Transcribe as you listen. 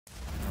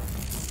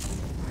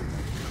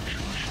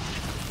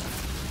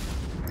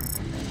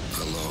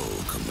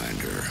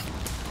Commander.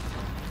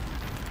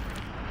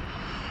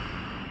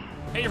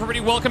 Hey everybody,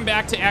 welcome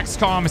back to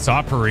XCOM. It's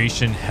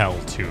Operation Hell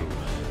 2.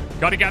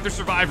 Gotta gather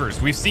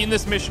survivors. We've seen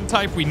this mission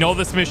type. We know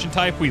this mission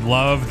type. We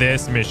love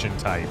this mission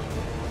type.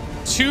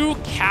 2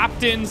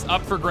 captains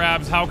up for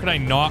grabs. How could I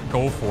not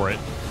go for it?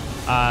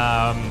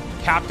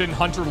 Captain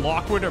Hunter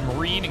Lockwood, a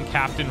Marine, and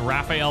Captain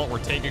Rafael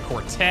Ortega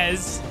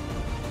Cortez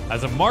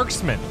as a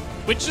marksman,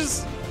 which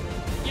is,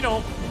 you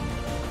know,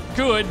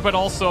 good, but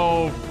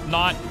also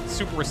not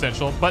super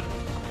essential. But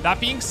that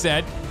being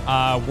said,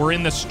 we're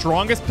in the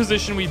strongest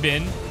position we've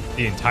been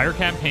the entire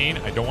campaign.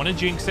 I don't want to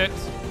jinx it,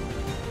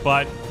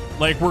 but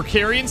like, we're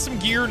carrying some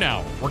gear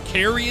now. We're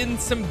carrying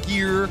some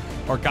gear.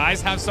 Our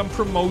guys have some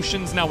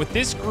promotions. Now with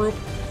this group,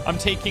 I'm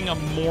taking a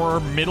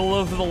more middle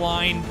of the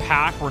line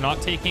pack. We're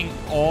not taking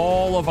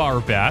all of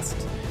our best,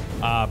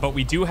 but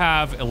we do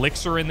have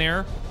Elixir in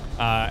there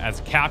as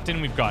a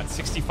captain. We've got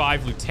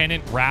 65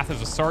 Lieutenant, Wrath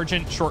as a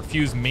sergeant, Short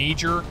Fuse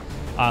Major,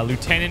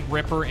 Lieutenant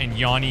Ripper, and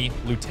Yanni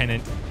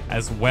Lieutenant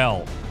as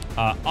well.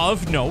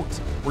 Of note,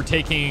 we're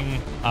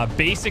taking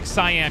basic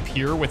Psyamp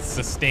here with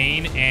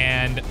Sustain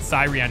and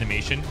Psy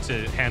Reanimation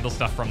to handle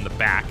stuff from the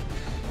back.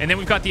 And then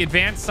we've got the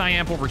advanced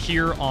Psyamp over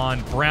here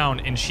on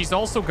Brown, and she's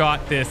also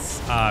got this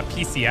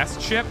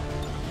PCS chip.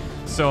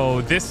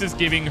 So this is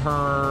giving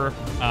her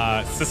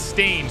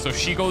Sustain. So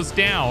she goes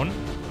down,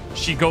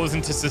 she goes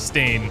into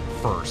Sustain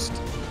first.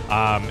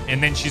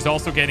 And then she's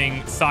also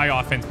getting Psy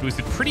Offense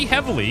boosted pretty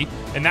heavily,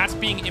 and that's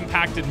being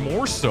impacted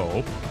more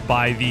so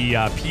by the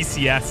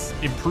PCS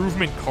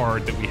improvement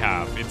card that we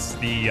have. It's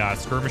the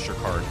Skirmisher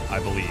card,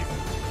 I believe.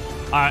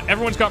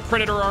 Everyone's got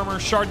Predator armor,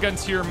 Shard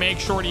Guns here, Mag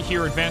Shorty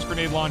here, Advanced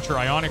Grenade Launcher,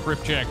 Ionic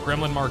Ripjack,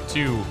 Gremlin Mark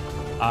II.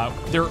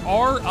 There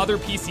are other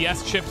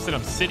PCS chips that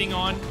I'm sitting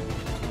on.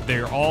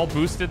 They're all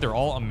boosted. They're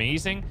all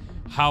amazing.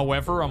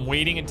 However, I'm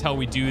waiting until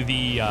we do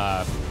the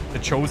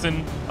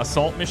Chosen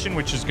Assault mission,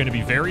 which is going to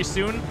be very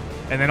soon.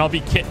 And then I'll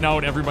be kitting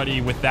out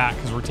everybody with that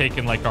because we're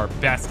taking like our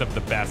best of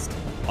the best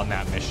on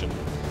that mission.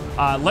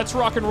 Let's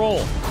rock and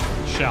roll,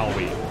 shall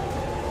we?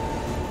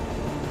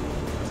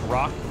 Let's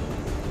rock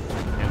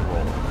and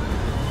roll.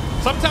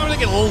 Sometimes I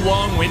get a little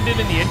long-winded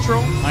in the intro.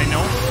 I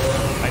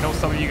know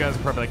some of you guys are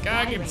probably like,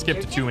 I can skip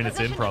to 2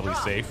 minutes in, probably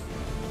safe.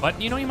 But,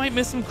 you know, you might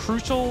miss some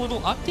crucial little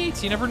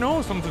updates. You never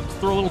know. Someone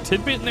throw a little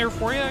tidbit in there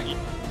for you.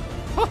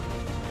 Huh.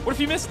 What if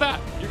you missed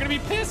that? You're going to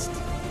be pissed.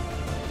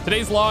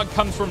 Today's log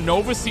comes from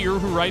Novaseer,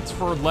 who writes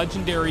for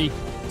Legendary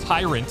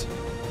Tyrant.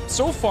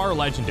 So far,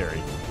 Legendary.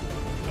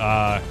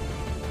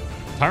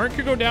 Tyrant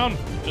could go down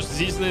just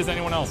as easily as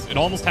anyone else. It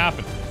almost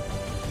happened.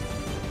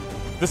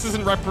 This is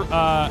in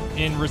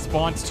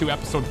response to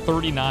episode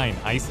 39,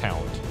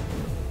 Icehound.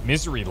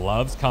 Misery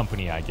loves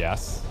company, I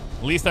guess.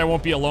 At least I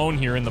won't be alone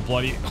here in the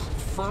bloody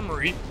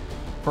infirmary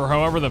for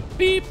however the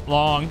beep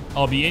long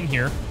I'll be in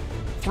here.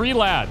 3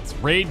 lads,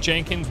 Raid,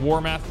 Jenkins,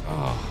 Warmath,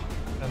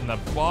 and the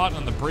bot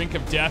on the brink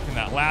of death in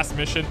that last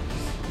mission.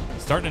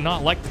 Starting to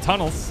not like the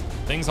tunnels.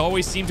 Things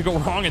always seem to go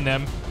wrong in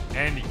them.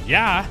 And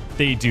yeah,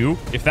 they do.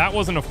 If that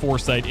wasn't a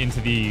foresight into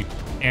the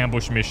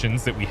ambush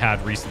missions that we had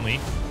recently,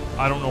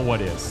 I don't know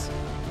what is.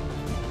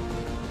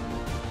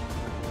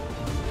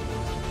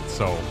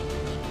 So,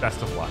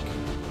 best of luck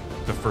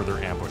to further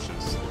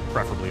ambushes,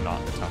 preferably not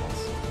in the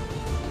tunnels.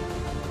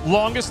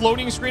 Longest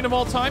loading screen of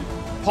all time?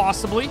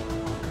 Possibly.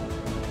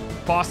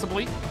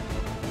 Possibly.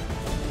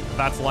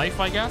 That's life,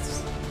 I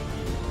guess.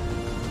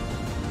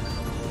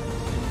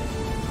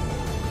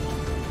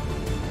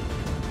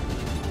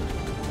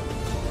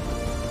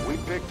 We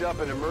picked up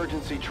an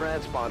emergency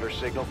transponder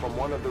signal from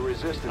one of the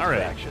resistance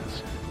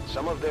factions.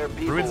 Some of their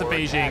people Ruins of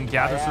Beijing,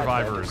 gather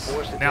survivors.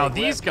 Now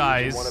these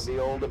guys, we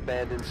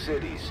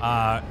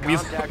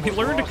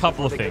learned a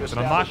couple of things,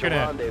 and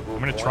I'm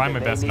gonna try my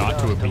best not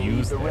to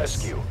abuse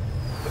this.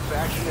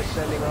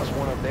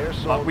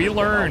 But we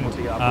learned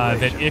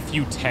that if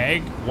you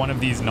tag one of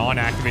these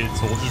non-activated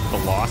soldiers with the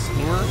Lost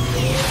lure,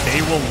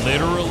 they will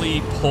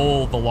literally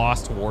pull the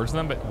Lost towards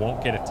them, but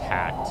won't get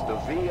attacked. The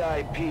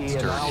VIP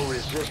and our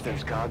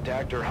resistance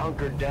contact are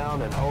hunkered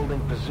down and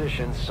holding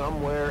positions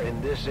somewhere in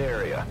this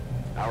area.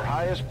 Our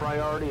highest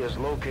priority is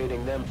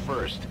locating them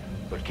first,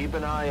 but keep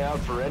an eye out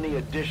for any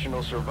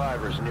additional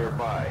survivors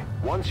nearby.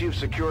 Once you've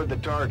secured the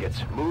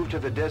targets, move to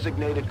the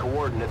designated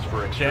coordinates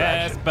for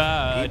extraction.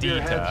 Keep your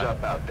heads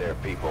up out there,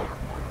 people.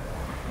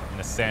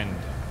 And ascend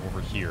over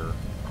here.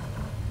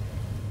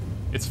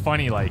 It's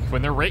funny, like,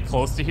 when they're right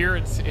close to here,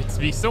 it's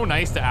be so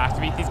nice to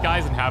activate these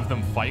guys and have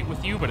them fight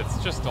with you, but it's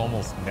just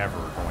almost never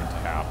going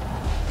to happen.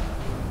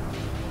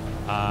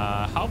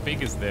 How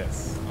big is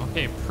this?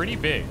 Okay, pretty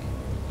big.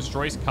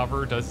 Destroys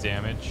cover, does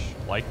damage,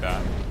 like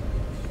that.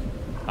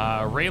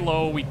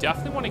 Raylo, we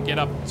definitely want to get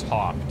up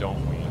top,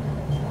 don't we?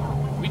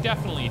 We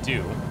definitely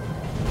do.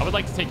 I would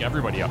like to take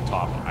everybody up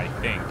top, I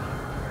think.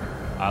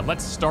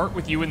 Let's start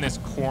with you in this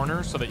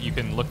corner so that you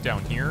can look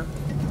down here.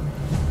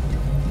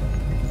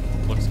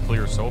 Looks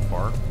clear so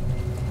far.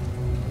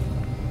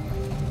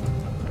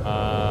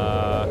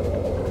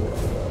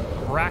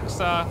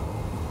 Braxa,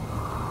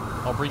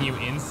 I'll bring you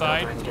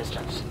inside.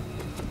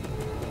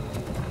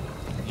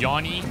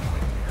 Yanni,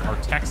 our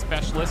tech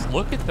specialist.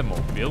 Look at the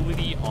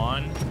mobility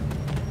on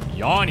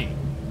Yanni.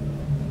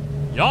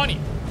 Yanni.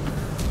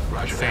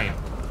 Insane.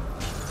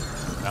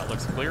 That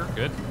looks clear.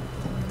 Good.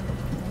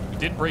 We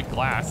did break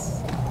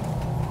glass.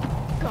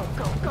 Go,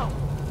 go, go.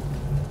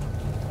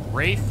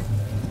 Wraith.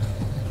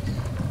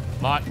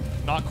 Not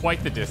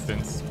quite the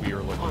distance we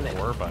were looking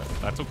for, but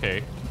that's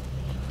okay.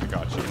 I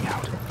got you.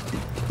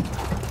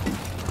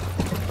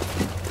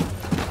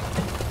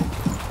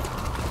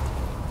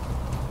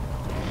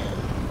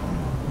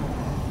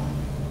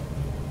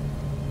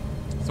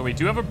 So we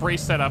do have a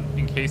brace set up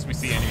in case we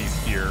see enemies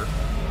here.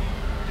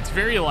 It's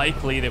very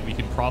likely that we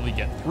can probably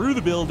get through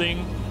the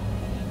building.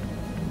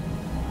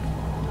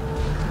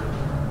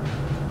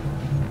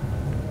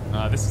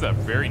 This is a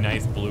very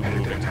nice blue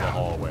move into the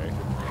hallway.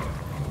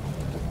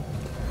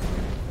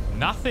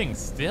 Nothing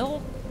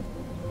still?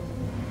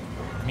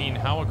 I mean,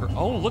 how...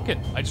 Oh, look at...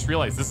 I just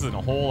realized this is in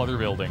a whole other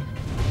building.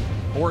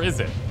 Or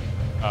is it?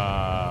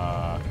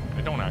 I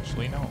don't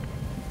actually know.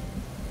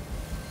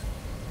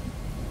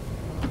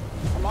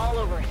 I'm all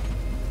over it.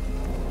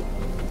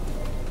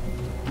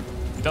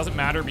 It doesn't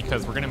matter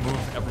because we're going to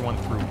move everyone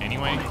through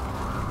anyway.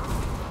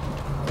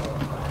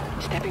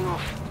 Stepping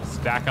off.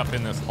 Stack up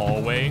in this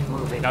hallway.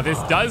 Now, this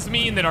does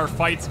mean that our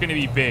fight's going to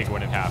be big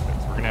when it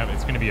happens. We're going to have...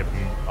 It's going to be a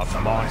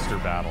monster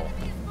battle.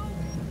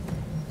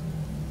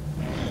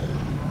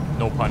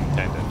 No pun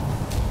intended.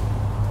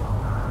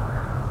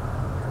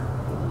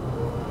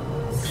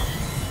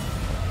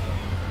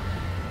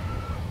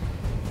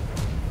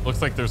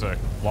 Looks like there's a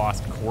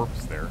lost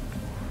corpse there.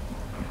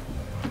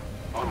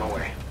 On my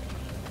way.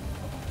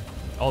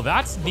 Oh,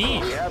 that's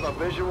neat. We have a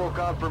visual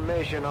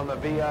confirmation on the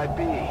VIP.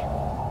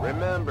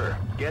 Remember,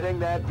 getting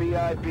that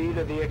VIP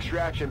to the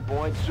extraction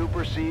point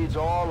supersedes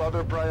all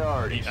other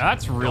priorities.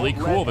 That's really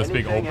Don't cool, let this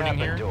big anything opening happen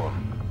here. to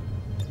 'em.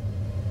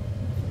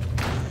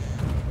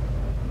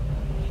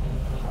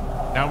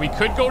 Now, we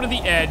could go to the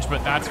edge,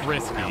 but that's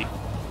risky.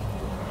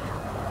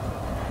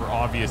 For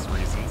obvious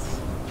reasons.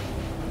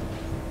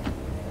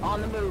 On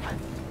the move.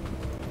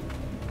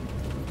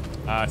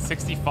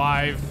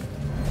 65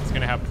 is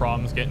going to have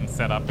problems getting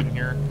set up in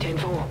here.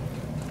 10-4.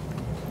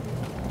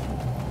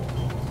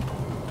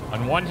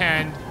 On one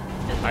hand,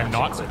 I'm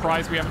not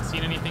surprised we haven't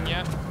seen anything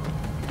yet.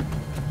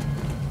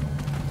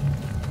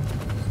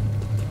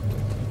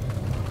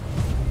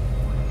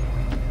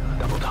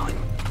 Double time.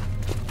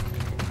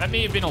 That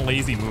may have been a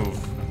lazy move.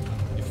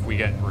 If we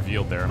get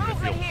revealed there, I'm going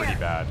to feel pretty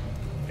bad.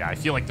 Yeah, I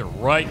feel like they're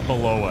right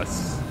below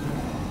us.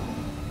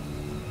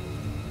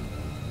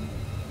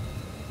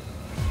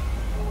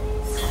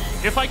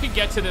 If I could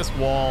get to this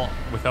wall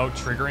without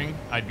triggering,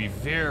 I'd be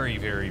very,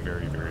 very,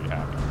 very, very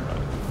happy. But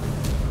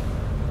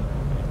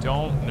I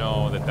don't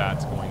know that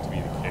that's going to be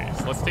the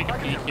case. Let's take a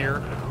peek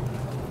here.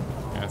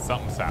 Yeah,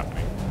 something's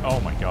happening. Oh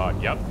my god,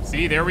 yep.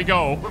 See, there we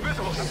go.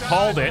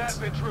 Called it.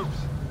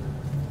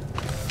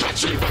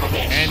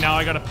 And now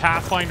I got a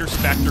Pathfinder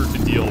Spectre to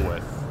deal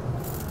with.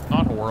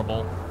 Not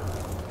horrible.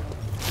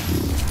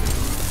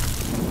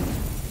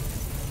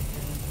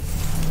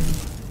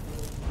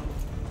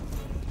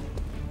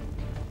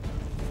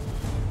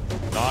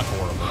 Not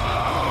horrible.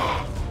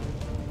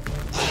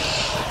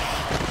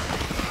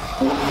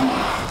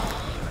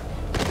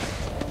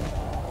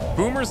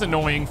 Boomer's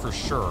annoying for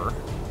sure.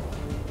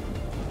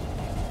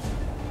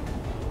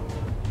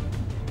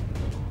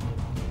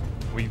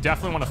 We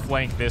definitely want to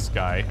flank this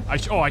guy. I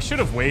should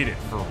have waited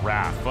for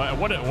Wrath. But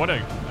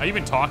I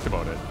even talked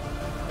about it.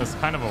 It's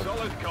kind of a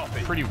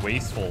pretty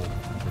wasteful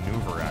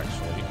maneuver,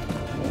 actually.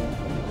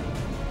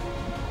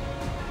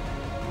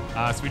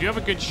 So we do have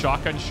a good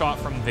shotgun shot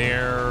from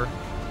there.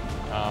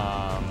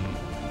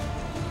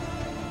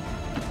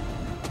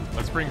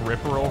 Let's bring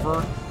Ripper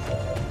over.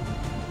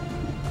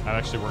 That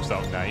actually works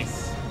out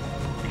nice.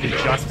 We can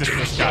justice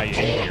this guy in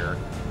here.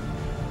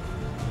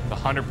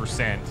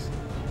 100%.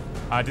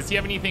 Does he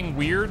have anything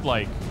weird?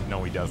 Like,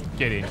 no, he doesn't.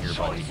 Get in here,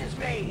 buddy.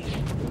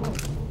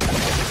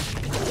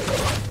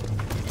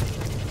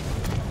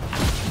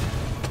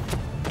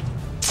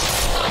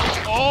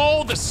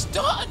 Oh, the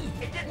stun!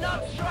 It did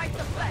not strike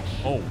the flesh.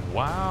 Oh,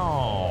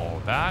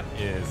 wow. That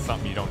is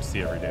something you don't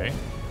see every day.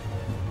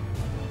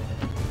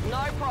 No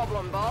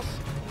problem, boss.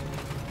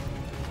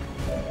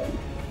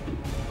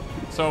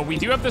 So we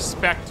do have the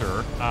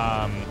Spectre.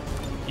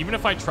 Even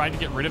if I tried to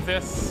get rid of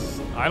this,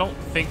 I don't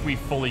think we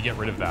fully get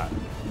rid of that.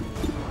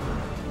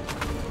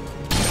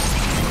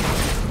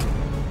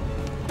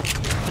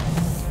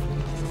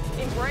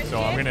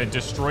 So I'm going to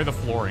destroy the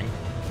flooring.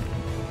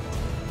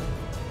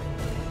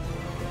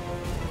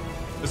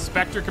 The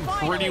Spectre can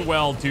pretty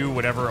well do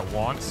whatever it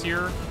wants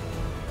here.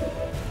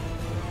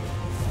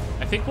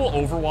 I think we'll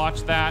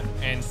Overwatch that,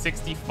 and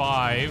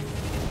 65...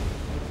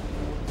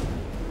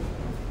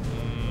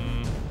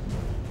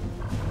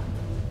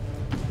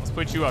 Let's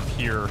put you up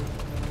here.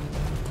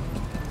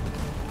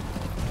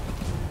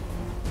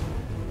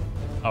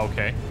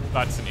 Okay,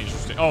 that's an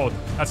interesting... Oh,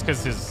 that's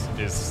because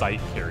his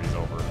sight carries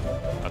over.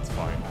 That's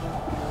fine.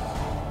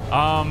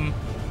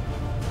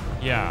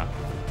 Yeah.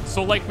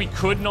 So, like, we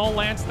could null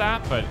lance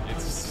that, but it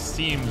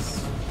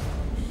seems,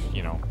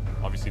 you know,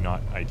 Obviously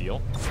not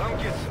ideal.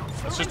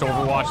 Let's just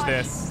overwatch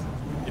this.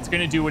 It's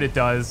gonna do what it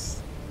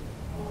does.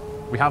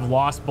 We have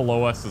Lost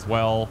below us as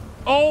well.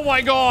 Oh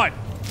my god!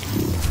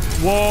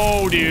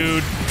 Whoa,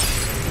 dude.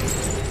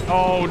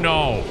 Oh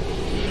no.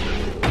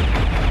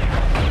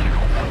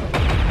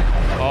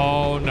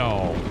 Oh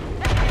no.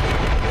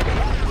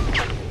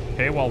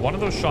 Okay, well, one of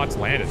those shots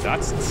landed.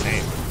 That's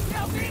insane.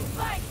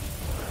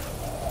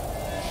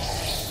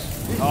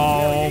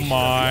 Oh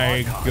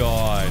my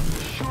god.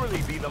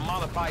 Surely be the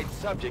modified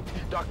subject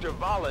Dr.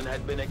 Valen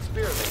had been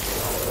experimenting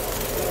on.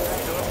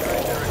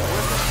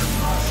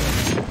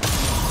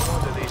 No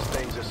wonder these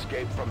things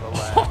escape from the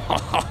lab.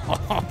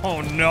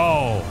 Oh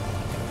no.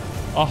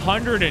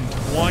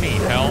 120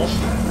 health.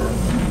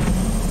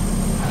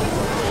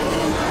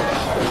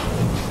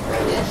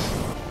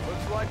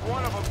 Looks like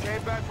one of them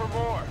came back for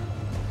more.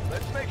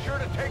 Let's make sure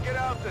to take it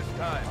out this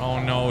time. Oh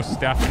no,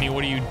 Stephanie,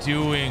 what are you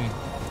doing?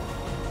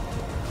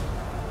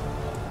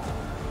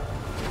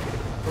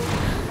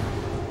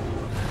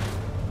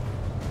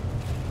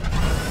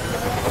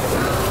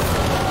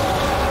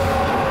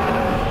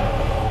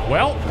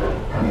 Well,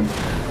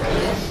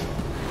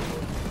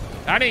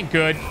 that ain't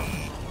good.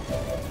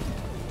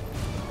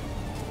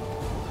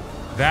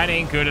 That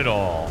ain't good at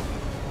all.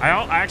 I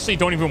actually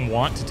don't even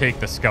want to take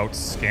the scout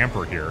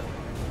scamper here.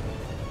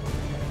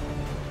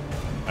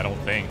 I don't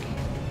think.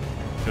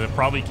 Because it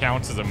probably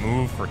counts as a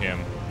move for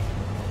him.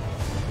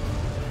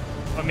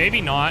 But maybe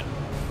not.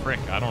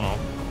 Frick, I don't know.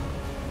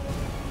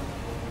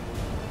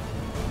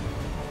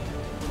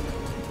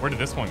 Where did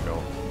this one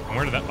go? And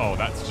where did that... Oh,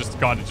 that's just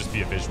got to just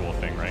be a visual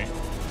thing, right?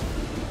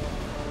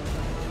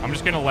 I'm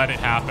just going to let it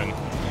happen.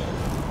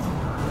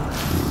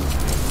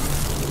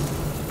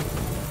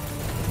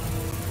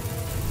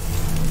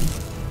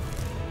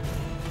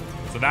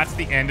 So that's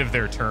the end of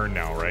their turn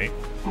now, right?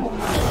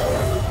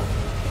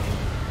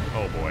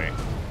 Oh boy.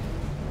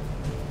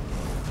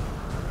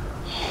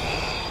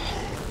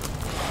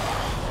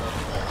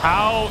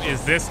 How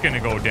is this gonna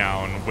go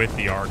down with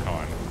the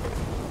Archon?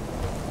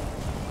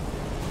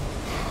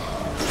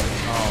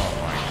 Oh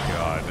my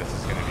god, this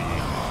is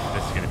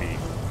gonna be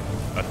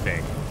a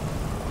thing.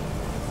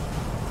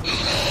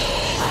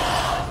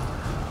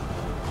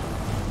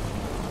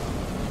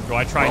 Do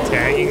I try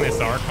tagging this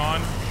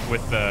Archon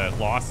with the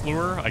Lost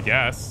Lure? I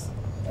guess.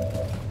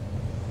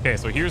 Okay,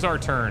 so here's our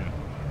turn.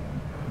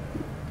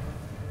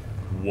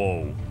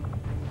 Whoa.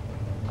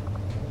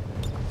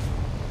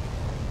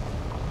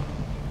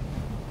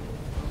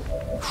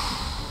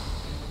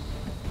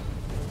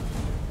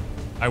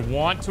 I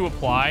want to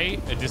apply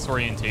a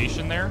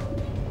disorientation there.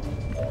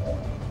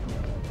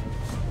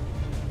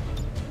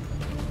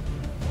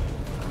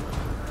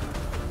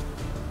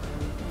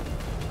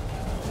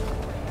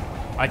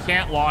 I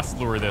can't Lost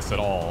Lure this at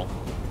all.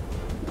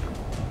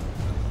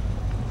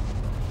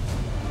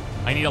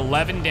 I need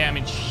 11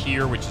 damage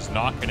here, which is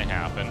not going to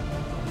happen.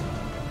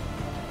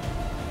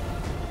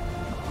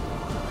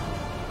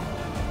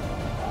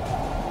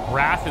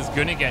 Wrath is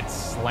going to get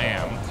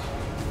slammed.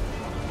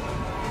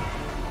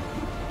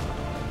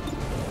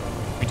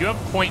 We do have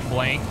point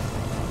blank,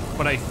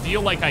 but I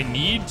feel like I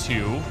need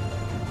to.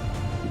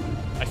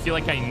 I feel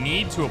like I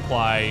need to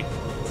apply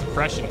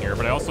suppression here,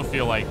 but I also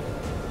feel like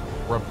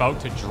we're about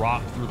to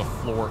drop through the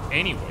floor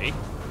anyway.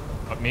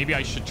 But maybe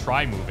I should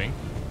try moving.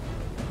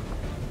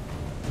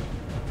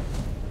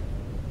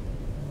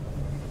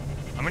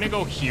 I'm gonna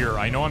go here.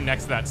 I know I'm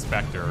next to that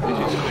Spectre.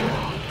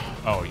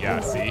 Oh, yeah,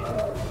 see?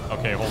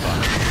 Okay, hold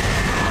on.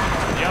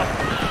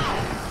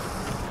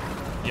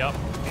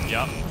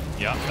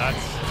 Yep,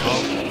 that's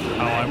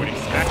how I would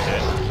expect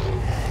it.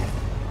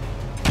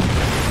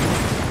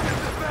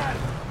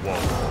 Whoa.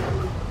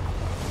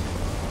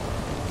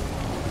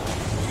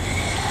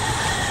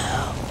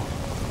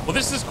 Well,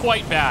 this is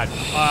quite bad.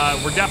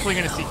 We're definitely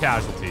gonna see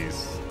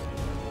casualties.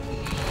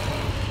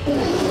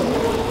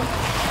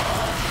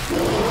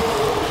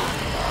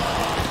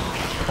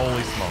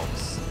 Holy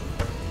smokes.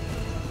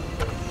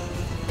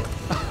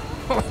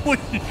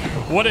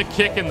 What a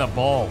kick in the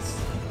balls.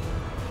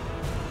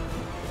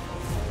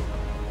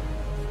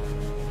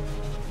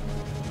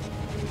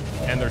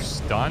 And they're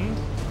stunned?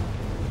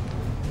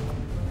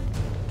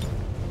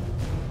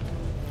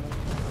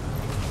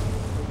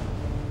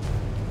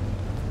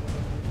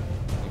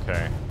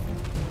 Okay.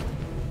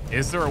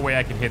 Is there a way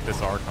I can hit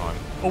this Archon?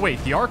 Oh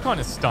wait, the Archon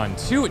is stunned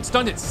too. It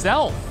stunned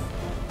itself.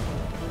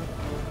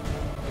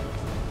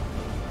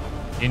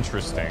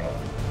 Interesting.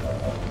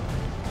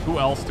 Who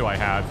else do I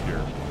have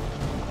here?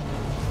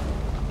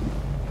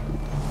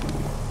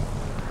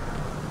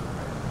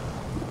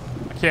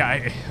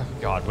 Okay,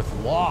 God, with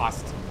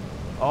Lost.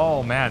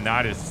 Oh man,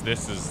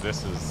 this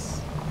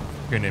is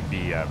gonna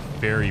be a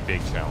very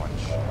big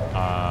challenge.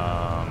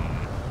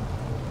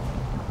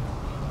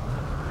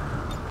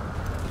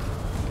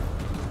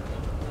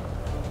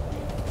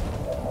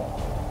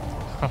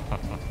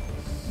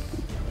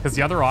 Because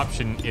the other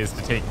option is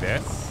to take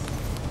this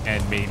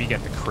and maybe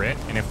get the crit,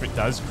 and if it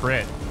does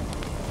crit,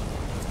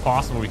 it's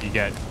possible we could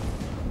get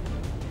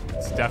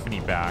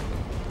Stephanie back.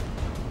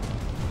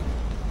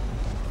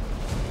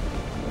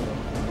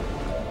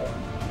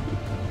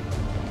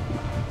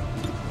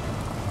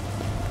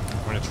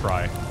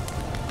 try.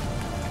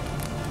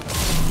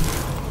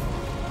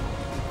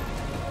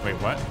 Wait,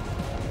 what?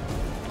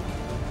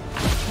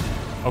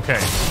 Okay.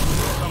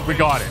 We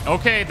got it.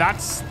 Okay,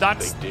 that's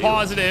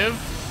positive.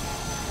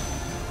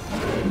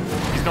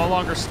 He's no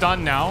longer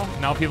stunned now.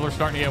 Now people are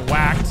starting to get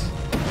whacked.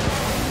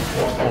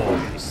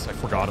 Oh, I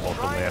forgot about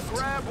the lift.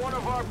 Grab one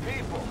of our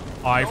people.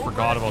 I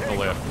forgot about the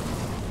lift.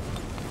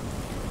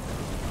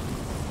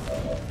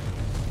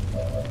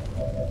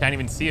 Can't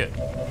even see it.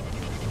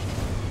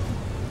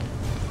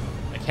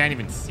 I can't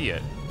even see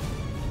it.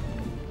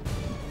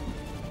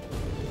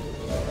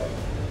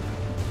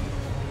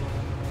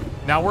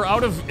 Now we're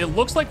out of... It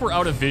looks like we're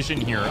out of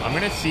vision here. I'm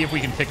going to see if we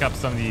can pick up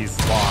some of these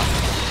blocks.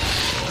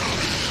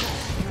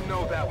 You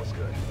know that was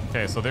good.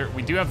 Okay, so there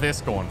we do have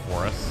this going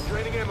for us.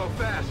 Draining ammo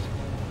fast.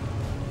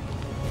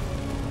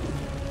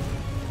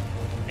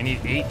 I need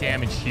 8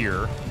 damage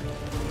here.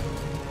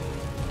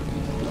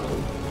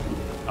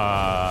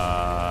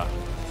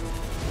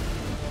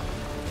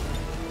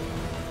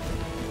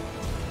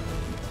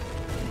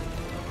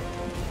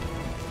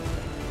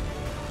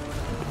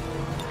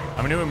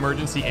 I'm gonna do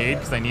emergency aid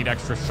because I need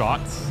extra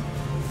shots.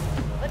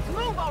 Let's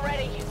move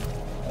already.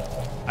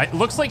 It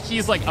looks like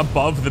he's like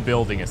above the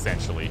building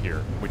essentially here,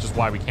 which is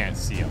why we can't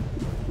see him.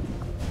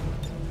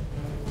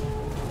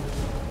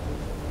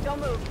 Don't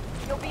move.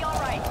 You'll be all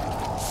right.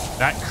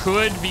 That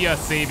could be a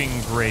saving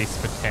grace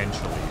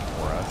potentially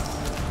for us.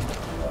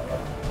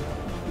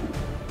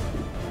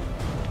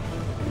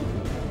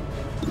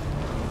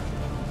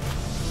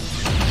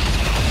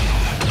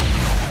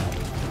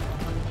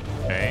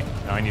 Okay,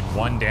 now I need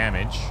 1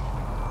 damage.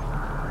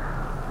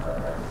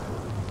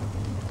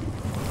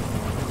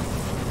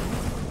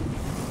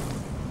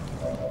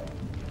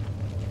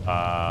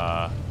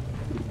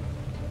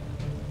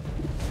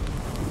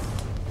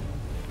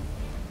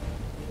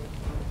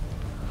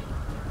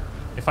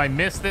 If I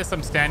miss this,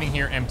 I'm standing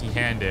here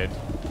empty-handed.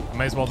 I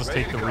might as well just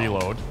take the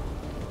reload.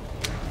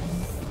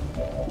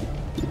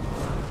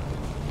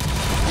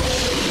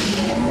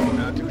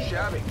 Not too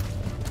shabby.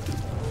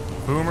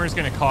 Boomer's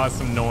gonna cause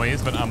some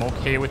noise, but I'm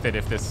okay with it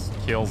if this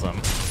kills him.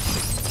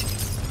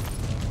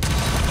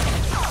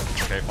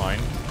 Okay,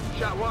 fine.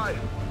 Shot wide.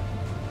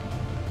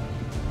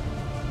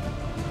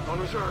 On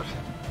reserves.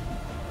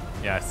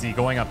 Yeah, see,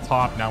 going up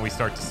top, now we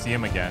start to see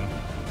him again.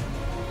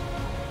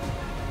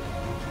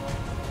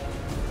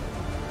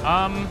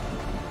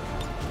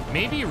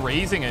 Maybe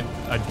raising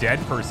a dead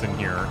person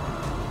here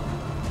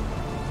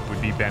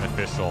would be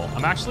beneficial.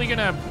 I'm actually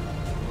gonna...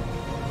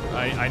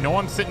 I know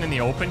I'm sitting in the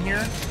open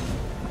here,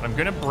 but I'm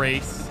gonna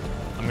brace.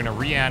 I'm gonna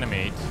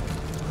reanimate.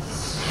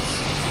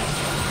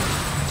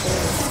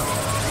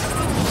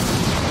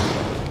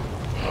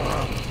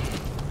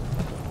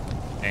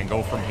 And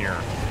go from here.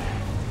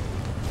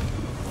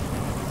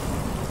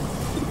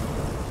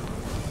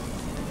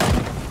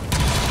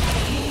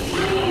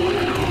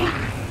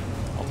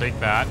 I'll take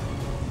that.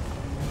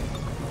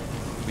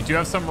 We do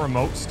have some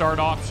remote start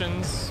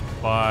options,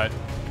 but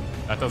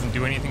that doesn't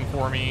do anything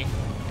for me.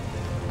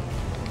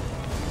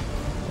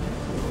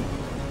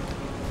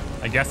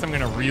 I guess I'm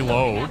gonna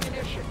reload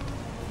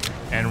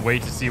and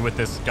wait to see what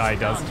this guy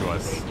does to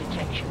us.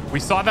 We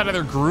saw that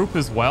other group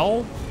as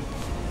well.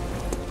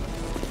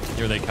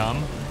 Here they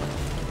come.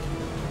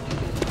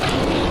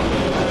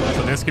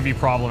 So this could be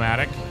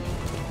problematic.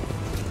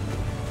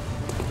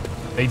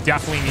 They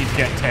definitely need to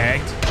get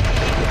tagged.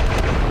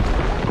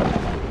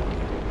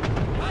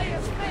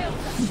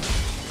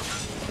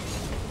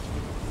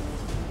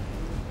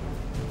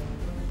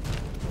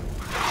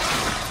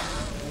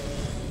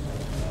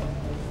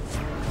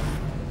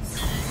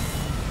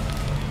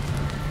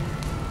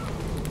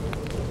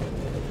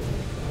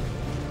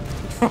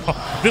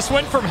 This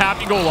went from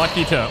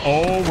happy-go-lucky to,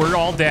 oh, we're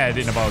all dead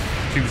in about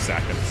 2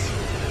 seconds.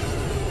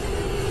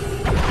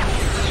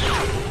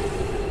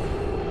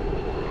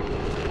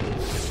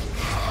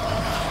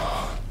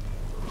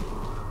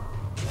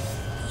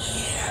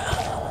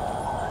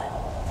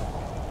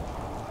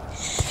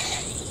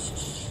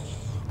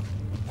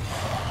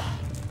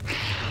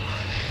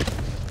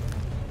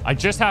 I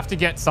just have to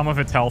get some of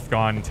its health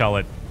gone until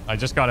it... I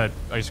just gotta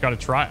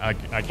try.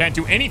 I can't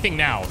do anything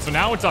now, so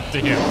now it's up to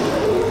him.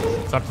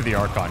 It's up to the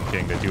Archon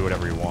King to do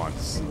whatever he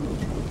wants.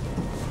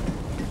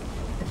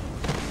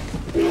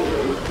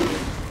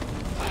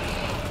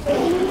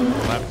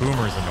 Well, that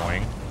boomer's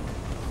annoying.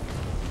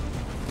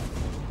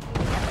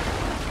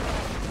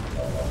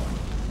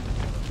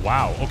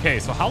 Wow. Okay,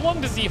 so how long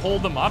does he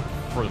hold them up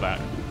for that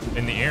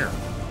in the air?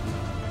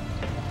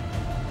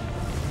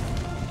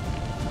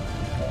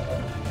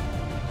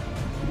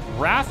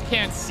 Wrath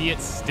can't see it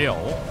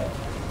still.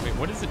 Wait,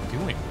 what is it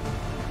doing?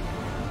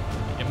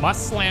 It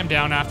must slam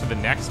down after the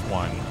next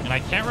one. And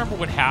I can't remember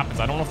what happens.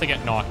 I don't know if they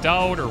get knocked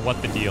out or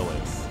what the deal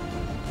is.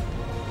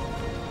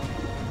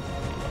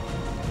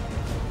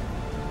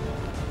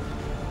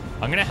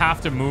 I'm going to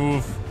have to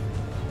move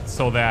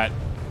so that...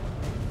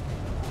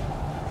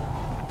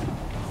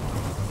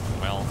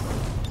 Well...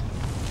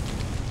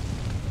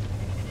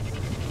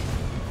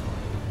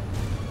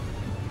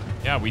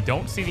 Yeah, we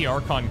don't see the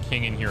Archon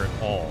King in here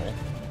at all.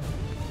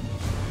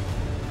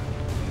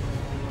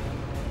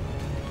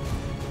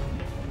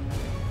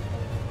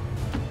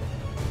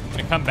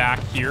 come back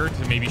here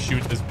to maybe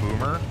shoot this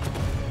boomer.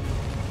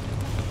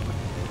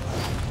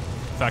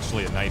 It's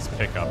actually a nice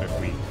pickup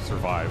if we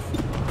survive.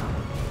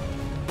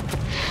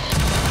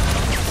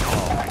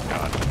 Oh my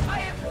god. I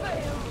have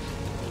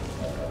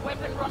failed.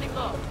 Weapon running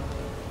low.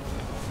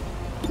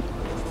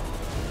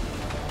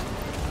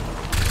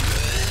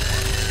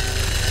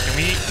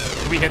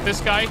 Can we hit this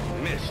guy?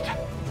 Missed.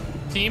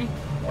 Team?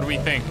 What do we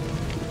think?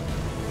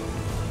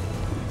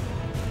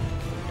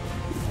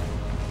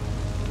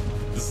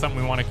 Is this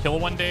something we want to kill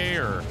one day,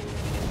 or?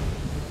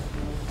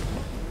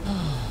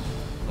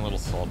 I'm a little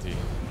salty.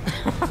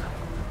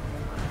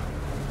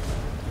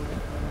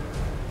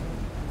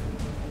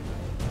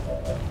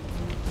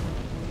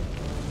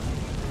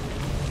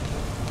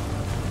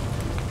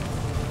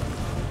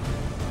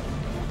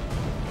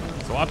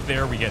 So up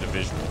there we get a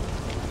visual.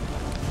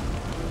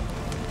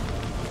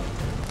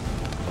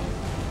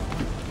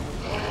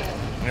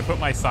 I'm gonna put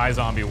my Psy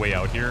zombie way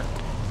out here.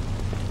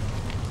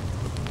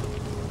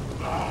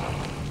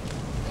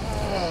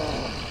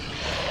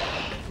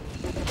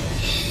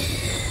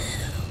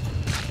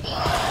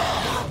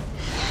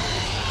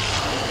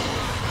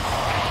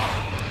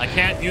 I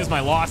can't use my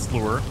Lost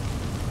Lure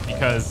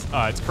because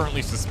it's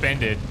currently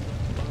suspended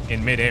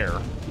in midair.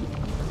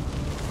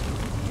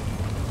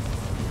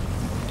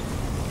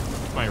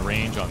 What's my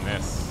range on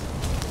this?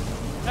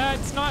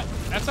 It's not.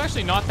 That's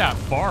actually not that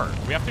far.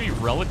 We have to be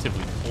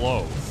relatively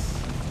close.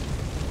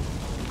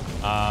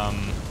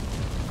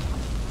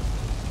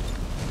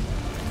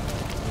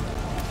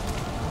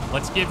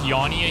 Let's give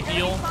Yanni a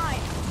heal.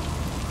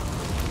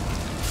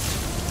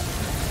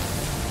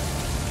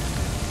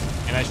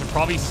 And I should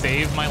probably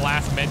save my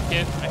last med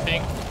kit, I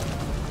think.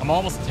 I'm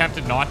almost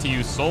tempted not to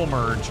use Soul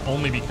Merge,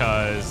 only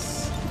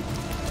because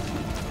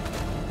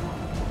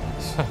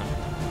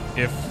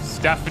if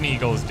Stephanie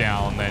goes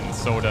down, then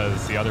so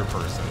does the other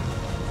person.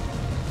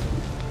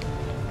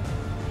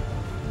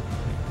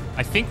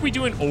 I think we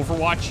do an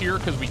Overwatch here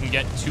because we can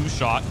get 2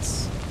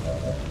 shots.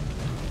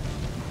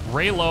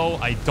 Raylo,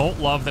 I don't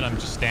love that I'm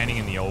just standing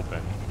in the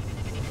open.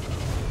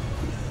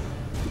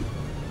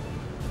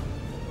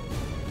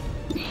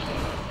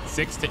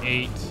 Six to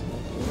 8.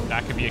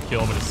 That could be a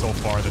kill, but it's so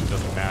far that it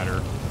doesn't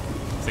matter.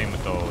 Same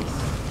with those.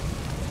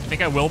 I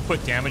think I will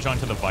put damage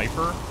onto the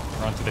Viper,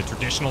 or onto the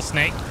traditional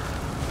snake.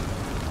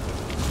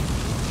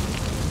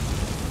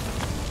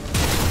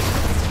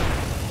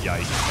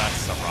 Yikes,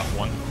 that's a rough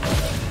one.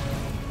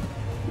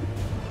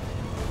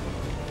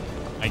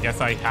 I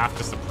guess I have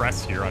to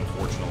suppress here,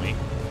 unfortunately.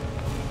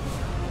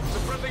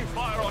 Suppressing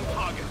fire on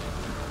target.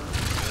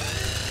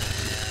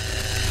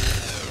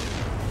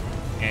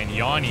 And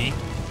Yanni.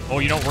 Oh,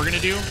 you know what we're gonna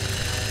do? I'm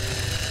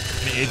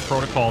gonna aid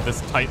protocol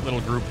this tight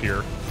little group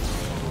here.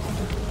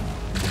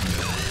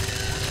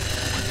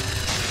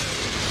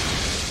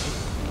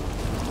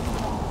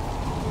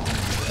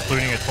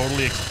 Including a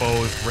totally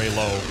exposed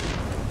Raylo.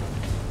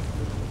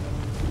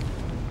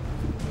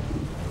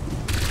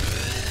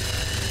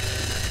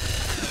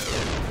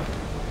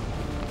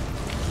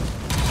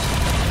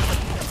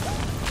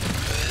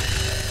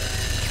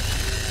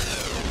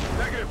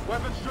 Negative.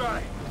 Weapons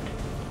dry.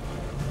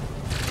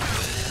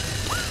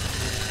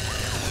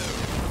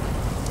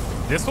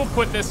 This will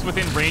put this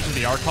within range of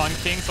the Archon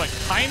King, so I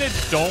kind of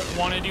don't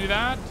want to do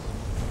that.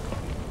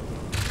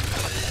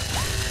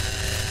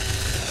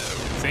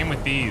 Same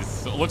with these.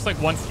 So it looks like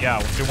once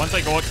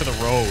I go out to the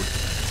road,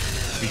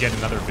 we get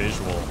another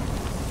visual.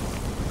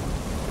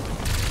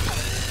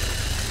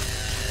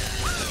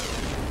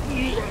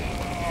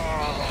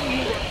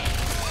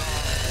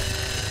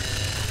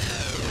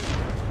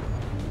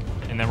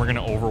 And then we're going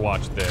to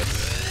Overwatch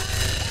this.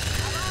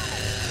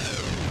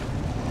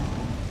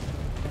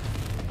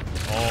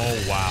 Oh,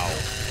 wow.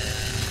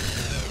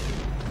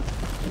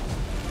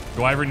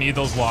 Do I ever need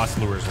those Lost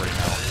Lures right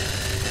now?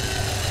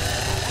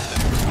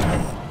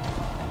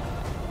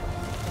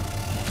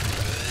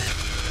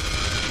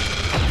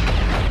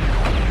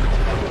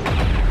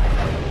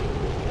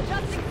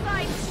 Adjusting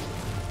sights.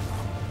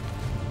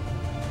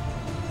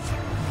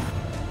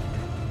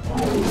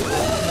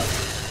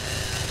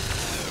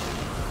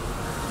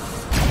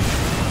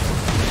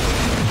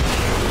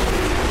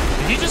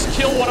 Did he just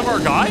kill one of our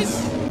guys?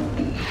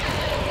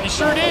 He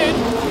sure did.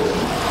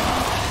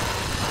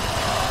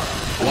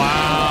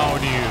 Wow,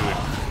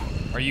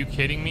 dude. Are you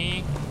kidding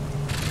me?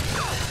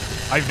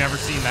 I've never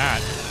seen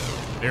that.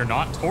 They're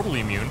not totally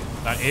immune.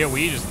 That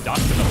AoE just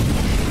dusted them.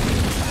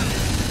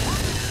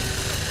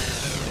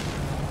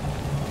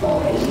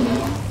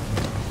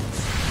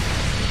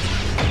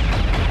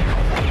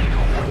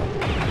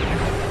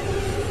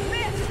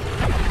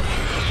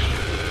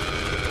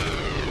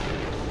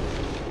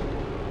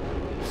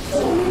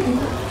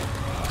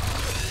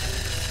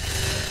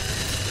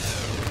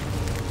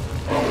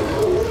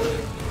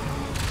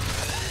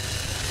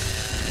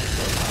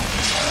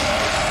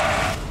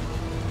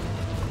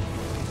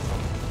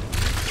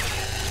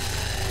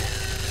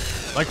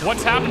 Like,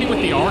 what's happening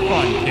with the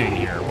Archon King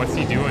here? What's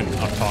he doing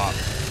up top?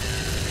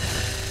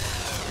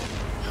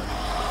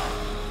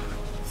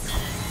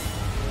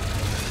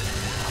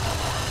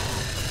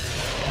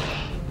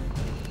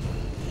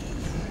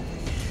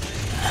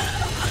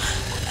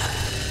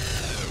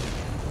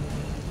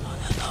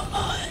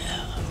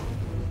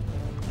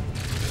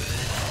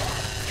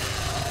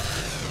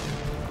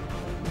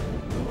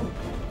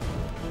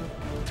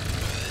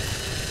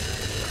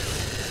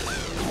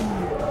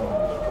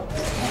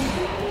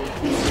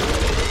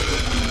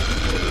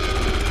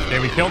 Okay,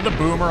 we killed the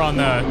boomer on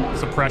the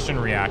suppression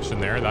reaction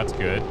there. That's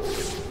good.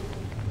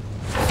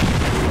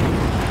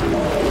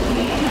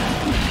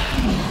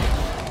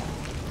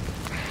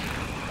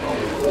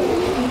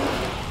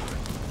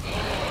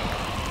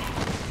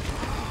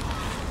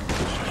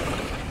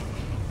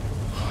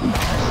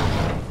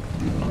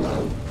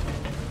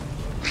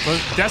 So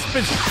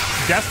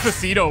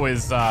Despacito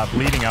is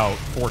bleeding out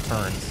 4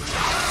 turns.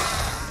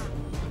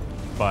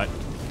 But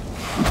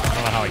I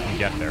don't know how I can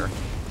get there.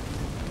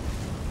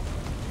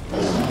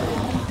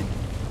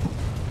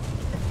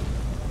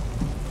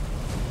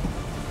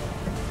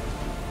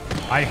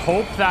 I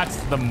hope that's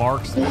the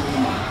marksman.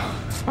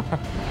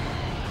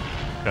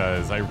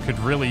 Because I could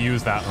really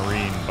use that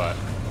Marine, but...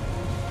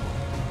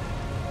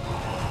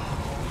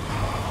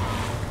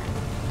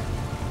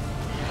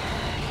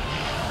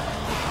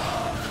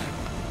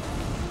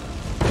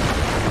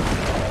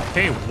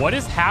 Okay, what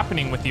is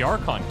happening with the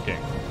Archon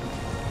King?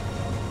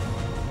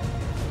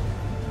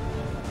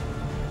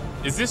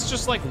 Is this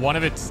just like one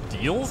of its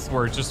deals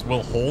where it just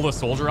will hold a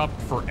soldier up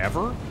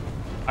forever?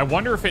 I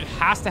wonder if it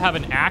has to have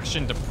an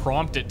action to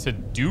prompt it to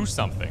do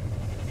something.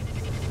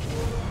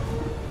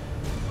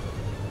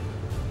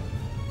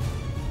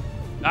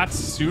 That's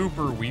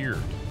super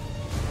weird.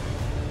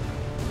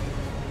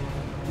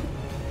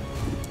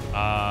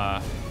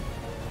 I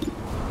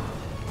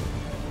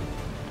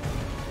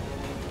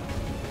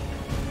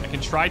can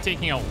try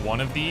taking out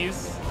one of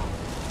these.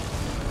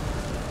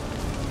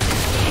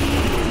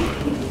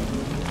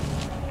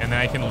 And then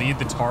I can lead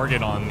the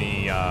target on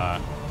the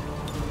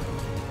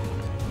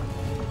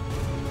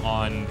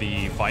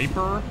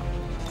Viper.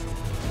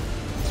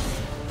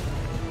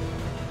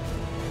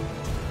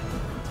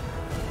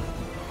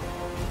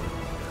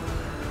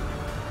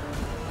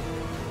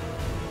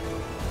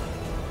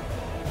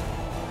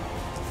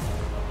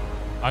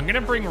 I'm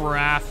gonna bring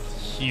Wrath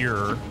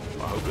here.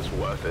 I hope it's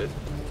worth it.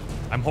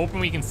 I'm hoping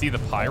we can see the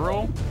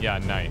pyro. Yeah,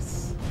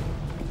 nice.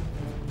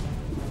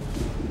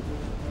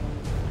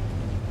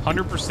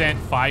 100%,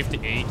 5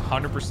 to 8.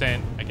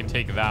 100%, I can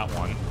take that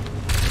one.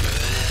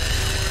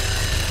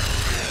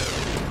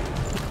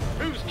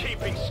 Who's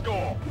keeping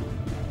score?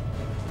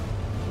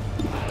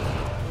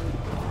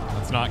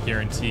 That's not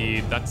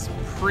guaranteed. That's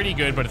pretty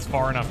good, but it's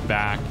far enough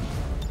back.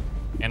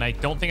 And I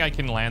don't think I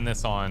can land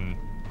this on...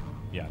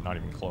 Yeah, not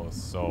even close.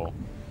 So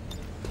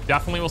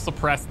definitely will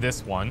suppress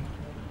this one.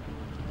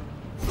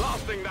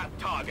 Blasting that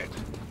target.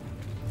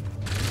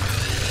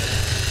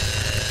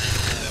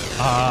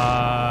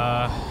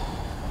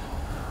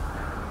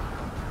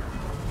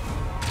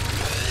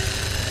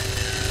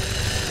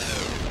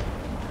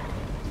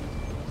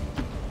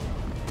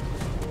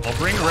 I'll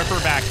bring Ripper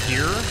back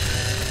here.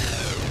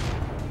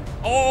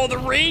 Oh, the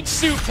rage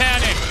suit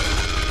panic.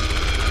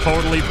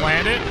 Totally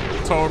planned it.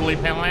 Totally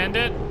planned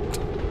it.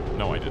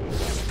 No, I didn't.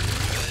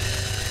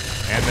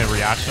 And the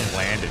reaction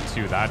landed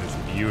too. That is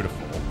beautiful.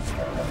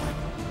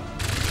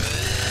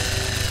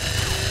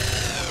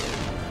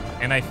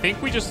 And I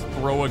think we just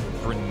throw a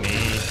grenade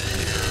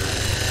here.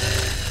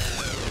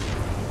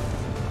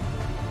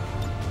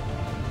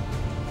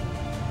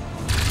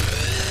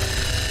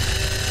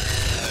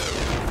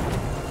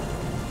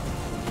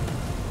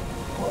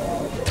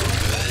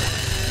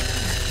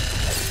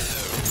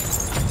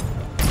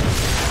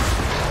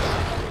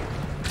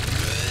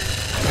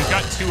 We've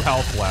got 2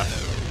 health left.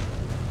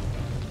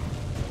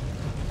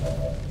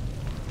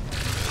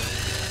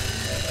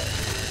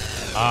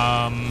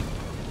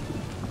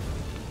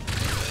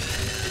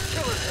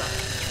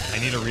 I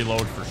need to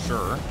reload for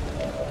sure.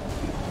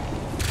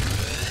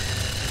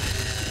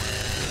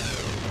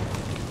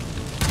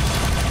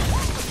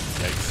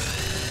 Yikes.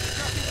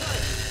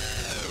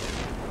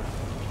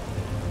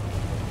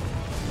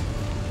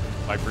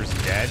 Viper's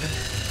dead.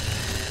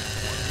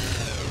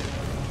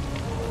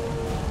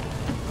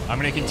 I'm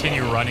gonna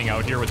continue running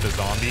out here with the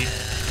zombie.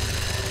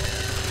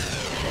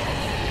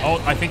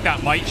 Oh, I think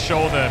that might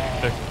show the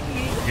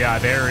yeah,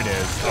 there it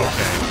is.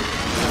 Okay.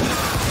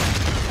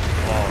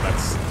 Oh,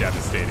 that's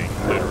devastating,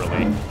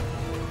 literally.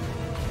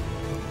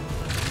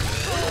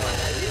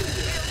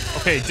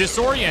 Okay,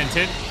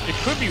 disoriented. It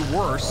could be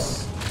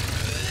worse.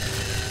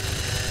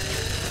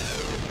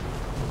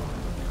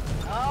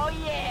 Oh,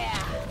 yeah.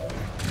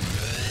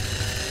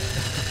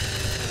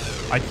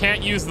 I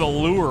can't use the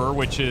lure,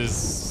 which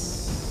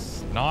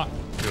is not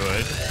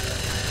good.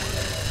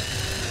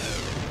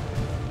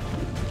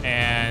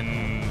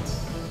 And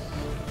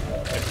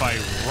if I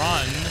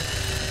run...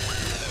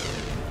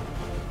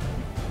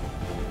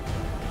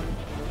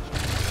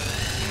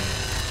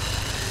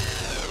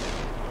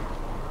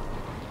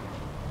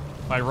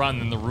 If I run,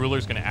 then the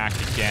ruler's going to act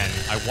again.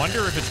 I wonder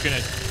if it's going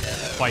to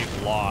fight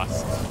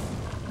Lost.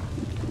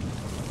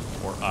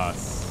 Or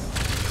us.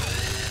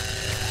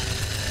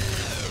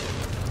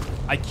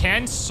 I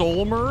can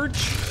soul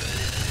merge,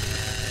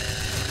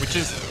 which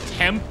is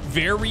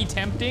very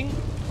tempting.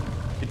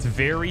 It's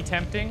very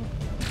tempting.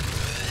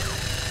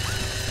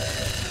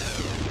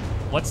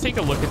 Let's take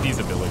a look at these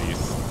abilities.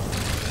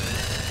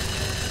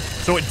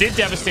 So it did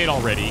devastate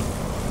already.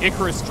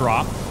 Icarus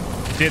drop.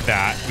 Did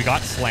that. We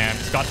got slammed.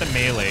 It's got the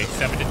melee.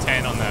 7 to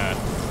 10 on the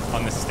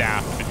on the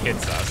staff if it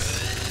hits us,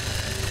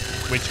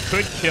 which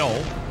could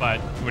kill, but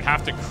it would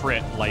have to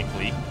crit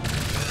likely.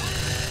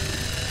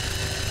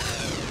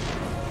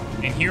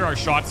 And here our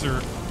shots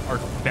are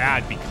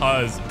bad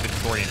because of the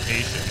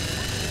disorientation.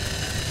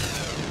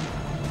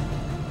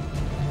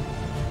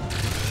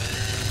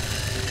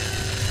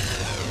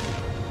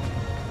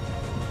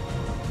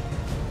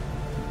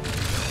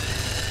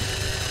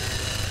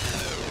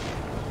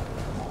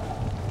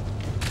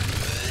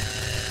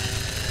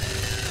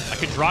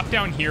 Could drop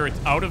down here. It's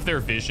out of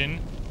their vision.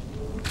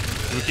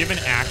 It would give an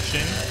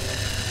action.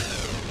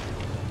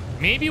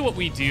 Maybe what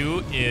we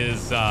do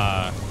is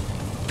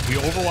we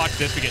overwatch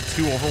this. We get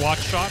 2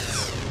 overwatch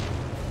shots.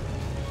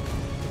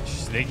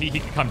 He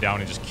could come down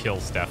and just kill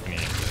Stephanie.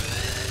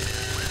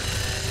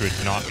 Which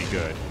would not be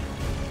good.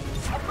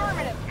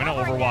 I'm gonna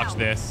overwatch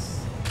this.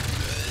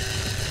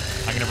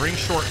 I'm gonna bring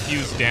short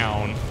fuse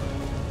down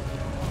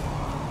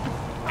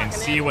and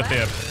see what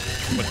the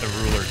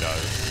ruler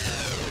does.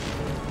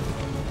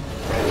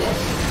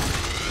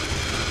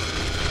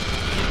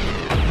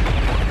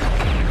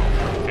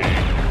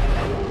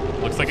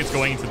 Looks like it's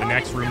going into the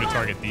next room to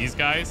target these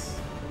guys.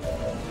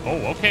 Oh,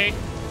 okay.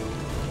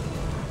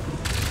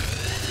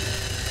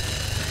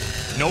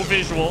 No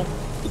visual.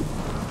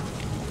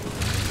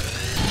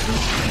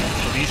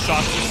 So these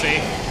shots are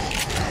safe.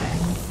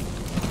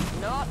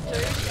 Not too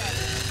shabby.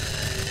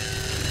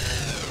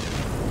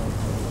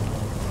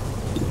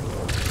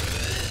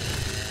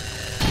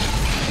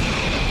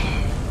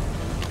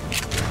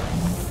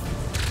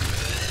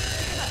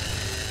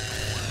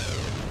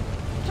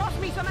 Toss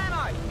me some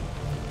ammo.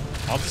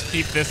 I'll just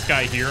keep this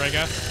guy here, I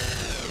guess.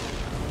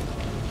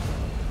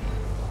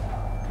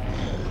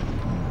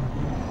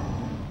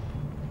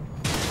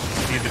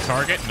 See the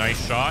target. Nice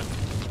shot.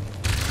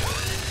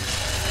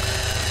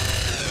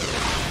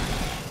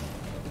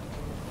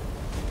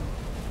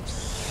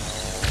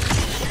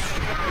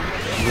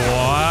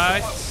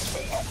 What?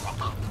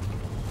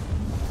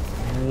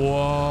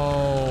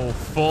 Whoa.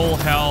 Full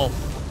health.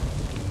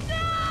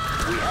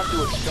 We have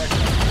to expect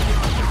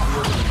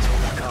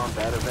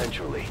combat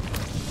eventually.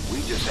 We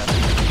just have to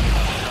give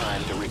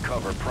time to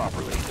recover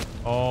properly.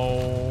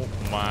 Oh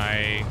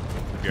my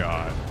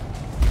god.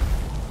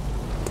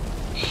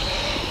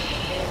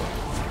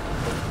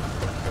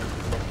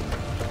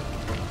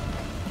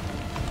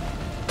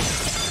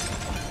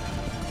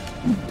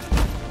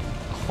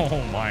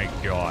 Oh my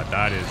god,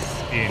 that is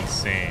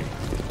insane.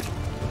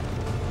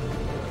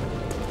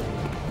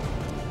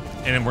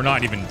 And then we're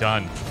not even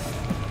done.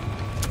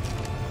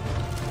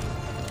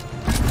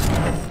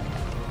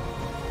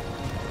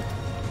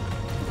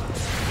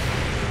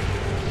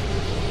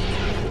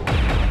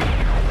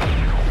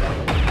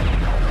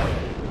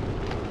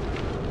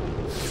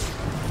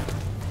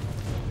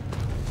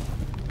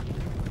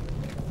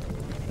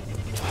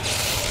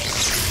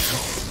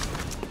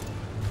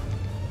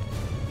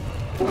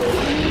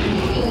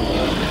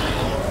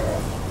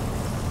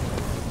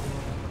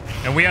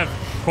 And we have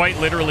quite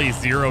literally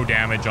 0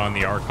 damage on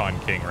the Archon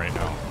King right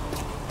now.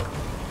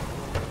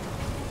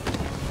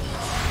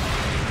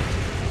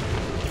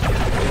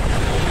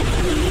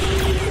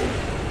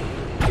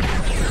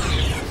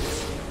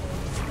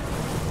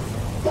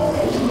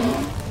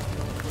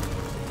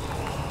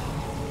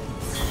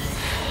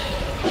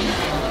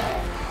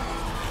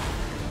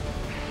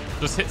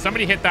 Just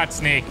somebody hit that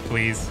snake,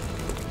 please.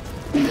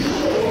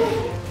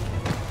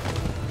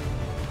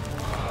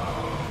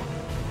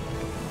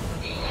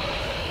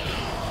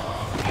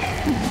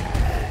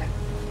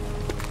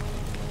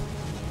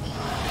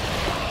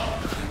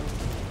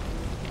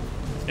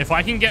 If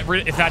I can get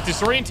rid, if that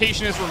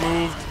disorientation is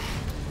removed,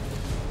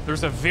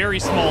 there's a very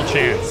small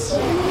chance.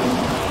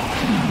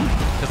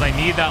 Because I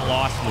need that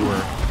lost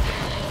lure.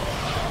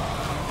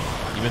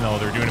 Even though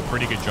they're doing a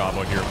pretty good job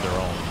out here of their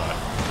own, but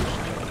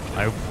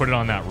I put it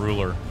on that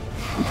ruler.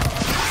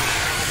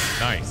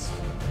 Nice.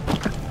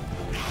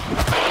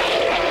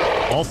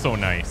 Also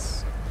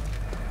nice.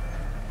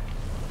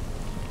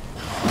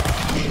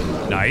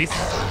 Nice.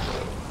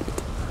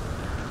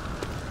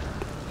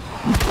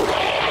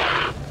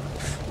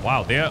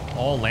 Wow, they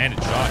all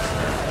landed shots.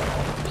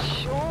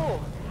 Sure.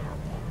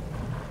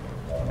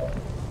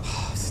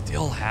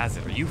 Still has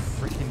it. Are you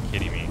freaking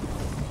kidding me?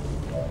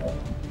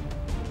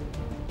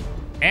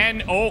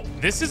 And oh,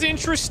 this is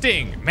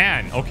interesting,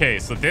 man. Okay,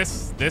 so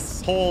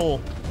this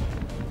whole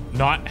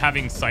not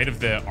having sight of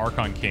the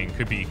Archon King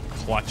could be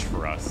clutch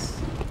for us.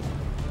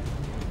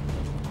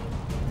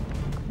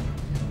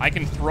 I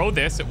can throw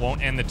this. It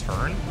won't end the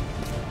turn.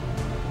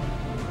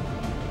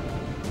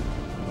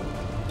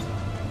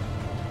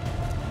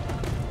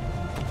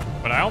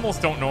 But I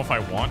almost don't know if I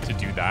want to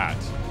do that,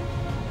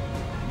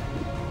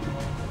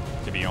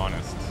 to be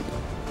honest.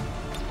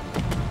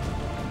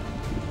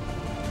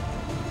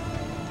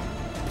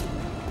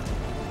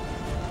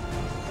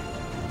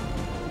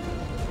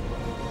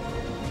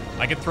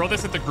 I could throw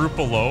this at the group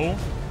below,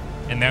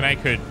 and then I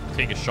could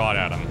take a shot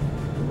at him.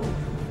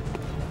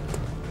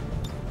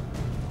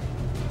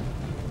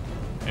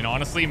 And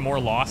honestly,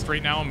 more lost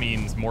right now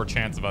means more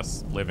chance of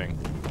us living.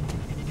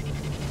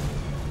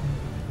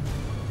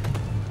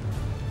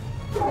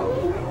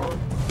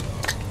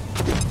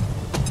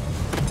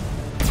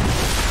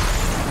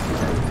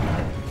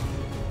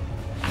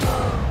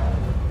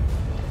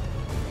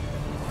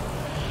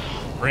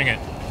 Bring it.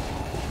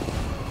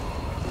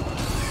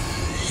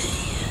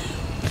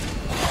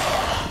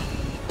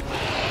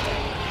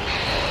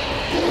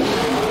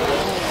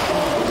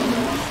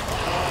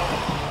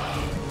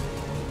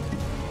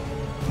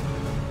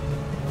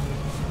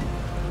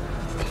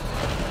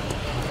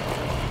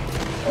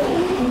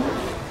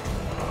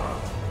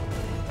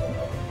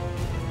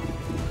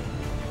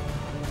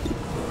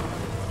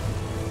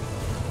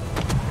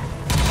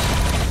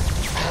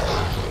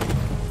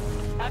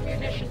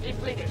 Ammunition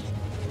depleted.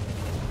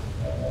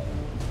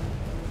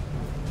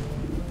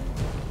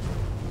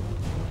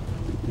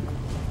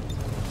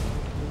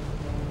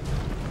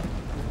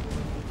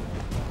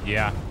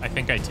 Yeah, I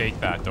think I take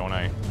that, don't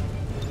I?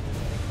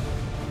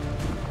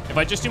 If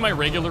I just do my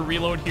regular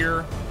reload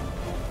here...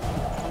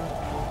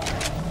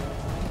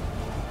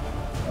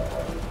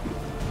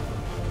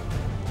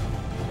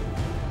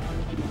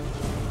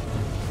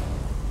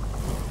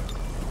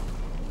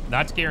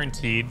 That's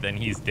guaranteed, then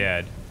he's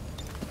dead.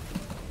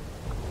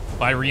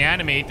 If I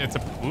reanimate, it's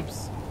a...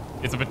 Oops.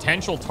 It's a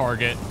potential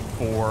target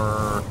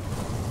for...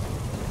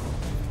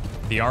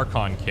 the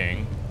Archon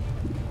King.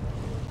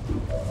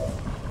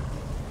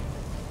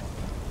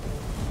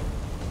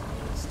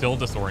 Still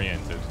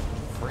disoriented.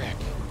 Frick.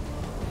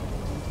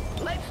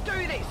 Let's do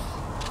this.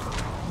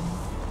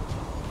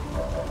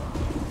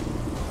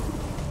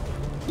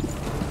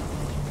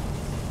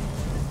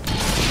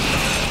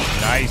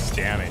 Nice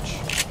damage.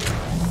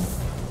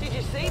 Did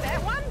you see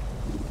that one?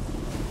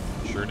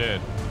 Sure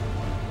did.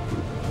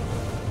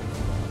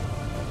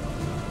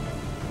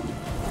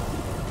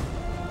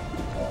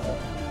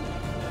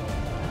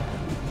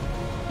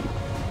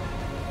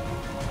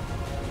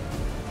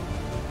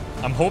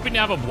 I'm hoping to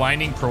have a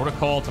blinding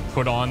protocol to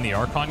put on the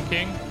Archon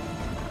King.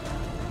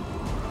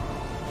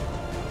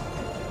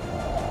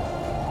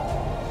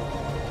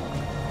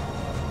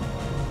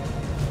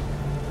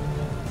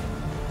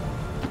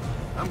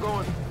 I'm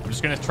going. I'm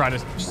just gonna try to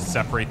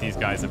separate these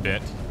guys a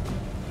bit.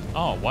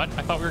 Oh, what?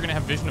 I thought we were gonna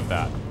have vision of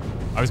that.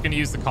 I was gonna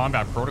use the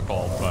combat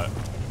protocol, but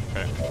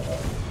okay.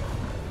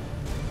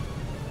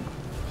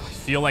 I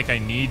feel like I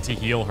need to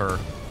heal her.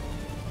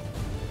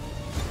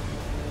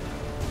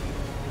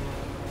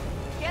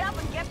 Get up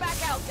and get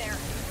back out there.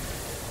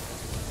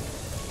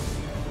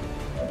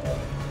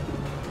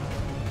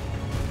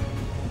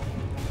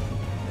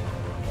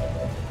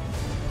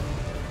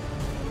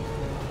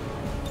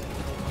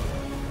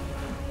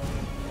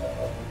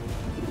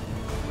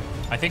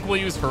 I think we'll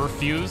use her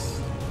fuse.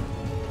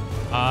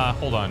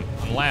 Hold on.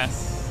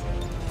 Unless...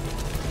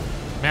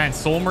 Man,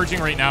 soul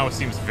merging right now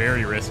seems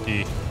very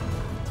risky.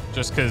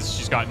 Just because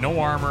she's got no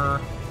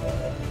armor.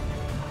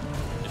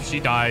 If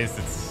she dies,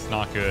 it's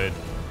not good.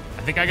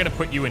 I think I gotta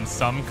put you in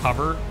some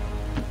cover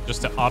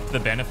just to up the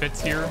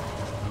benefits here.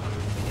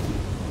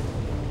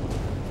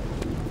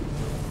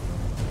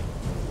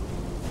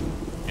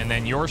 And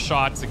then your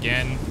shots,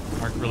 again,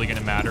 aren't really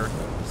gonna matter.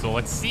 So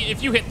let's see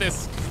if you hit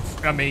this.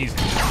 Amazing.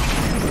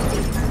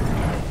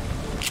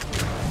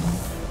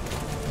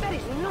 That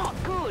is not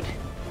good.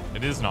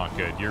 It is not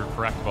good. You're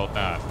correct about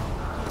that.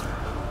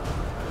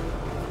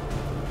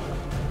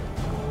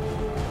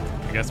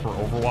 I guess we're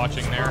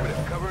overwatching there.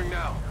 Affirmative, covering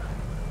now.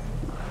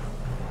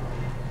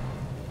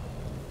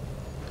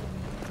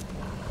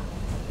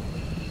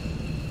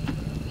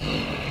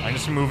 I'm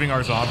just moving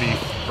our zombie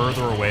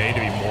further away to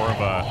be more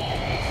of a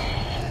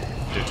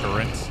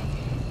deterrent.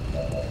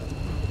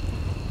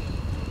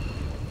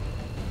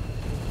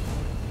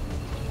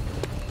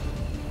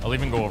 I'll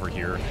even go over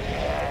here.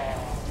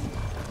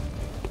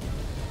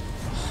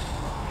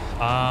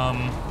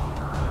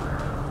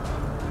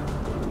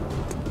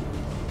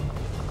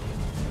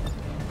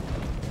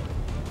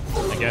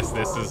 I guess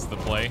this is the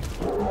play.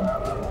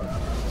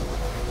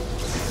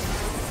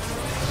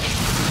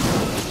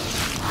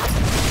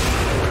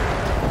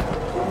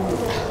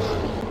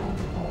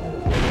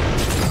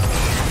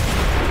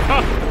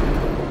 Huh.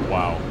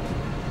 Wow.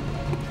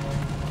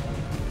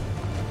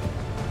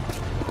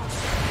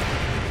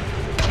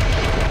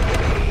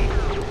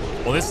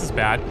 Well, this is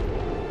bad.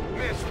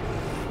 Missed.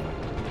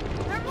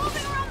 They're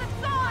moving around the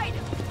side.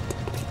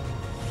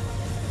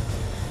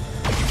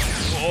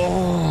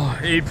 Oh,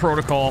 aid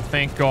protocol,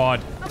 thank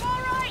God. I'm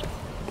all right.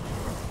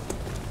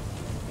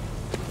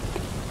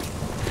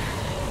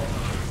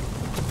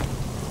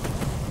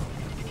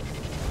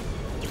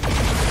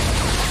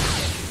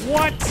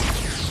 What?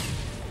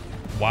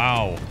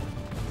 Wow.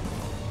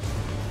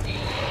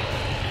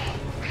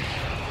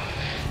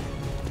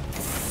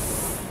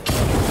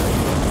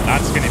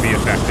 That's going to be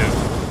effective.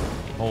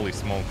 Holy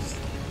smokes.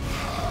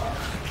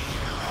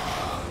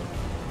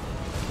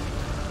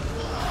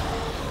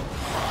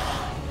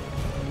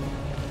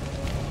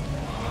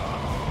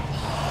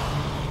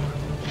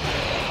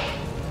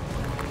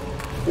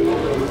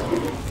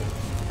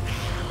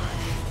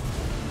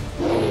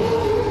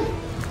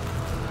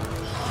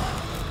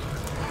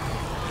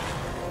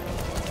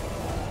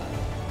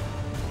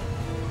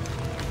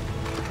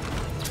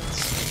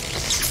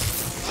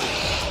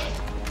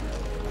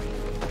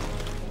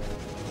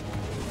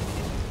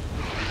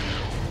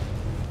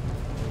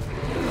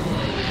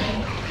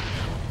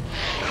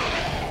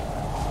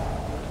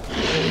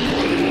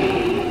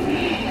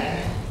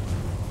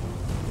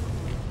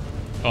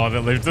 Oh,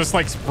 they're just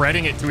like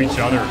spreading it to each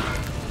other.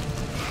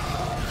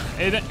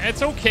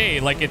 It's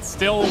okay. Like, it's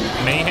still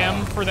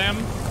mayhem for them.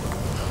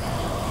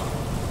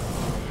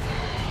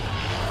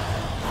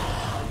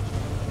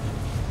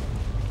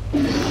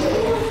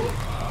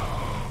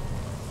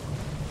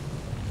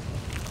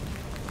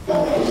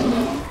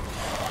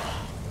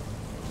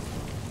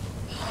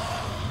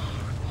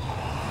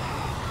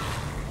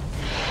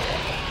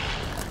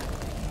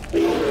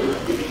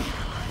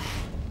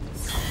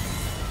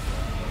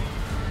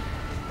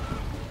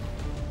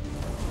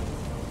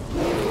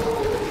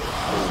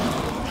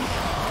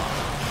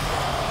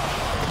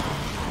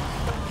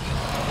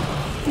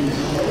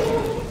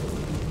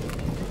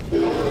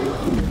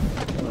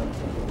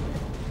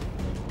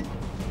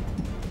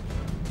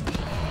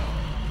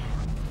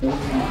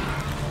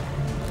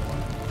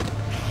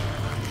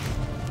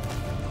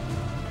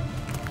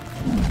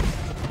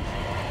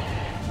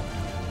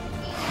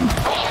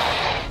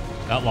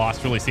 That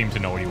Lost really seemed to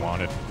know what he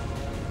wanted.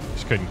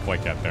 Just couldn't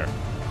quite get there.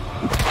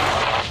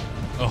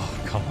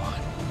 Oh, come on.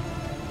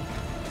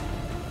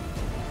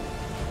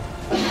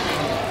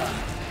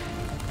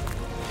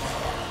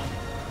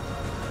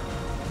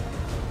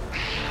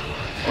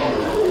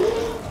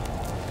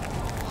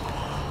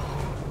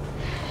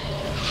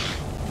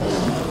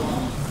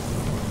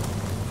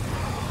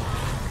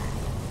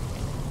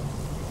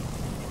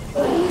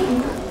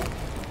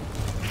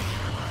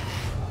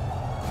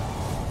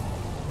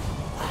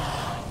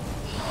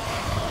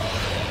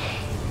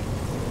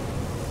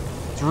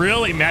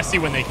 Really messy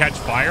when they catch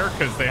fire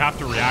because they have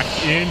to react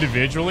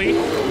individually.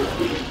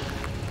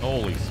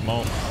 Holy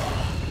smoke.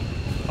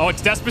 Oh,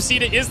 it's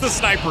Despacito is the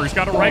sniper. He's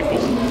got a rifle.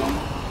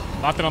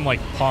 Not that I'm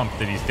like pumped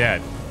that he's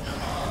dead.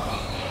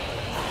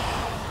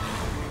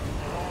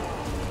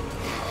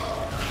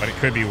 But it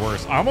could be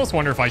worse. I almost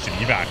wonder if I should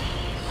evac.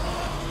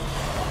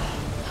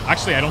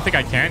 Actually, I don't think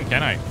I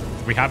can I?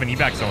 We have an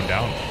evac zone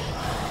down.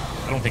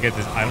 I don't think this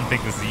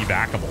is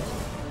evacable.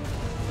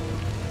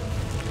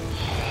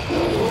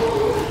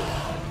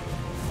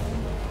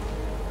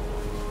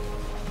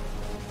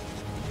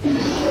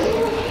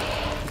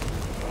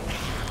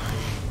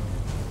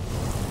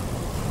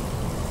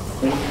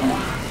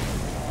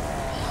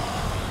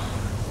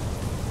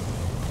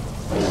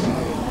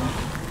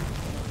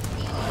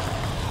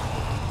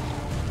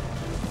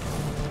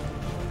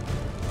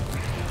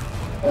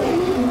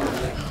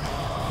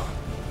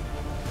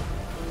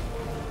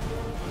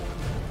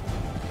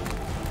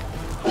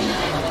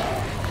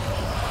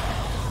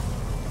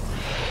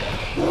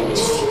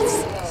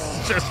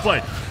 Just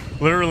like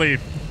literally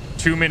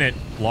 2-minute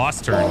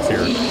lost turns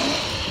here.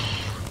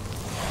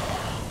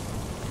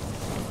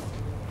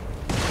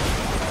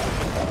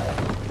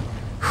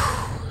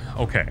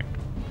 Okay.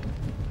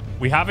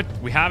 We have it.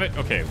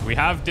 Okay, we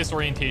have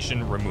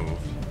disorientation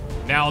removed.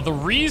 Now, the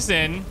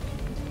reason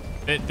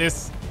that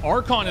this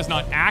Archon is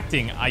not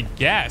acting, I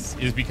guess,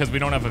 is because we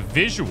don't have a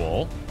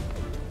visual,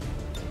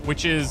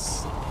 which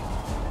is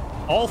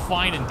all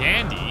fine and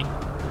dandy.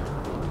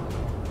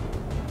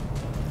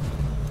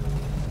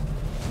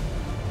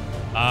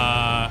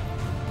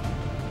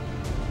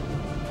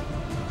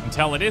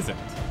 Until it isn't.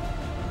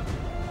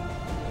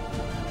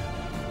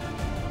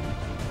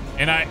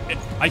 And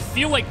I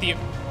feel like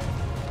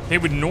they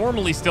would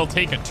normally still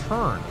take a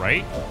turn,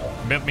 right?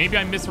 Maybe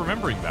I'm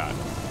misremembering that.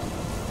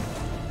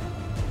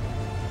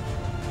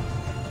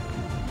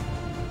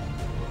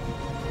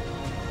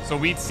 So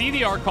we'd see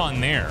the Archon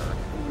there.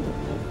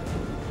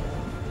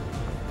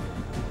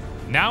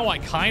 Now I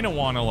kind of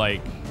want to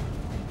like...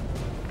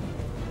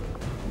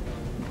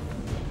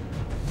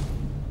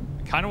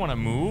 kind of want to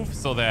move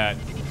so that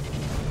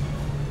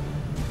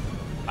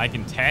I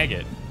can tag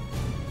it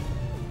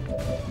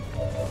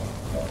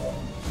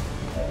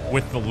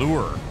with the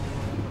lure.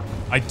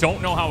 I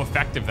don't know how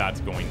effective that's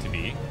going to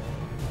be.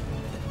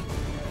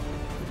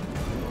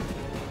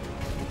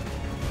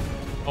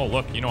 Oh,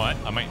 look, you know what?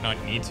 I might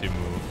not need to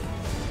move.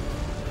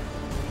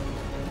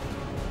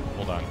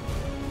 Hold on.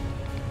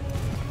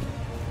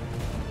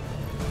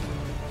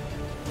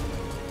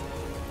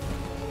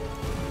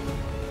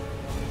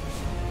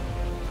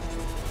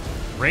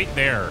 Right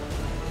there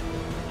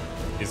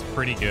is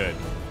pretty good.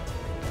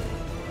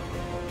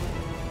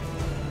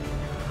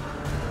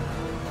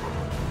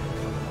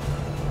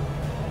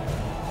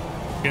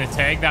 Gonna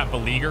tag that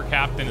beleaguer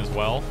captain as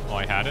well. Oh,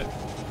 I had it.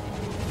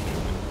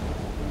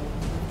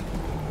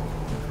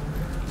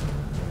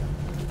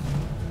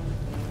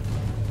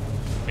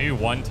 Maybe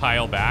one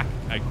tile back.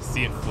 I can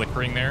see it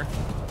flickering there.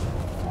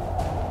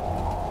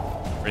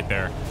 Right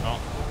there. Oh,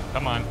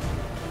 come on.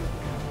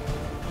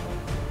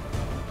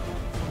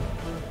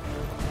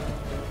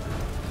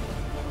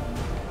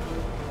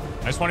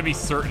 I just want to be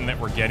certain that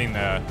we're getting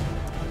the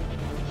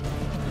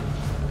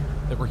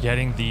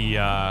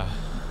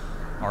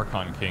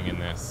Archon King in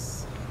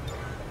this.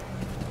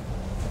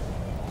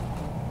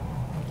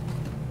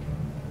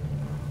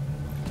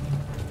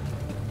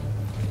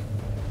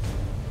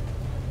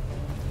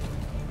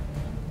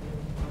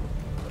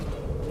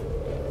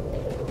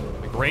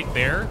 Like right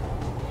there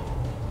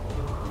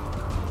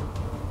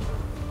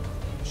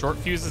Short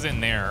fuse is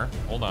in there.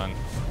 Hold on.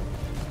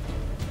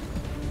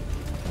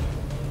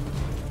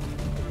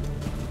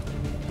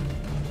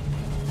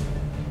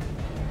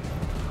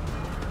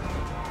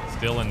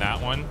 Still in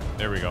that one.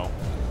 There we go.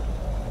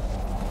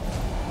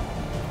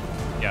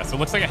 Yeah, so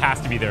it looks like it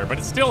has to be there, but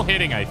it's still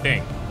hitting, I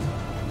think.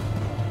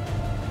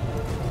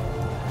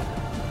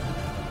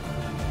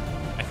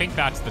 I think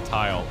that's the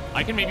tile.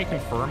 I can maybe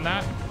confirm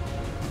that.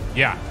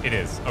 Yeah, it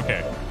is.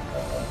 Okay.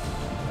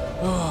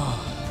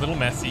 A little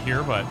messy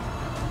here, but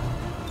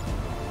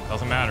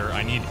doesn't matter.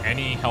 I need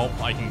any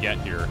help I can get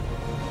here.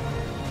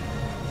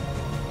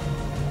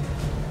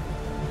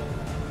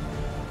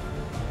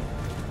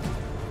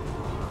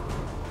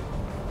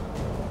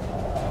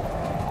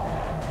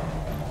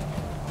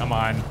 Come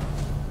on.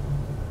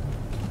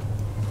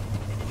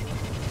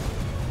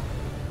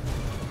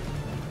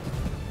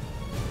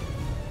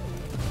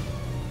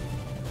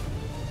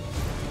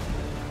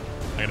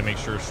 I gotta make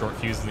sure short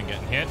fuse isn't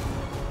getting hit.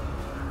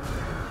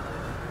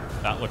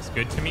 That looks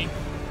good to me.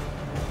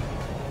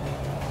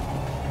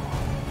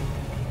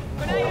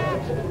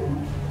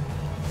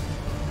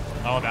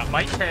 Oh, that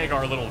might tag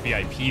our little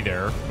VIP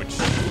there, which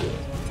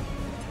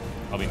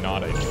probably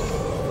not ideal.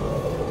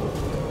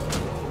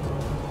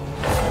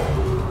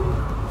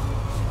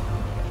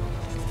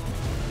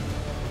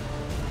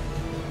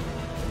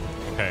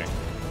 Okay.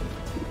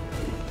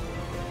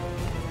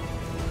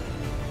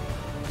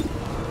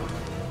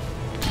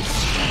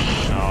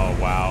 Oh,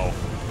 wow.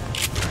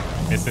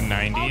 Missing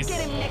 90s. I'll get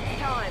him next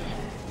time.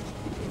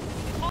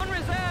 On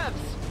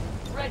reserves.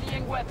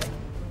 Readying weapon.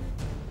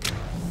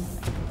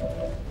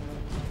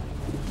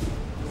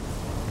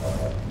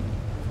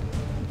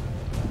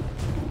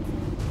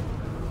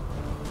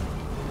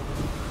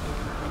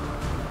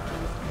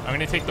 I'm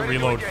gonna take the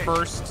reload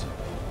first.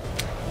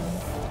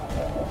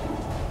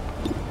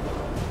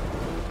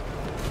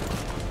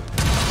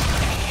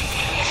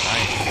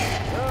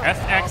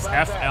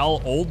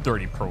 FXFL Old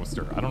Dirty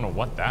Poster. I don't know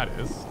what that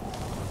is.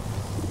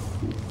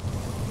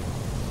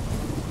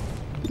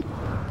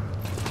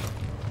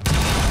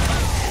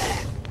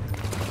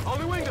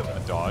 Only winged him. A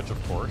dodge,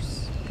 of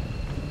course.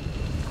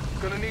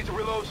 Gonna need to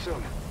reload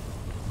soon.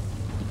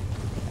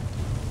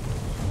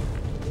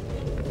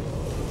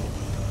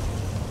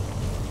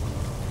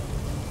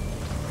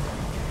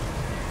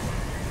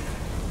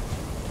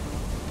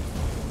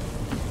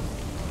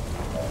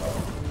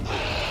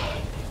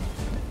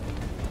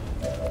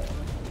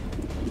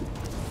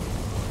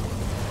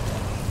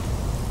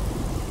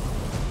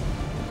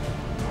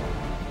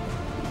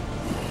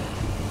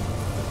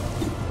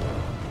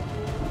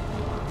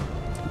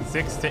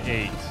 Six to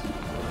 8.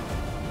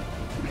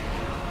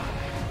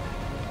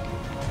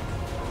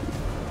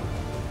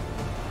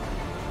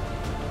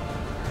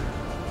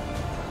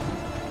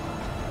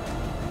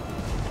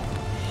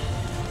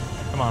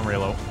 Come on,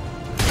 Raylo.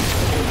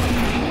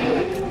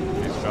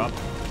 Nice job.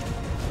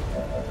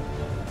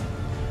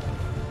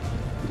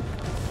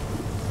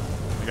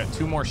 I got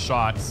 2 more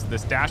shots.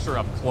 This dasher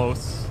up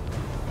close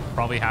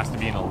probably has to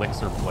be an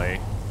elixir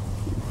play.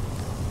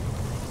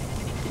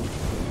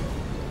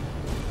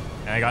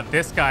 And I got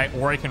this guy,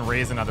 or I can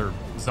raise another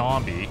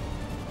zombie.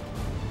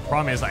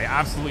 Problem is, I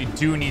absolutely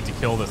do need to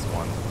kill this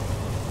one.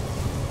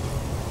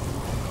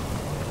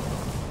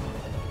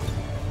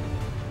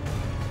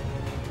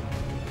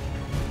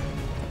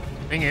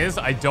 Thing is,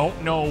 I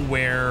don't know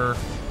where...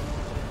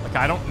 Like,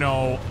 I don't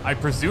know... I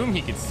presume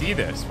he could see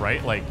this,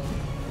 right? Like,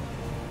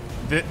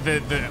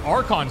 the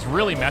Archon's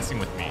really messing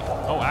with me.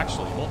 Oh,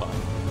 actually, hold on.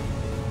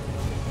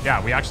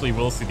 Yeah, we actually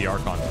will see the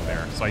Archon from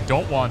there. So I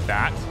don't want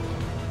that.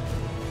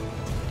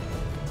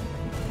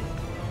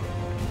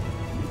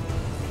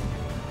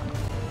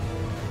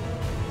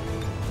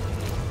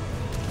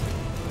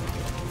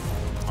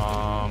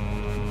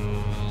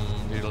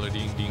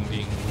 Ding,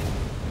 ding.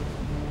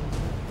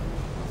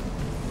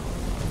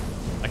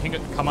 I can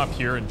come up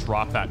here and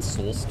drop that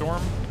Soul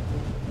Storm.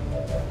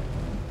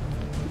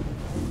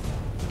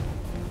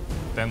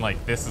 Then,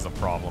 like, this is a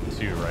problem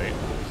too, right?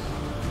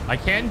 I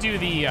can do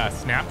the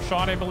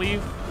snapshot, I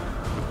believe,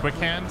 with quick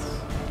hands.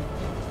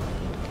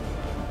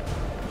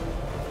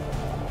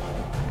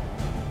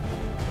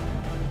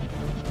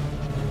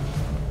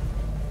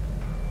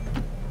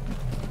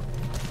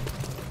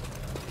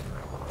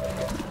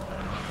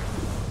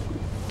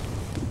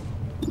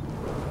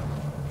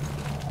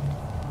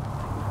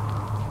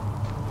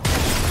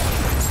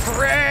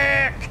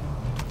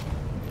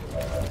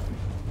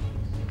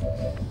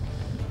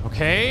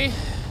 Okay.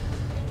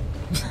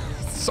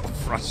 It's so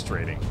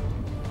frustrating.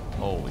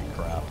 Holy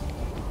crap.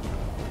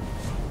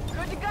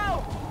 Good to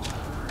go.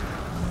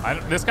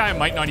 This guy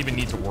might not even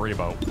need to worry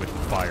about with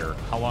fire.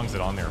 How long is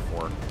it on there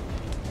for?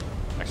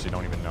 Actually,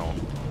 don't even know.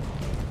 You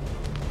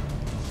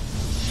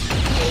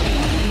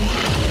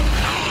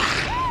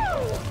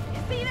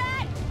see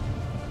that?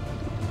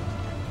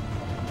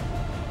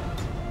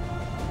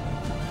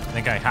 I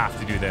think I have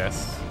to do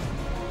this.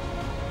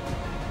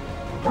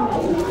 Come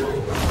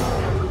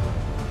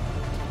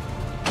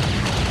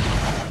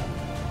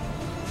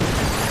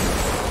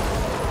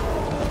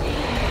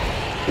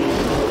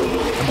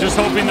just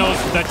hoping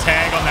the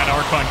tag on that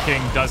Archon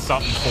King does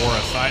something for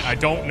us. I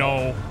don't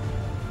know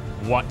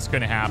what's going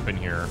to happen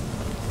here,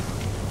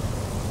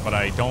 but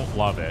I don't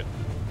love it.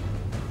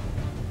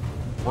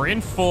 We're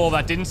in full.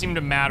 That didn't seem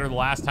to matter the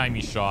last time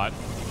he shot.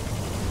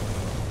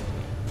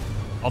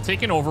 I'll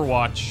take an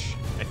Overwatch,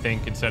 I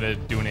think, instead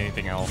of doing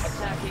anything else.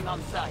 Attacking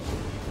on sight.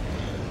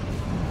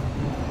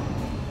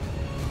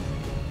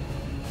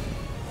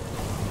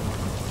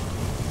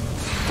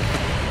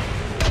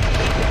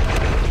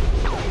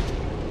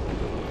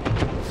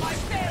 My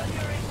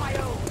failure is my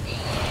own.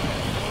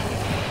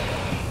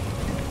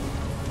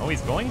 Oh,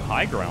 he's going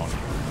high ground.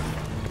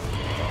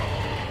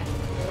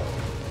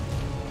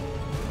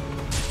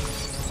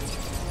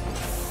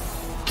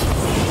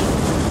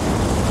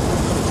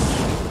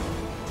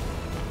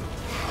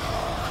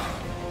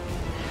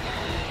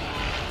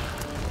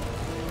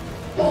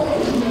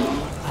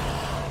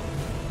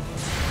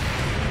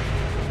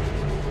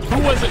 Who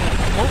was it?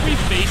 Weren't we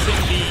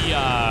facing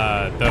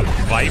the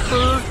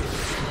Viper?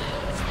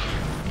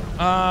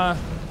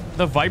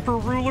 The Viper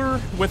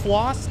ruler with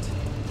Lost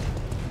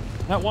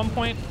at one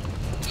point?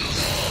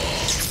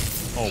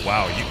 Oh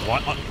wow,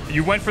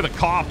 you went for the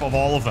cop of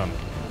all of them.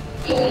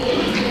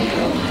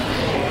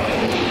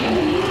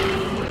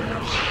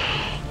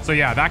 So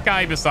yeah, that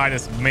guy beside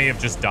us may have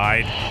just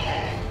died.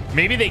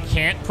 Maybe they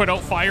can't put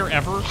out fire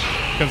ever,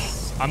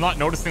 because I'm not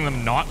noticing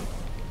them not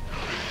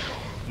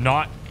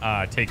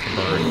take the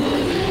burn.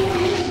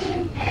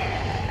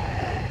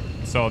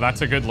 So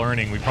that's a good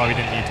learning. We probably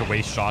didn't need to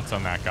waste shots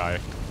on that guy.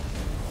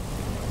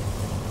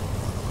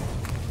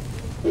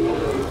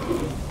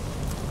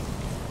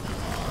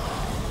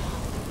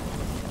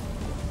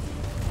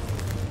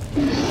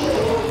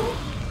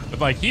 But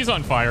like, he's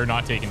on fire,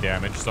 not taking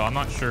damage, so I'm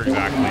not sure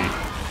exactly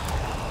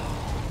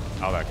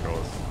how that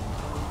goes.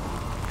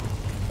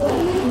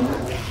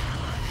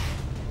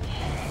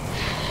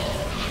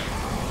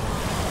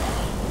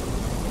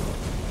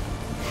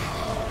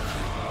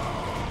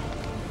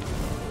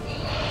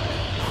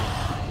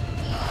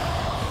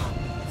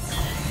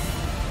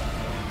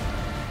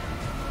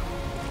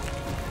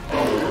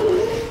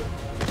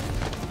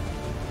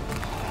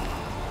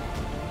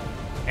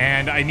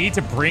 And I need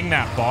to bring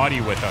that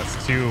body with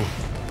us too.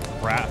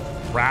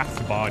 Wrath's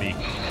body.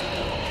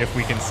 If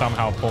we can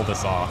somehow pull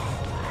this off.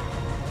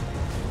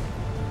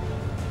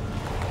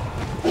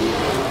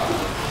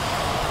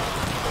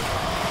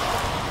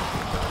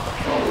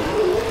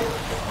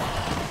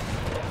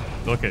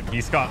 Look at,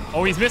 he's got,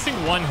 oh, he's missing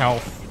 1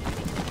 health.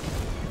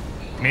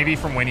 Maybe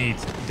from when he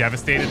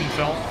devastated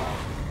himself.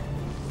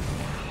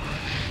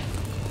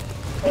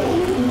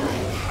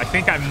 I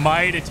think I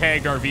might have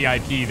tagged our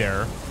VIP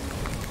there.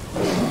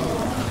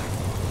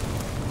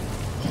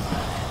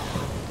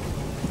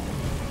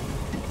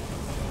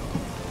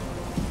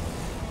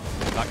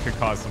 That could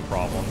cause some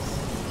problems.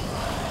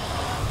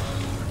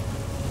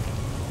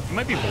 He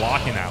might be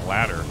blocking that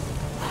ladder.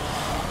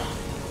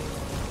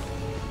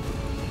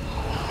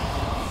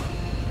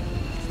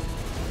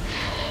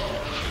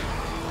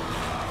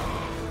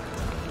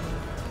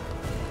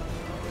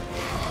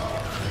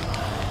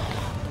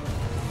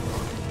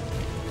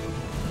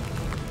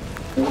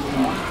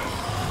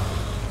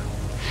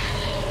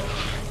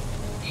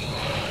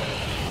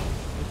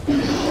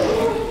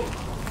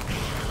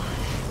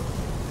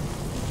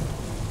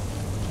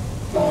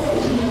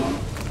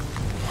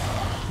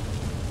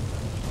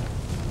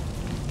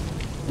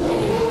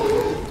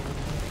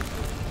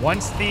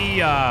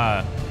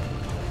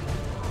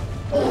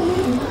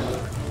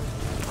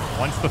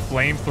 Once the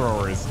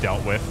flamethrower is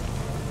dealt with,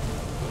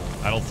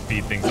 that'll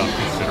speed things up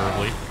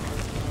considerably.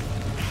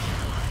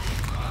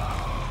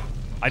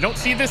 I don't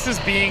see this as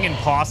being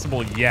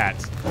impossible yet.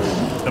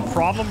 The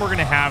problem we're going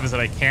to have is that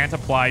I can't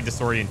apply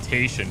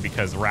disorientation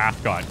because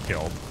Wrath got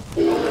killed.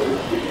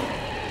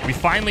 We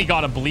finally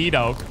got a bleed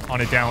out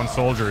on a down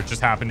soldier. It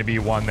just happened to be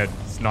one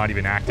that's not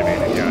even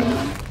activated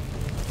yet.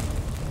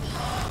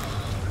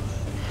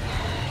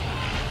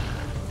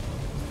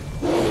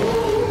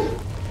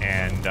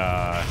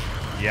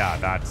 Yeah,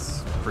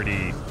 that's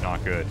pretty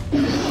not good.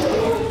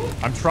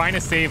 I'm trying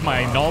to save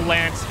my Null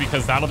Lance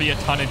because that'll be a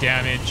ton of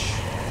damage,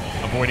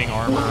 avoiding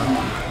armor.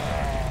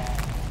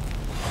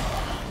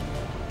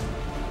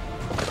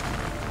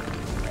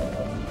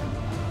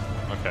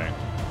 Okay.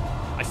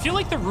 I feel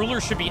like the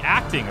ruler should be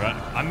acting,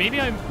 but maybe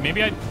I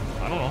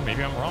don't know,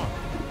 maybe I'm wrong.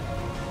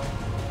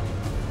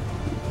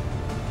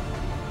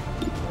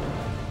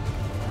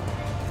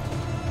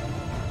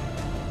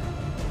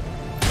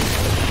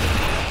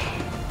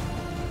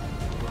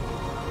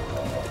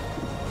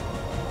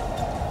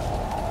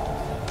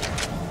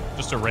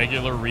 A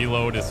regular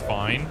reload is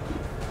fine.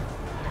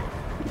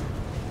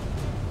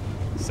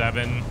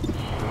 7,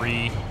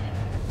 3.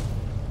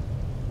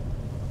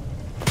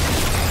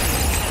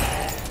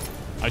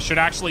 I should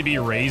actually be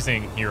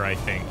raising here, I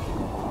think.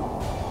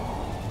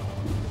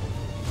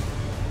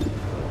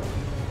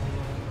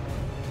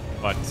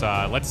 But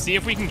let's see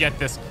if we can get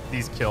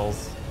these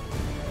kills.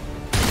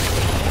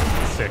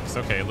 6.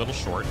 Okay, a little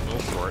short, a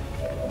little short.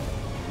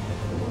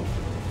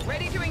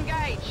 Ready to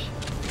engage.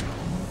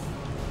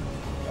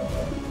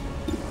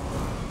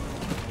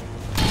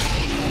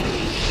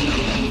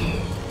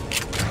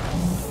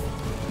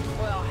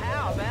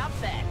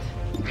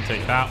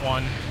 that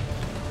one.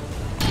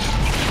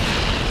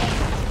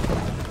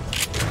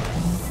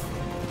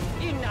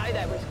 You know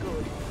that was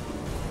good.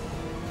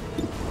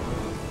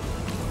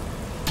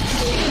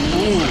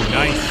 Ooh,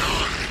 nice.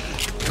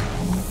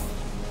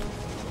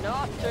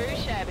 Not too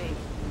shabby.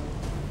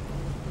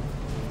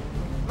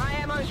 My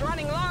ammo's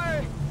running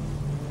low.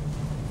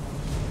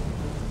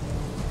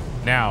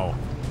 Now,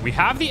 we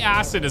have the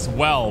acid as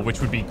well,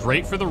 which would be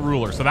great for the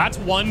ruler. So that's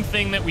one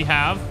thing that we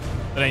have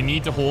that I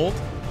need to hold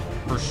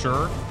for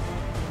sure.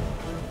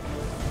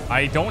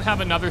 I don't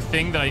have another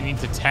thing that I need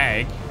to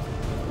tag.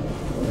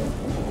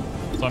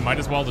 So I might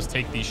as well just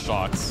take these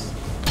shots.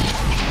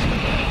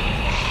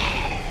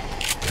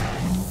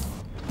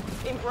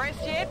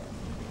 Impressed yet?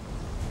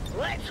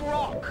 Let's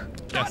rock.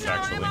 Yes, Got no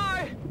actually.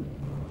 ammo.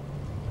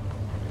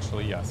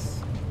 Actually,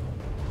 yes.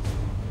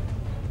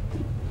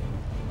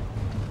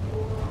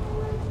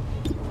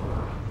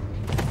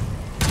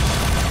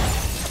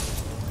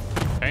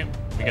 Okay,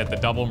 we got the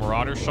double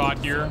marauder shot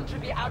here.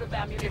 Should be out of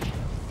ammunition.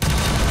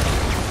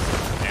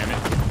 Damn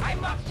it. I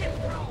must get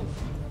through.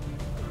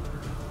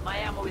 My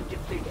ammo is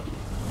depleted.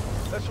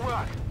 Let's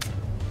rock.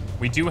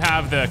 We do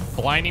have the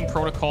blinding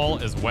protocol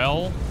as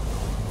well.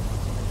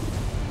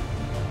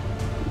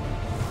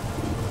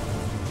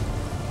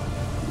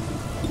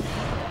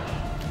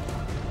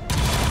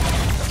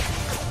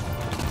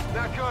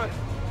 Not good.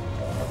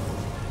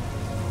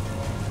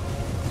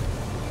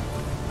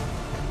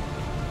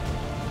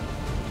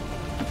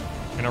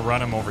 Gonna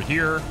run him over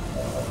here.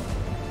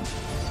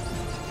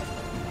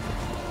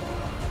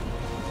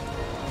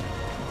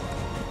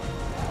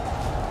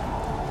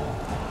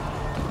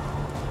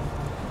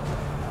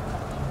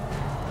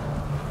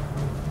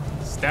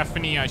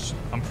 Stephanie,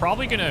 I'm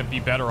probably gonna be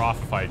better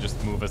off if I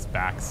just move us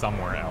back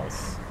somewhere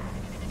else.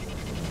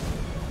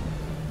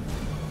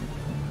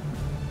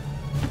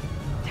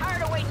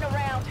 Tired of waiting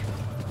around.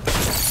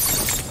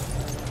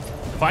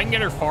 If I can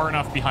get her far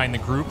enough behind the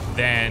group,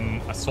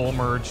 then a soul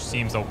merge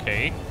seems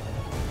okay.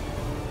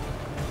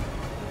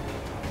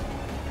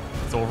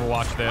 Let's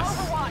overwatch this.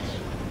 Overwatch.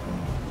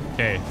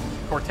 Okay,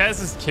 Cortez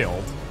is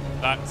killed.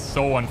 That's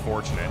so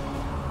unfortunate.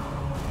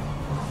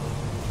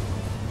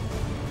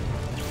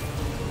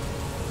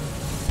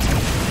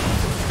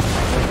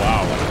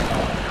 Wow.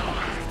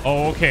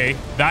 Oh, okay.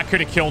 That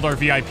could have killed our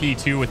VIP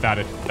too with that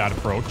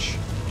approach.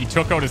 He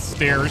took out his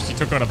stairs. He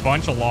took out a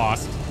bunch of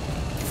Lost.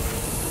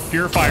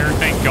 Purifier,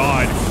 thank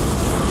God.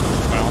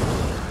 Well,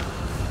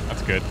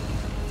 that's good.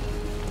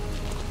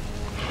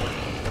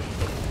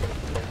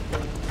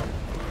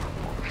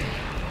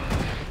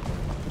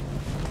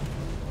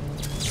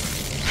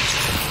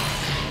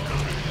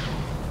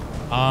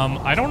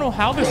 I don't know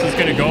how this is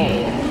gonna go.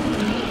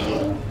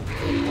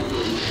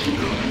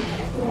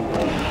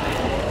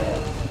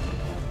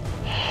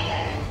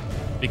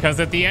 Because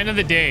at the end of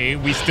the day,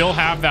 we still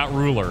have that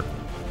ruler.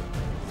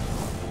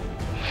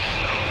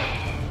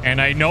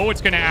 And I know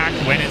it's gonna act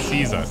when it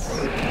sees us.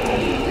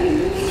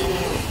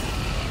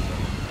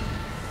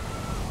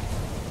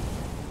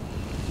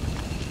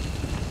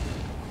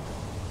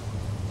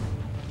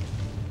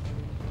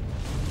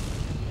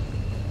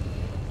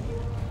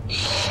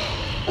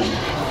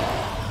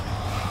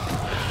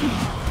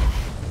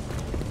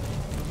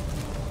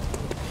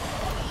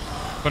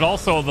 But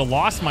also, the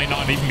Lost might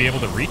not even be able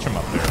to reach him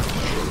up there.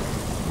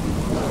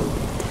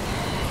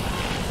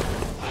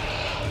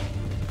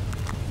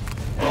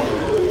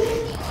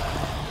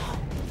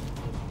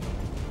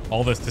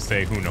 All this to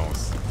say, who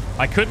knows?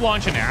 I could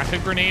launch an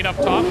acid grenade up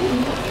top.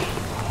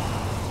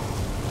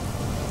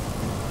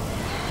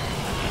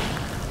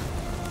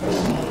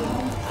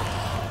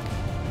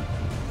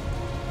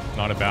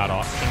 Not a bad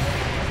option.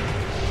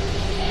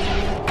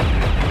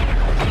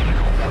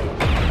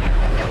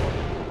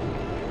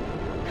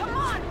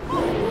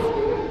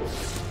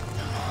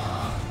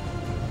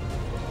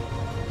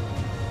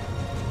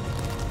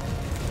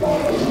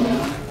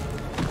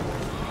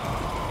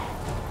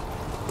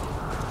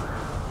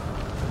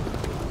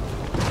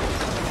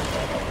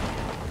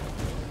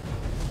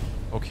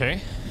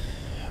 Okay.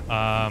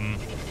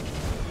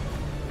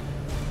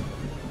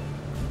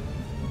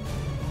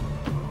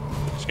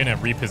 Just gonna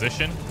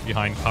reposition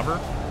behind cover.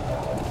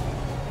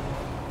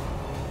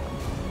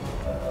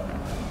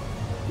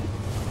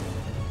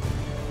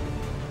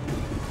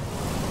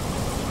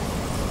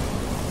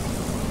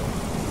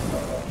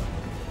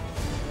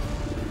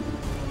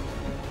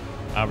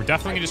 We're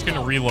definitely just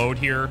gonna reload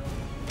here.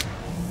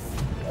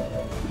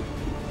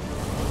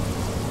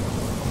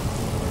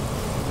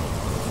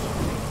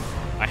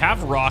 I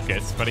have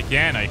rockets, but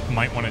again, I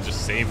might want to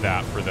just save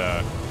that for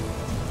the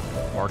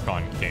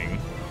Archon King.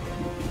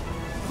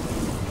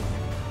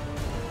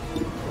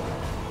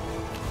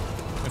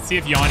 Let's see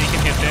if Yanni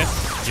can hit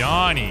this.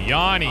 Yanni.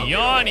 Yada,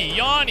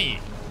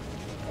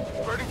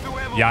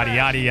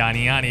 yada,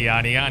 yanni, yanni,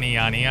 yada, yanni,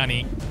 yanni,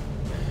 yanni.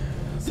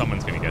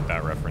 Someone's gonna get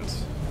that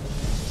reference.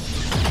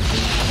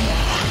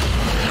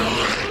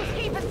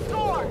 Keeping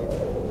score.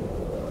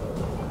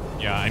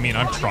 Yeah, I mean,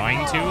 I'm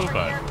trying to,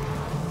 but...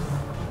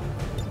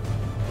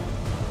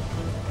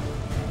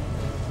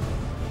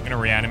 I'm gonna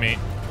reanimate.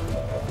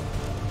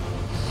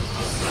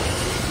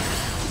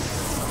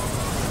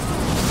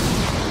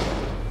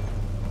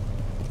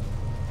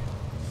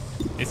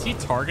 Is he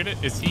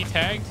targeted? Is he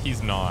tagged?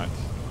 He's not.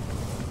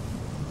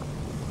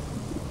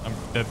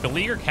 The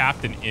beleaguer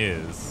captain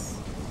is.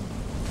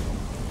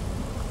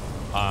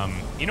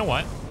 You know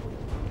what?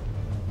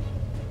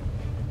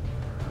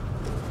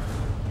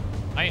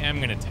 I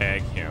am gonna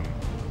tag him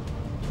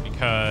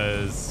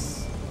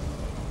because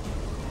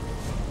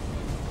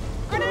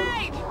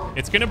Grenade!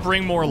 it's gonna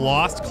bring more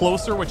Lost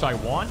closer, which I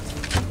want.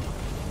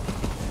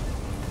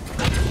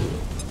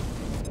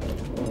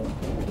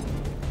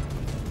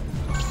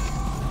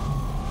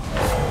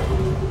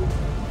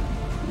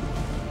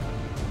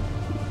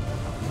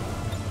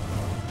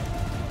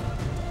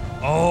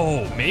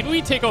 Oh, maybe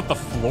we take out the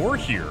floor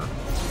here.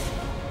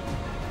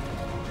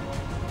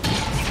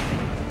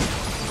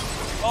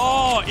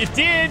 Oh, it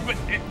did,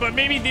 but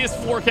maybe this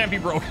floor can't be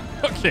broken.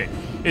 Okay,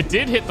 it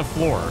did hit the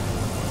floor,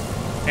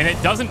 and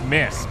it doesn't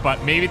miss.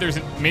 But maybe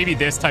maybe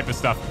this type of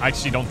stuff. I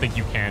actually don't think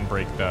you can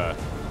break the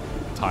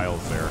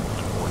tiles there,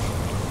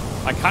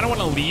 unfortunately. I kind of want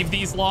to leave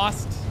these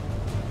lost.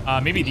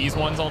 Maybe these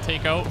ones I'll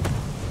take out,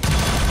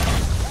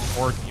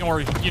 or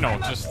you know,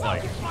 just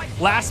like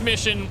last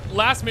mission.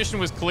 Last mission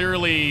was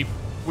clearly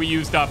we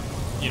used up,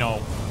 you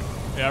know,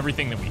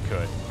 everything that we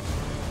could.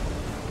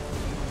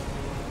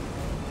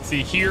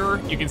 See here,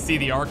 you can see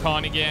the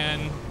Archon again.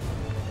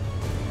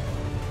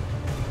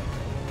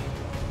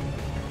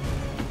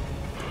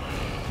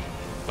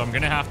 So I'm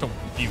gonna have to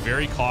be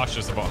very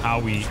cautious about how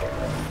we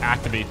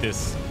activate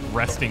this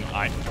resting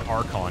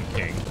Archon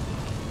King.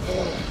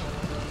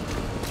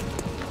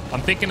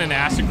 I'm thinking an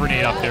acid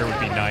grenade up there would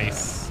be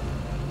nice.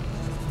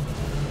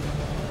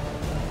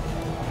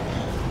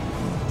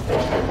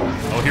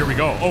 Oh, here we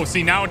go. Oh,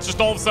 see, now it's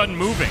just all of a sudden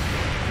moving.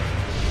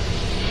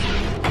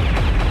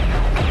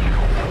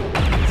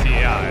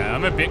 Yeah,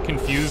 I'm a bit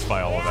confused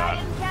by all of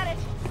that.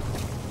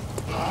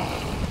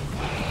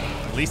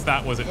 At least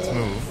that was its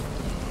move.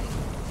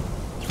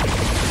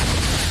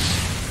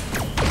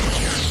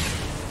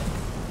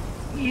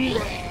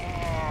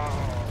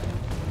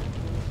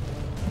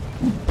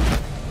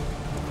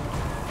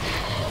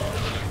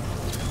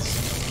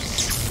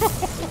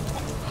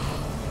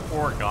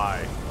 Poor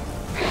guy.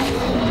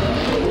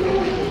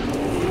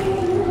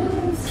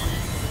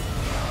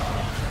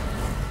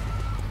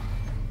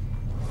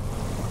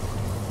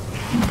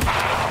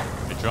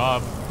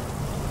 Job.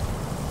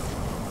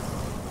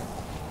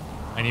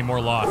 I need more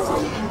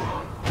lost.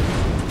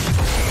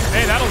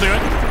 Hey, that'll do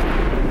it.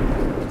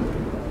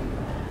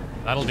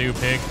 That'll do,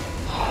 pig.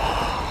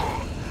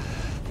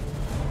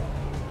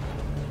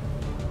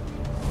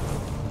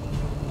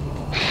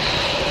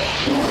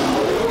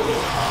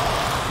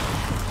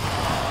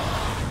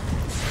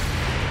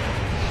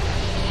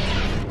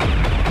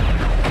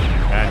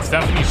 And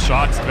Stephanie's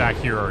shots back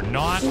here are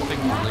not the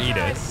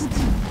greatest.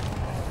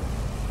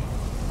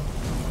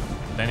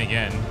 Then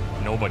again,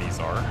 nobody's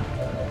are.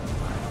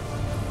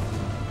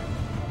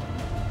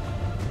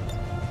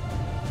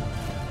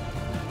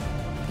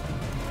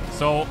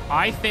 So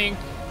I think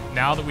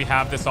now that we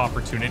have this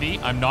opportunity,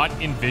 I'm not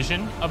in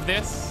vision of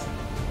this.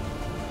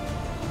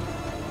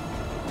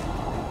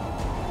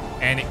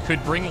 And it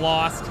could bring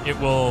Lost. It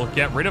will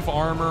get rid of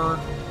armor.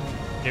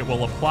 It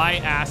will apply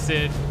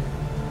acid,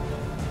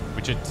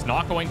 which it's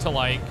not going to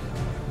like.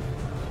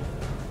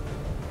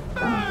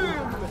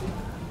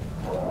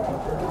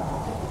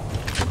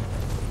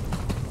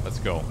 Let's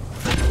go.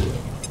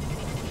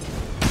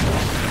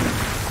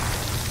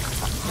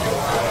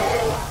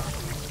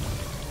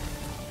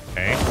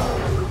 Okay.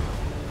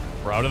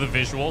 We're out of the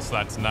visual, so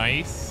that's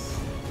nice.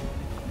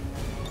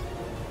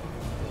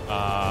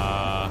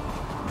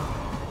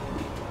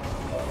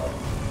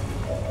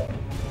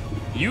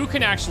 You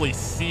can actually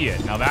see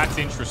it. Now that's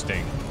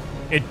interesting.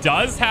 It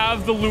does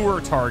have the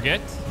lure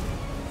target.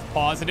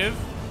 Positive.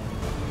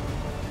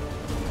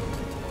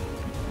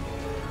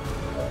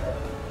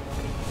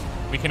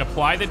 We can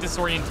apply the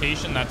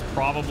disorientation. That's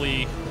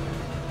probably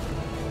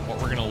what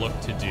we're going to look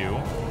to do.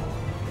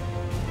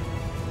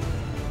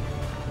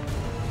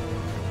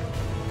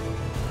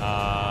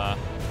 I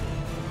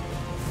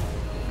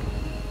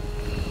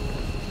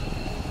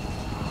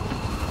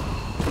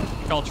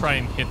think I'll try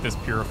and hit this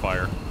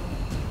purifier.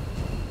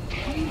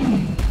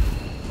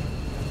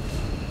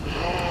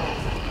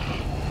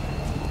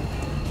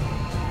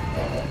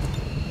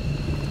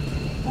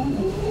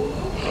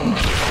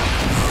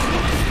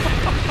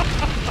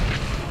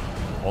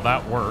 Well,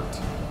 that worked.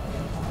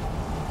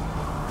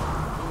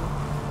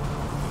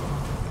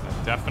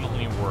 That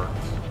definitely worked.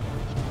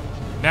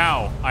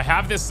 Now, I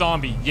have this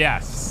zombie,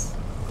 yes,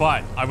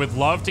 but I would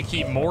love to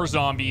keep more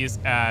zombies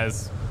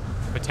as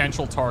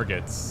potential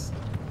targets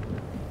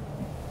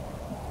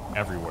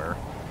everywhere.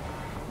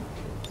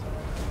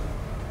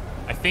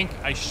 I think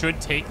I should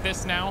take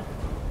this now.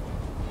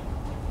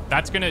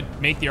 That's going to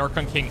make the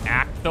Archon King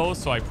act, though,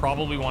 so I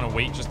probably want to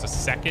wait just a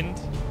second.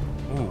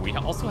 Ooh, we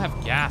also have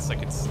gas I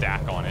could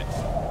stack on it.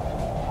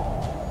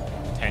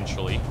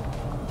 Potentially.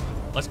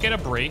 Let's get a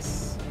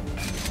brace.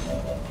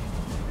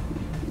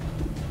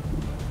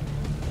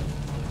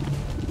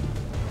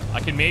 I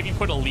can maybe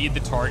put a lead the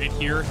target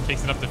here.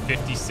 Takes it up to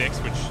 56,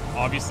 which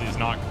obviously is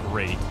not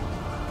great.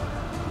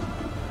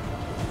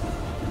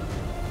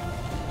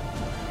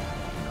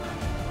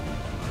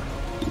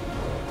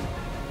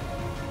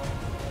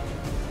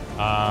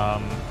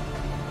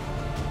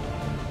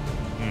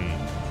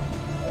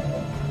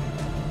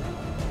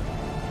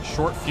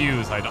 Short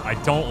fuse. I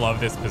don't love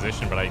this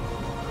position, but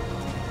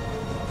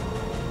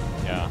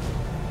yeah.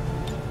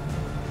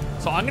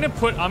 So I'm gonna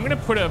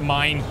put a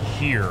mine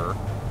here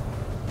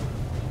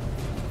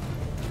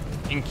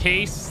in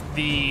case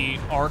the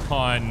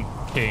Archon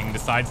King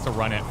decides to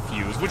run at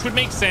fuse, which would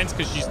make sense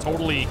because she's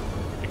totally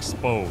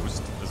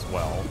exposed as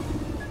well.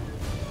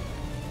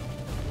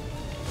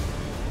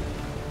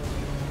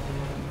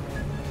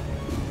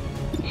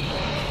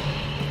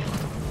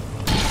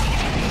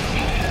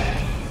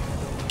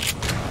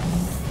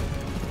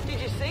 Did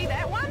you see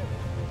that one?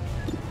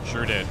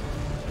 Sure did.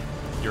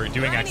 You're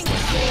doing excellent.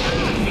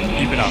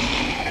 Keep it up.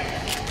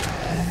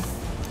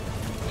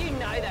 You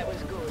know that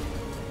was good.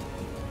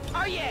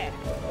 Oh yeah.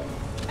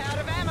 Out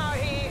of ammo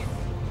here.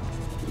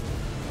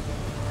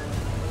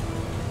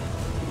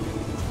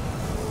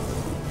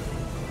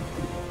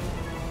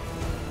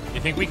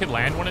 You think we could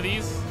land one of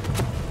these?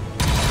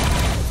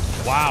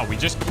 Wow, we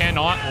just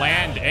cannot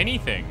land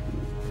anything.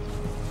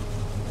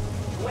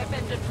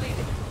 Weapon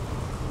depleted.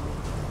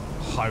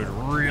 I would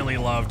really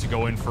love to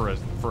go in for a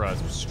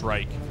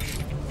strike.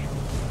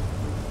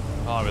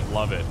 Oh, I would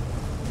love it.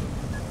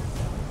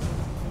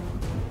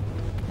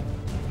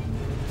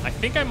 I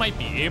think I might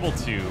be able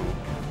to.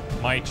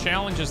 My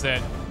challenge is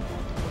that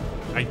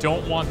I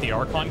don't want the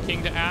Archon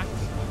King to act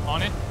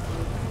on it.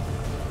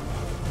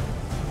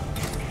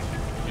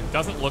 It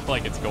doesn't look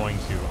like it's going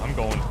to. I'm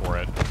going for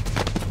it.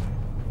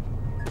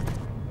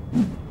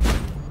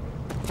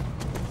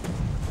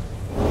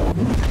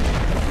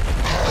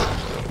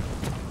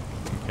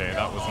 Okay,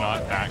 that was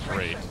not that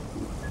great.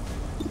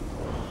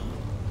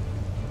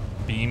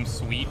 Beam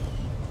sweep.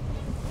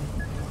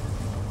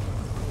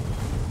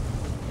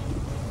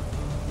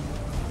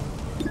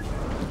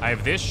 I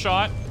have this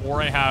shot,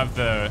 or I have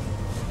the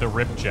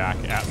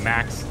Ripjack at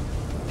max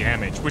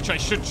damage, which I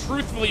should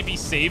truthfully be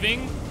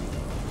saving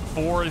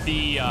for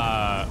the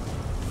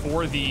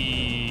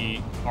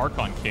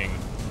Archon King,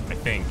 I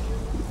think.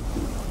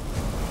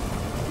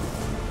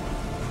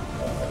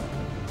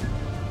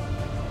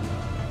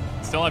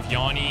 Still have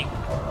Yanni.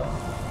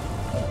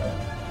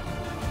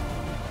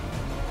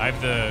 I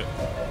have the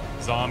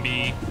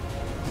zombie.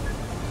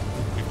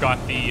 We've got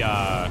the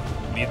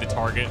lead the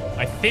target.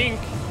 I think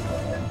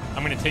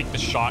I'm gonna take the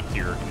shot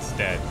here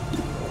instead.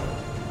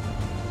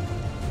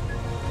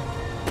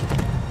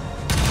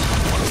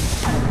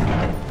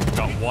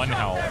 Got 1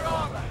 health.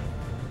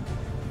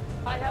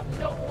 I have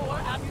no more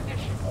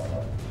ammunition.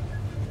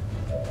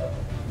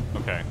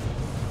 Okay.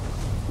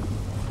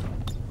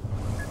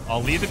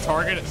 I'll lead the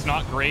target. It's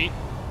not great.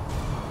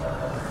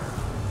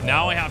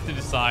 Now I have to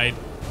decide,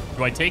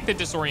 do I take the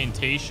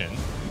disorientation?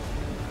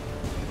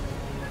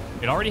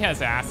 It already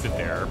has acid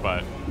there,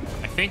 but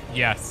I think,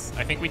 yes.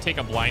 I think we take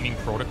a blinding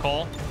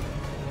protocol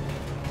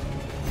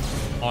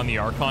on the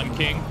Archon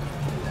King.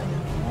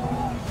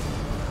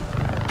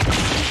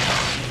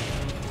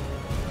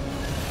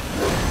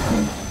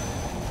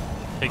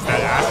 Takes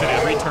that acid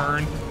every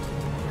turn.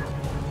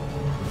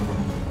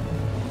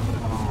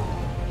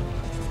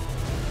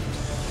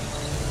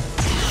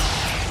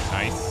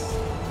 Nice.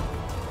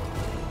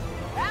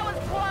 That was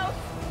close.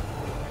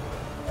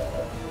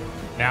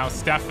 Now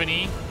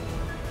Stephanie.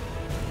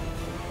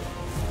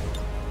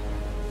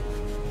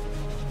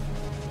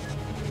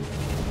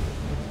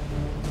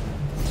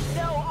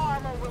 No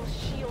armor will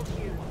shield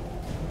you.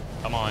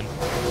 Come on.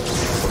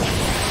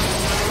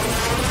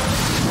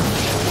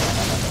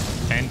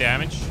 10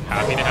 damage.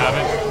 Happy to have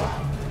it.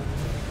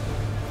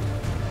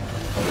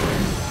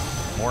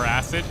 More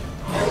acid.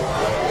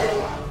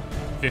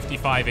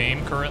 55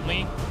 aim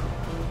currently.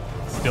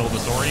 Still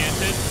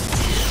disoriented.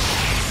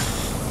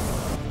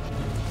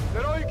 Is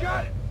that all you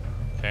got?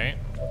 Okay.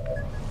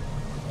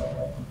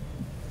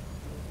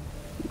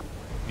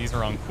 These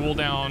are on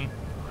cooldown.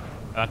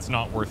 That's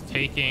not worth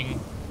taking.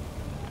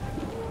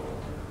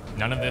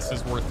 None of this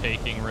is worth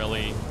taking,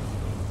 really.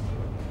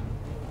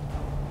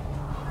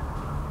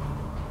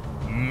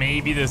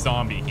 Maybe the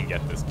zombie can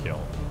get this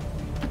kill.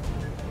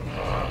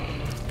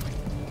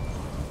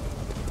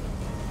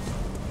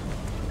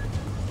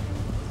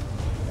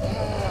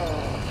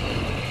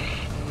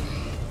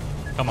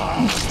 Come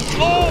on.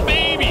 Oh,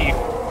 baby!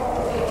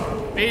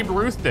 Babe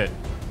Ruthed it.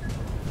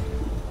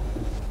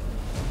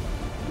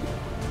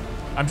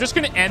 I'm just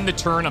going to end the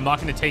turn. I'm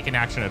not going to take an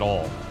action at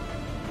all.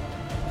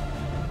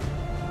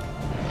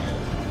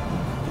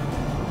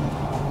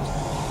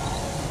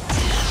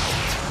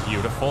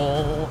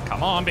 Beautiful.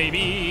 Come on,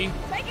 baby.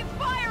 Taking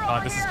fire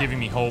over This is here. giving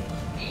me hope.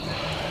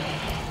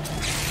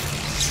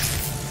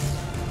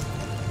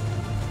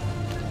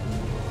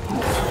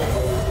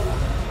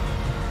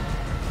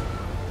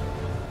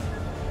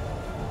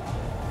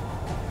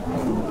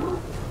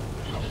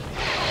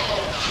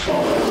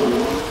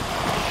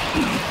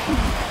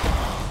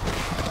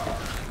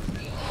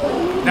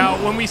 Now,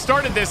 when we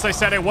started this, I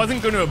said I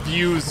wasn't going to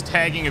abuse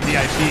tagging a VIP,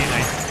 and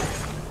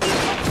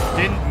I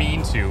didn't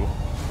mean to.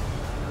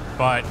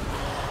 But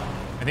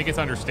I think it's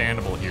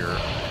understandable here.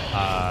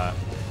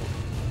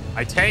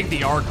 I tagged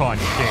the Archon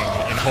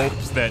King in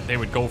hopes that they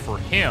would go for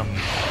him.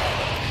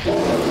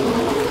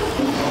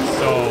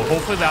 So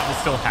hopefully that will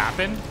still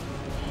happen.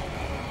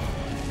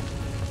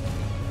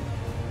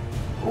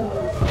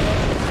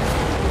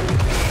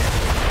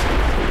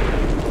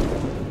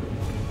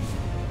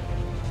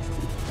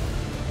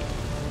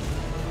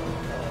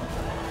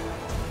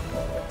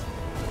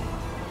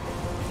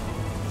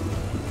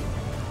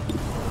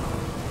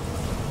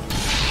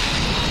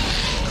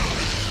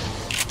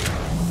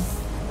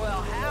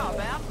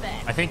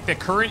 I think the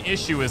current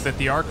issue is that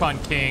the Archon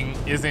King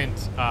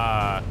isn't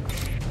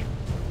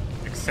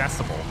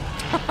accessible.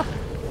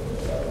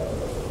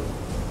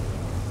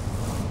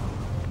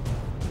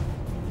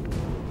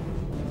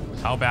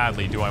 How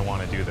badly do I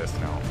want to do this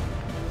now?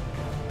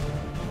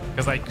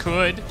 Because I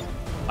could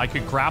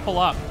grapple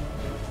up.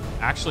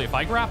 Actually, if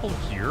I grapple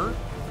here,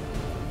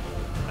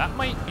 that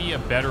might be a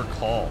better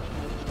call.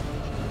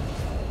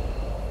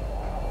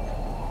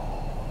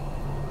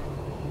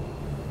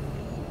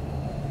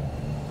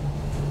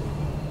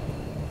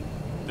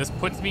 This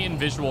puts me in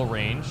visual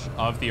range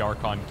of the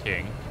Archon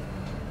King.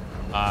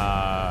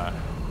 I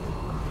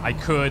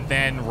could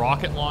then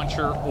rocket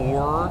launcher,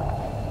 or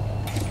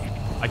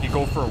I could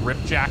go for a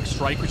Ripjack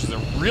strike, which is a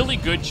really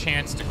good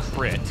chance to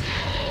crit.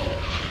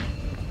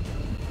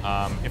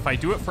 If I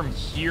do it from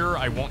here,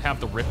 I won't have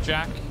the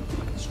Ripjack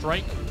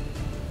strike.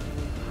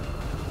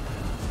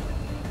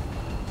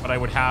 But I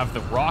would have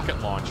the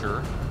rocket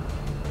launcher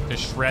to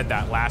shred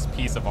that last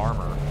piece of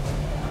armor.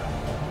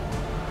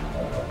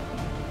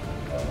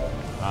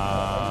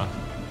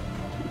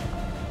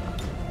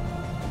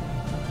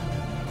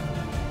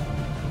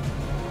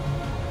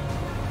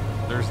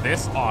 There's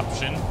this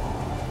option.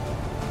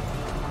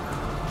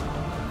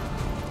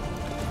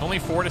 Only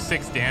 4 to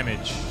 6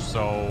 damage,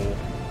 so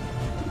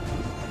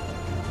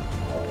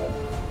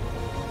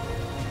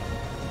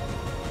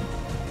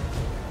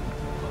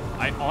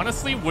I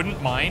honestly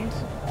wouldn't mind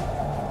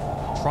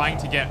trying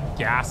to get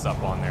gas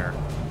up on there.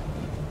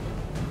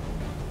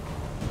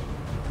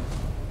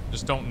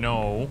 Just don't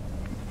know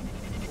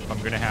if I'm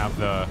gonna have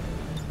the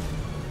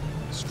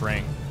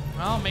strength.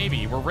 Well,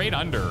 maybe. We're right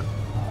under.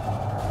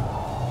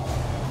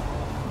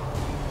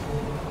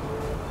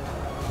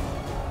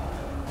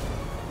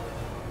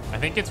 I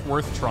think it's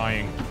worth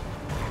trying.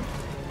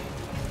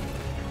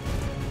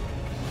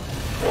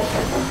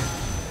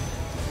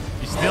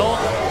 He's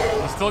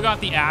still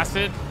got the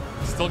acid.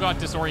 He's still got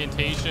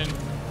disorientation.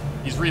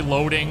 He's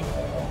reloading.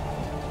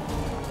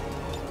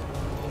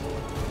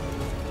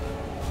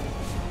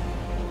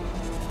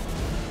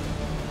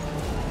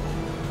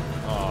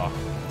 Oh.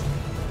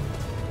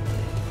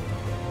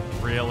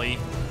 Really?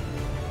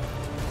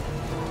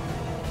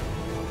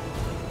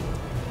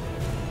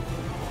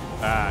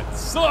 That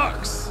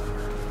sucks.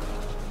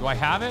 Do I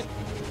have it?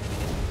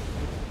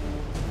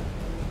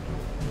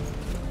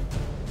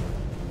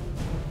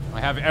 I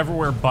have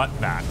everywhere but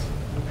that,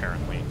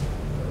 apparently.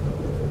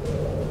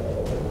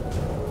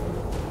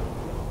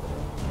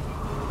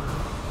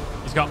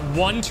 He's got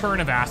 1 turn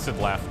of acid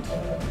left.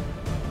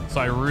 So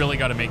I really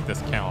got to make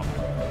this count.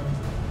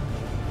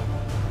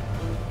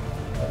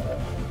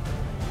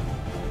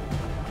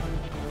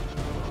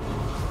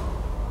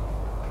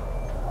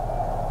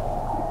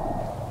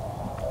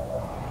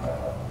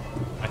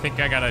 I think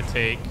I gotta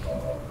take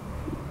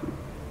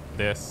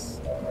this.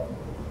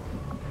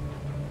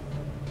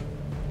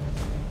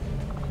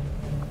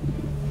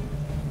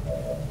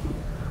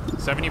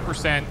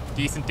 %,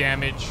 decent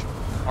damage,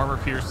 armor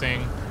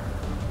piercing.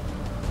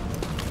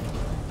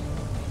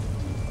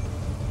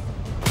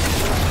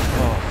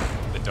 Oh,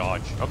 the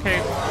dodge. Okay,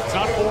 it's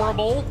not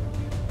horrible.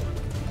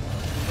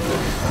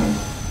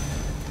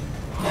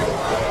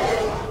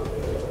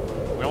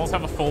 We almost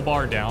have a full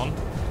bar down.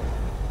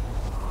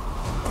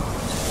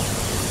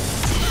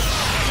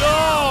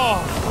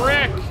 Oh,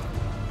 frick!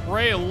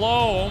 Ray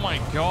low, oh my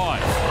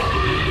god.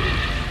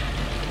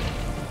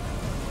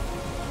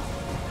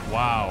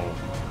 Wow.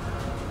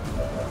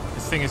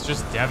 This thing is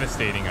just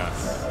devastating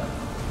us.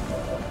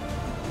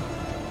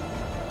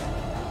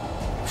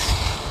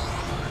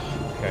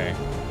 Okay.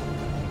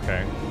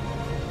 Okay.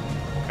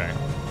 Okay.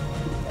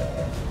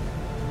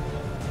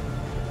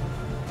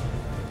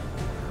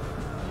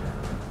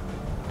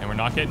 And we're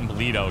not getting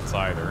bleed outs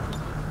either.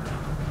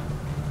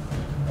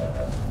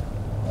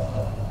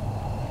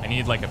 I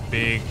need like a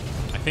big...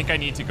 I think I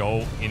need to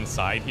go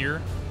inside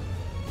here.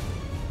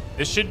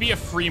 This should be a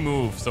free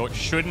move, so it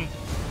shouldn't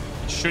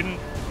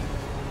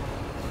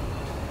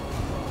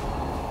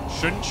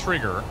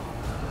trigger.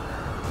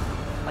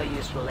 A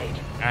useful aid.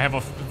 I have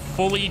a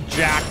fully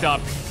jacked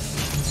up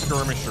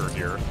skirmisher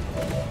here.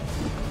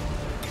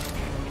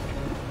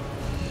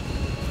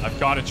 I've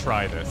got to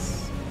try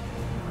this.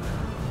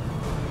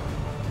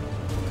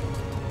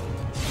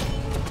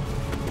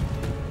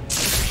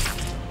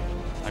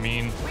 I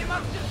mean, We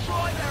must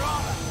destroy their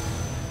armor.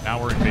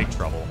 now we're in big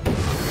trouble.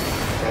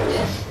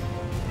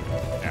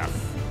 F.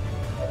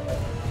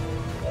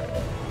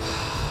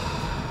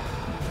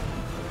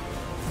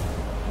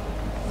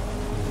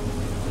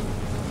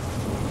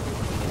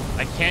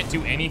 I can't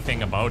do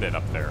anything about it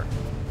up there.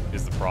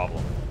 is the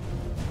problem.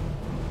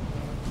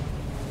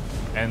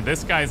 And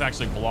this guy's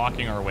actually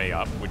blocking our way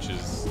up, which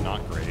is not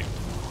great.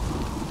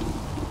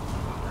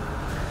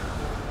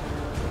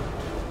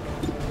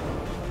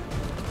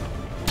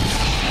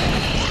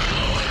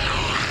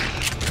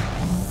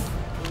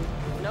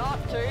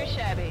 Not too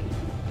shabby.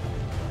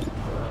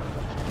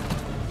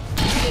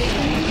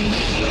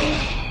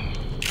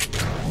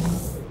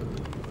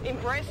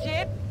 Impressed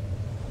yet?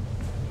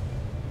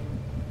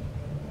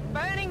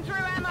 Burning through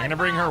ammo. I'm gonna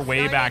bring her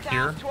way back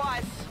here.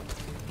 Twice.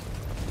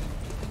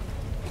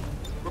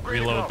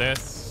 Reload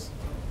this.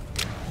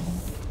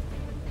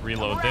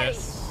 Reload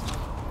this.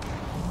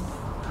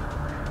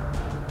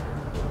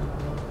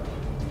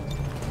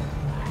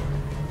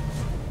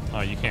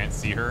 Oh, you can't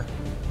see her?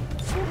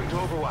 Moving to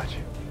Overwatch.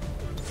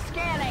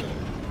 Scanning.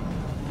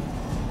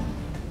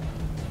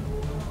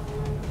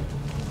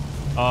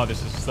 Oh,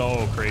 this is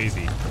so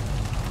crazy.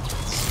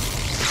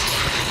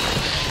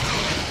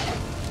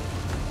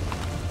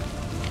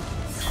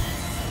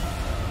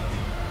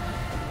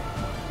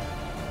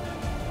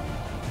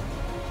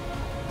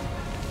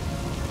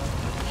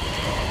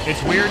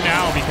 It's weird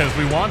now because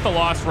we want the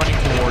Lost running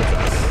towards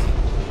us,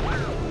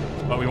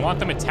 but we want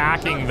them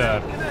attacking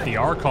the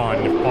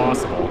Archon if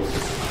possible.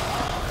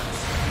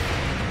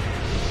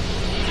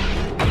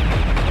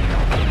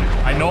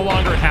 I no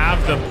longer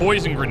have the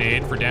poison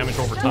grenade for damage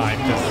over time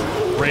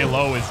because Ray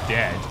Lowe is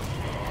dead.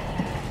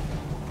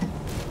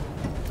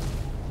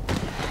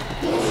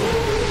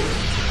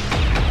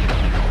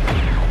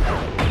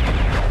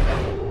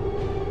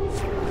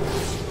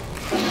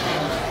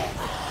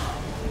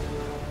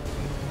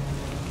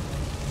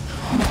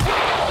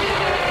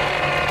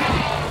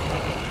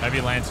 Heavy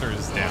Lancer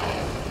is down.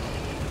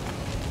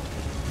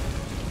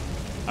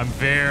 I'm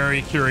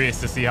very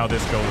curious to see how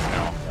this goes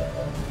now.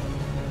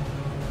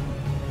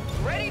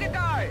 Ready to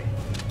go.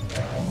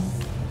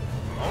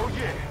 Oh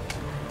yeah.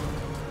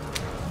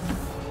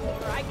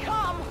 Here I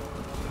come.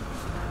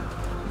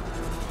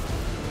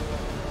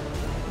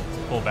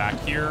 Let's pull back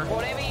here.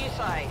 Whatever you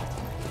say.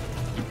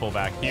 We pull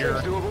back here.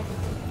 Seems doable.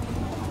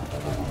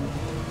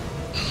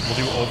 We'll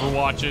do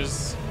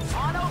Overwatches.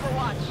 On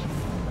Overwatch.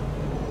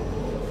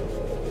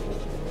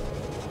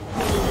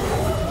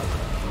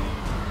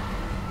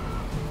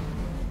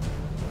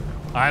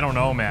 I don't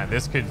know, man.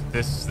 This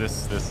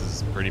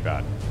is pretty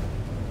bad.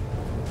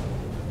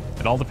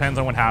 It all depends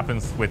on what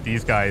happens with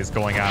these guys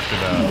going after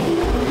the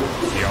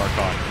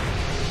Archon.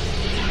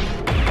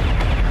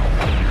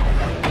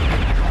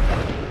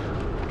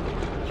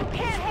 You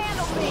can't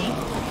handle me.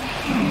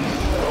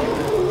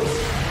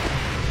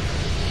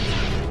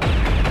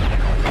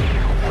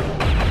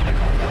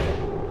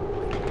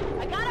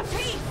 I got a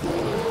piece.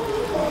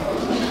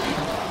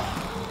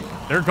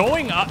 They're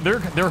going up.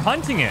 They're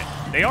hunting it.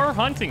 They are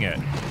hunting it.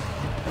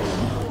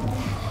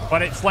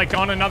 But it's like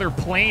on another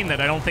plane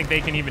that I don't think they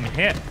can even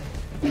hit.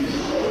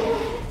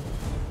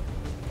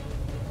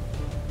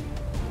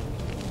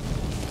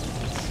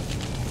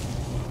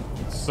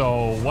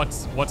 So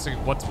what's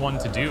one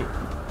to do?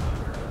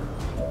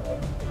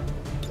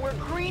 We're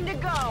green to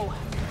go.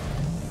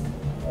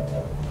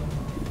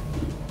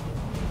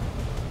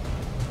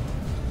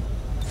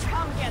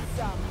 Come get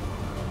some.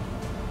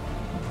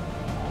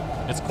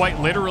 It's quite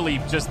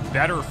literally just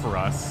better for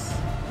us.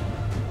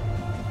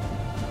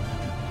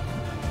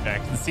 Okay, I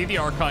can see the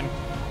Archon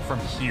from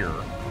here.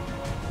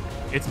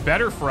 It's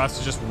better for us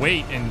to just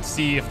wait and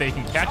see if they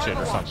can catch it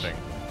or something.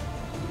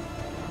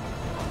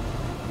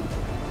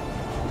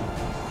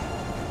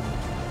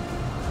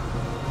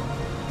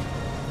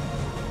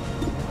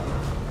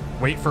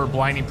 Wait for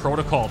Blinding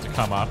Protocol to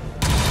come up.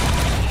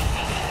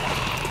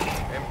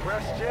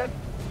 Impressed yet?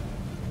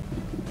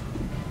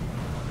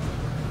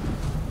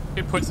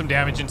 Could put some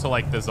damage into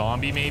like the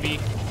zombie maybe.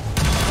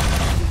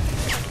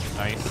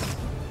 Nice.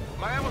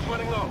 My ammo's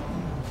running low.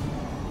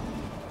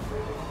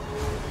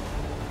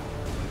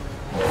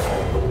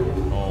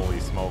 Holy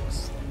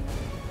smokes.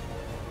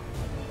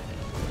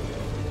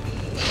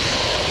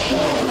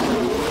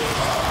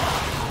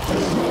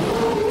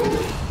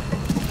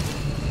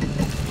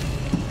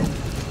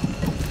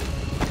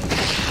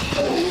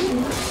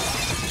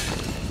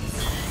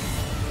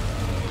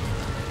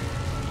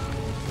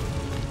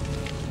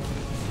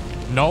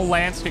 No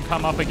Lance could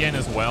come up again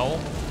as well.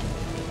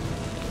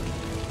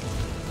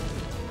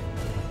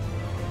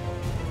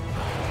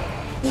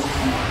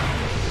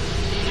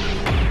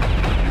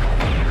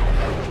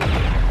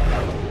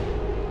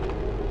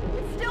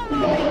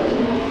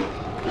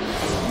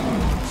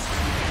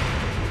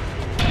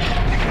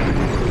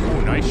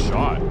 Ooh, nice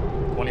shot.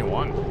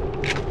 21.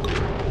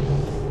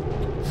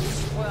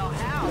 Well,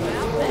 how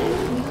about that?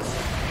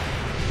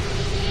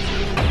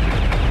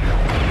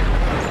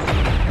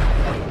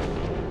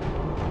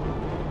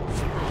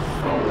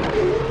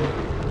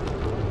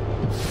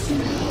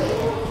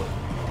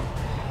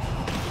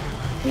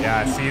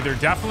 Yeah, see, they're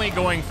definitely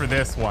going for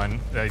this one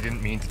that I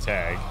didn't mean to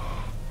tag.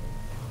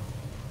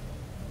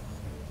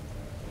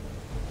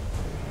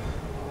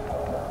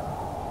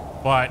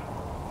 But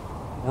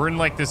we're in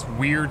like this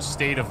weird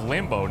state of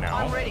limbo now.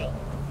 I'm ready.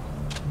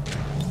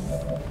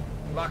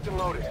 Locked and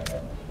loaded.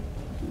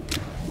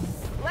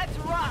 Let's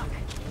rock.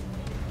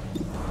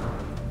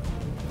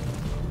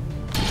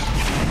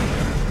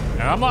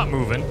 And I'm not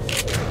moving.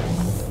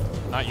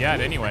 Not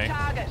yet, anyway.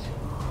 Target.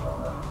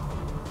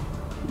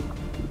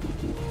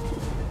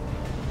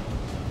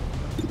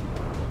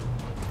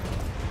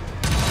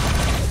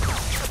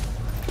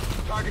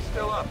 Target's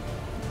still up.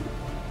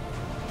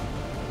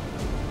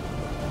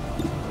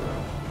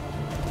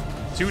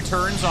 2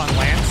 turns on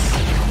Lance.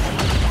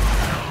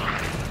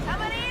 How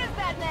many is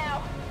that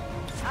now?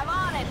 I'm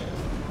on it.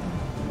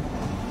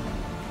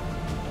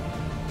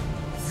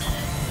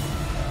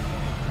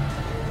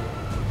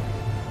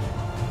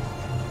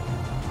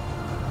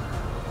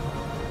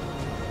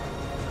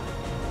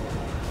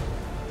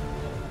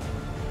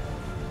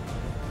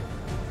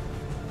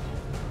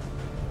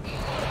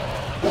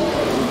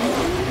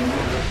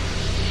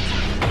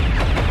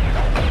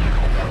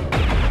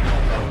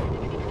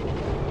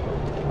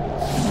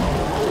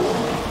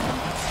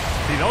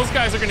 Those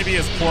guys are going to be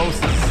as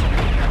close as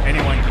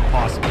anyone can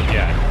possibly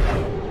get.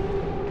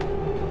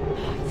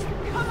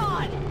 Come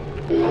on.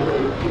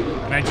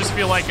 And I just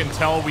feel like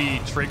until we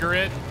trigger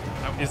it...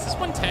 Is this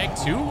one tagged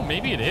too?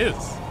 Maybe it is.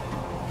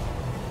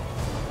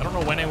 I don't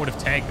know when I would have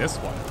tagged this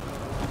one.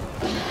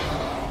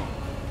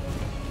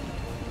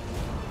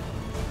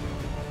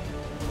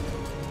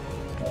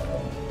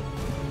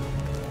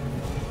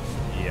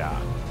 Yeah.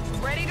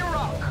 Ready to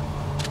rock.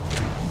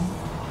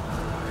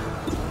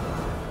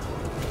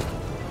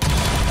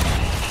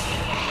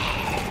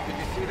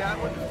 That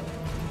one.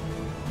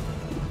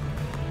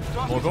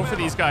 We'll go for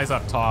these guys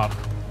up top.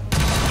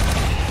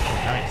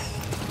 Nice.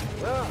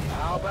 Well,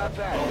 how about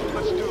that?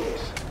 Let's do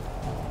this.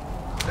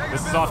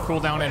 This is off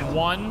cooldown in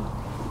 1.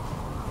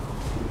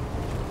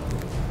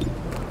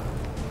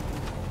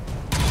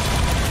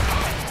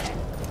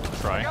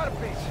 Try. Got a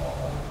piece.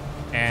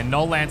 And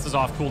no Lance is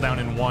off cooldown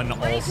in 1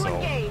 Ready to also.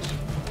 engage.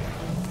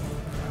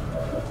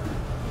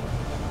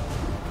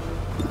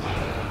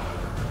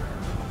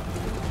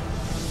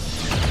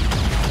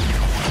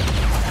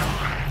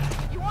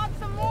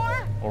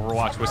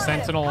 Overwatch with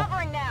Sentinel.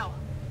 Covering now.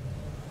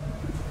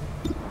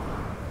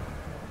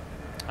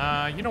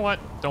 You know what?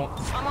 Don't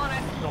I'm on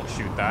it. don't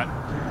shoot that.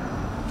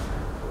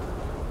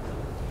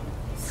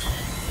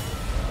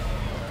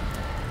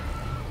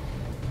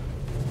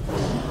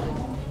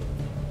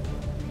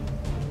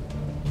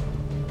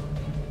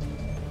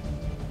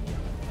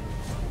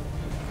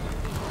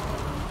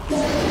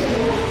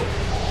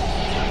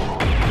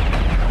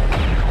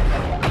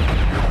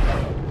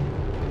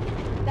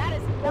 That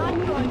is not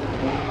good.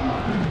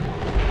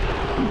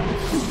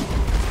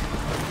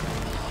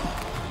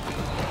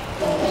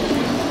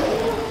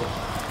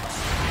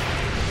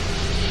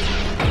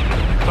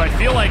 So I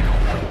feel like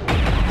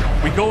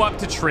we go up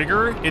to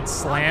trigger, it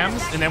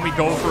slams, and then we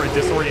go for a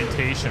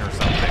disorientation or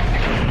something.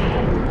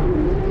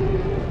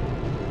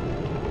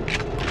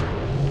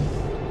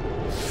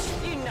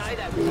 You know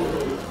that.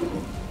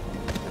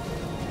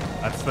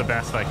 That's the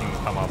best I can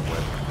come up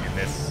with in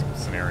this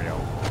scenario.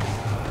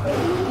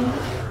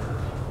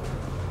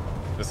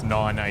 This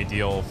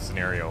non-ideal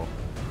scenario.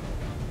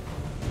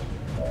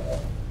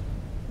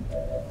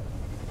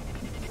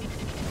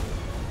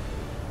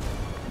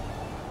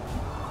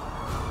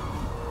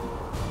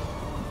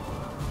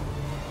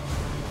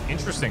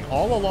 Interesting.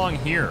 All along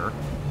here.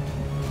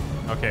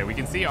 Okay, we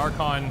can see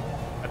Archon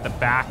at the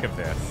back of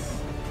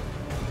this.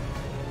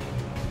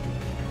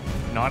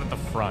 Not at the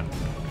front.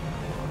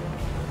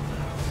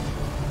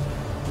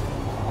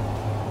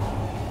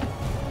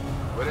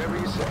 Whatever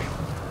you say.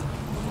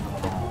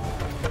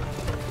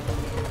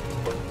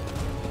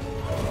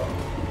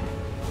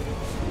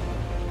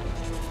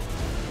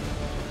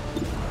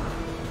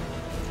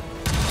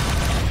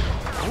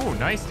 Ooh,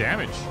 nice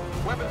damage.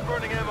 Weapons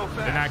burning ammo fast.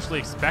 Didn't actually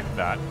expect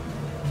that.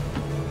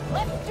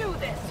 Let's do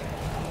this.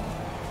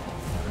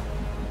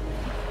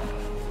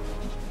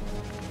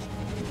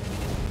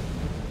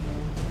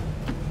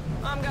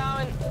 I'm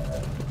going.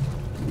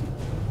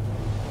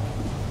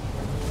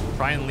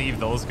 Try and leave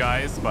those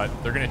guys, but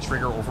they're going to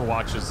trigger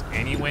Overwatches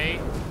anyway.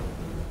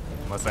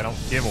 Unless I don't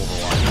give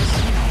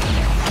Overwatches.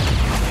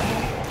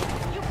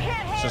 You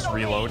can't Let's just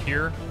handle me. reload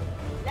here.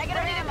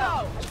 Negative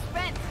ammo. I'm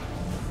spent.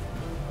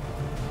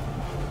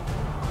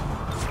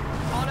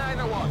 On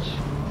Overwatch.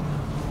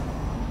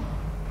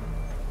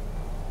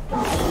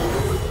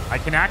 I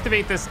can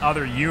activate this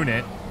other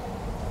unit.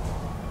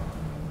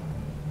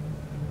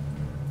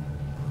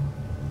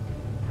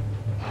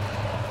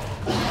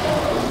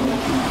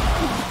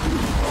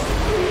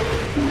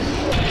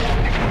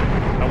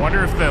 I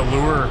wonder if the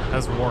lure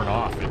has worn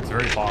off. It's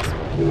very possible.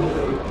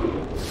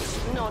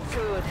 Not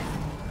good.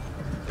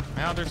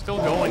 Now they're still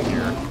going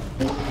here.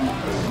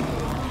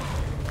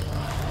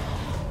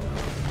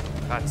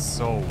 That's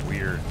so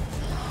weird.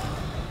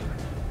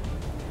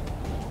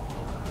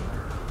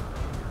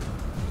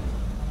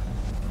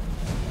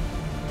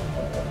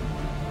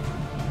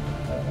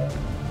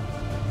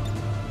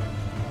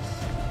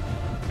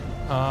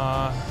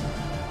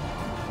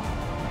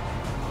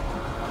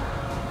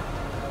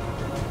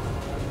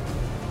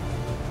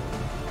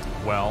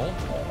 Well,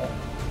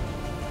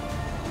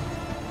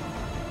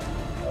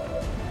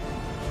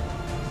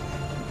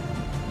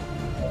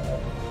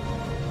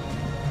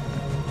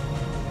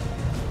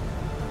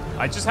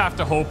 I just have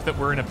to hope that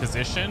we're in a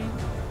position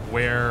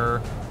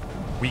where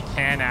we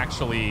can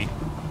actually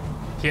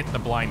hit the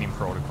blinding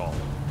protocol.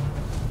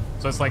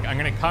 So it's like, I'm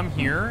gonna come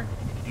here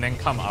and then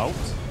come out.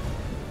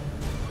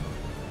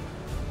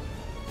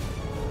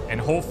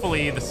 And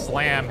hopefully the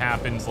slam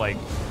happens like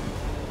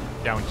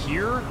down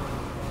here.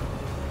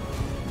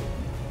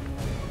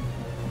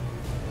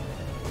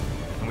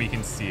 And we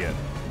can see it.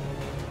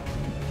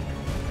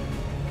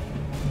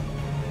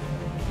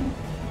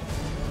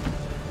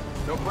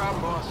 No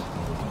problem, boss.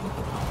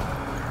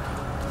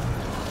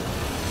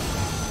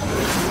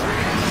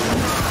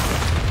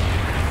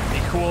 Be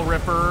cool,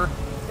 Ripper.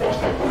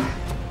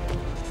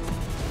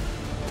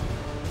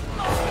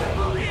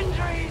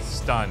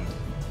 Stunned.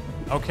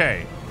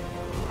 Okay.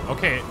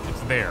 Okay,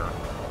 it's there.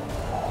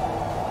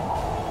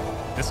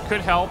 This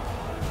could help.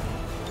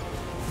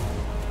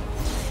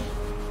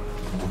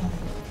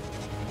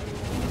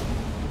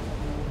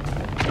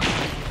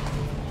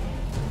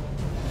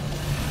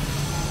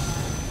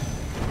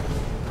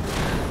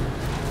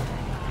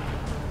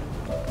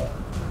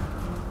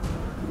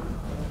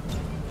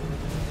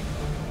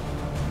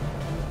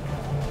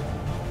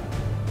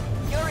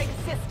 Your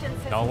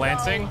existence is No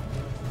lancing.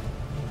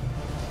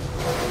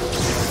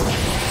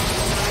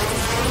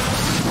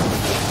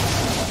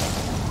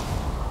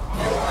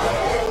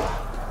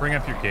 Bring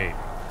up your gate.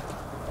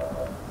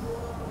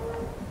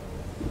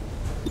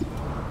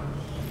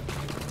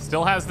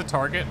 Still has the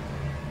target.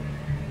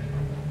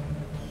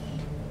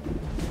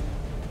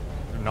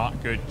 They're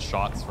not good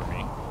shots for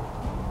me.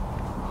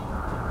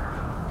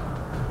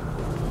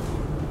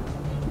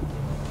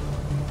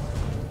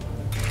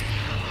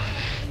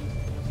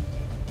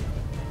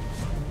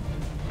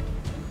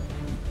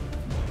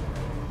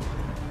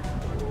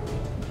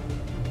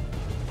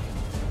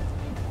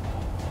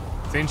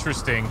 It's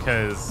interesting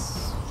because...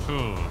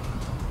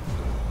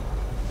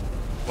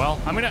 Well,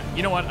 I'm gonna...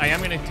 You know what? I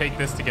am gonna take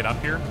this to get up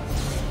here.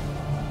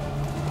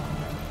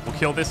 We'll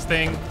kill this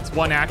thing. It's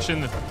one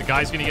action. The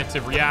guy's gonna get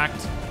to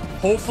react.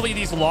 Hopefully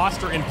these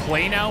Lost are in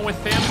play now with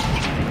him.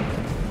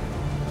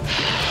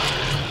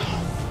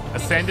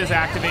 Ascend is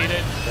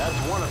activated. That's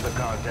one of the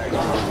contacts we're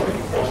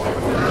looking for.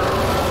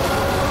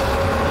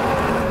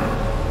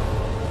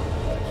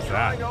 What's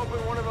that? Trying to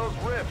open one of those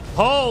rifts.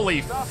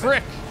 Holy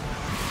frick!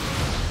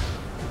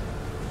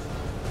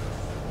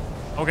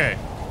 Okay.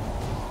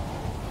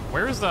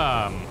 Where's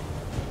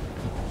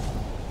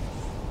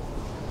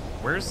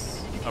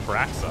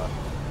Abraxa?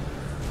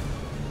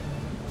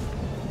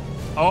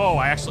 Oh,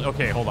 I actually...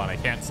 Okay, hold on. I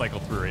can't cycle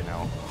through right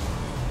now.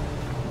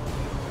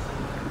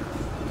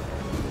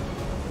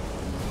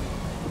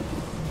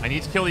 I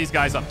need to kill these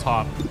guys up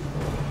top.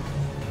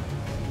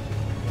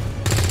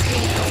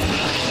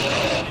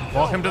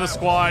 Welcome to the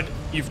squad.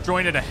 You've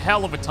joined at a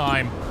hell of a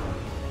time.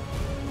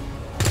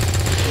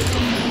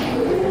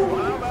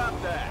 How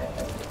about that?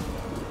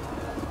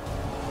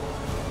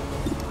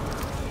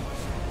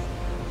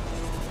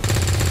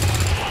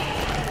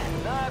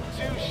 Not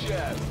too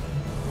shabby.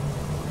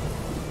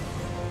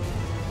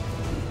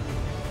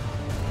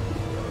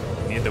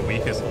 Need the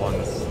weakest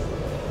ones.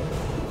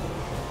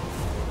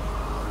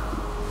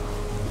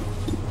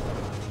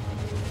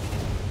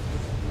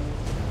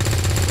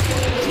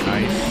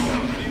 Nice.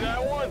 See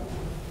that one?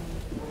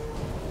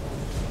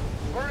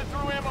 Burn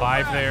through ammo.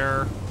 5 fast.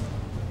 there.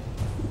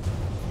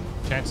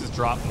 Chances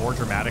drop more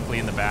dramatically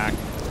in the back.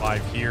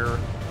 5 here.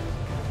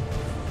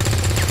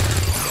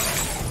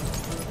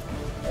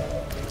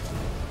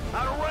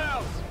 Out of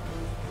rounds.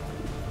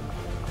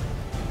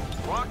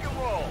 Rock and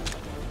roll.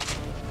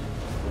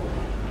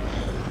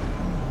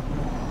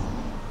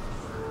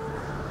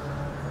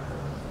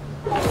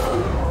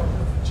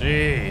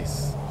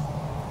 Jeez.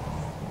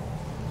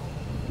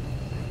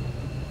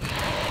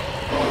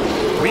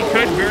 We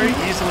could very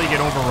easily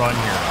get overrun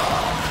here.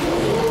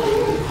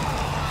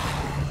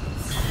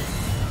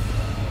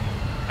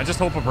 I just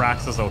hope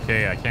Abraxa's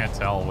okay. I can't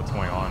tell what's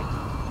going on.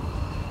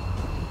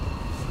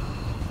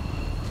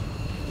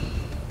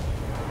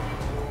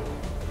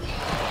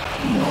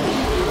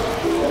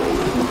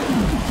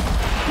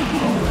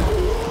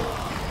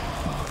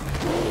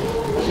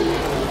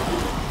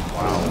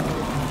 Wow.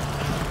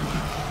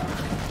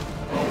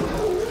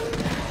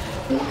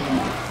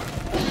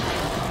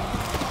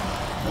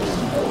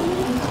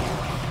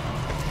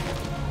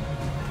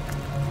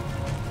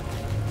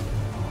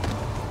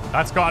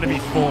 That's got to be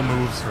full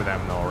moves for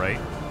them, though, right?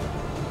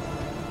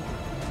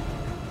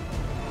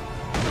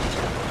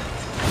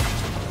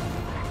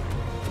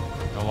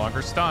 No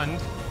longer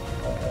stunned.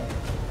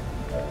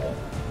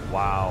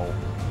 Wow.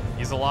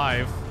 He's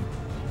alive.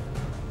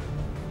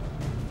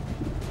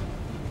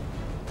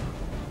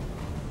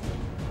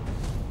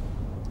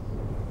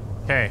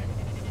 Okay.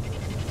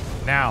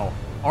 Now,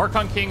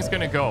 Archon King's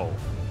gonna go.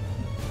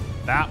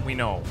 That we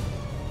know.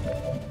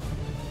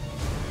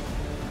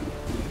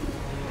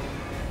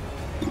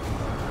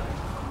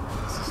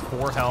 This is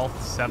 4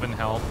 health, 7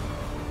 health,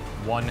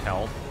 1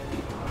 health.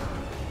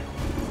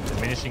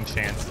 Diminishing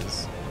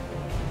chances.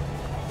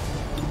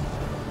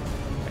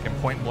 I can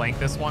point blank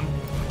this one.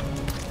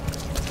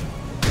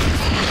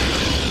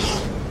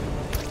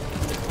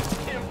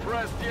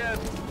 rest yet.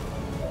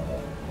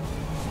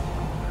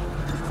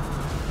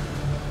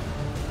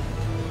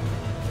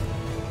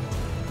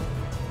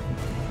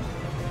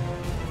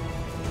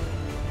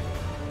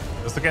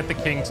 Let's look at the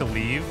king to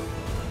leave.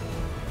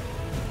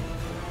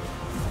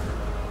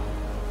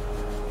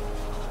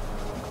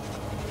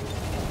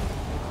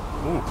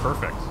 Ooh,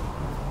 perfect.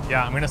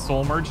 Yeah, I'm gonna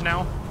soul merge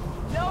now.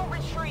 No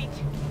retreat.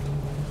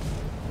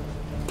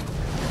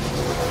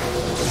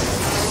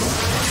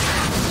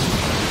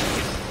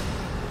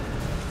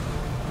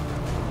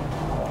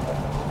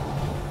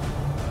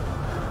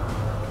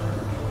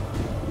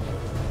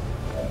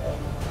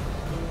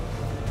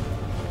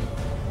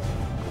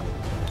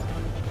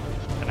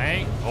 Can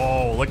I?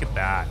 Oh, look at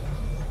that.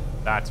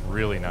 That's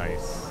really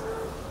nice.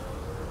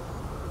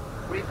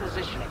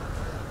 Repositioning.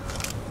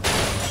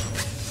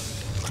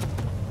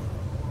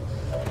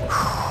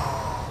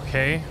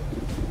 Okay.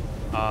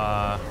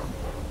 I'm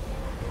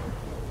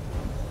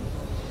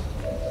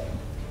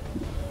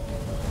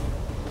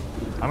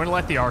gonna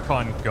let the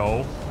Archon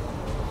go.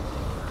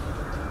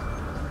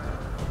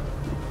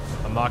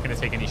 I'm not gonna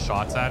take any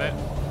shots at it.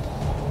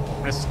 I'm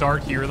gonna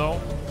start here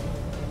though.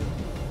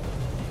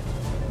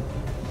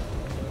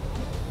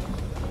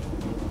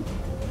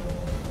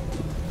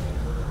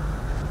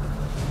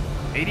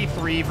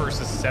 $83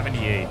 versus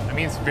 78. I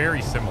mean, it's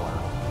very similar.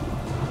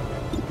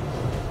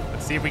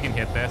 Let's see if we can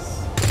hit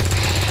this.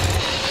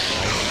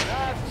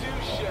 Not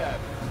too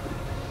shabby.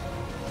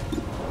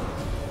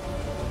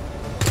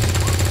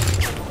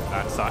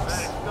 That sucks.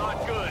 That is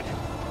not good.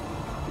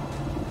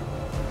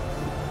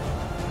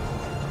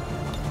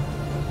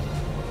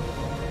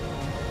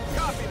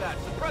 Copy that.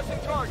 Suppressing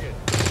target.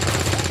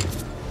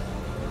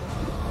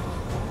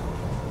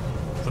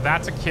 So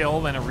that's a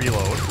kill, then a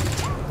reload.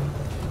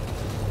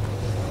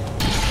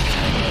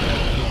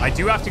 I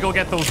do have to go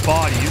get those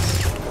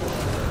bodies.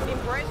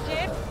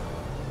 Impressive.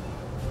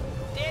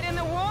 Dead in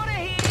the water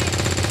here.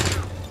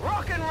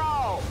 Rock and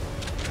roll.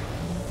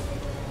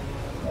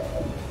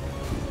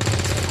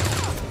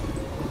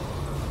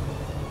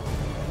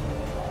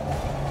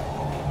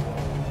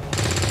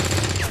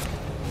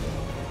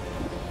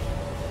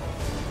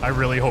 I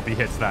really hope he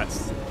hits that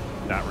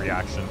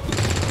reaction.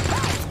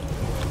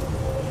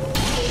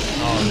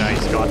 Oh,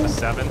 nice. Got the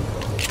 7.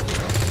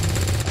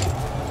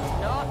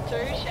 Not too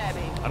shabby.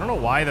 I don't know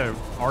why the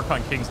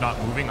Archon King's not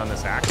moving on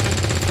this action.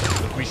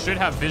 We should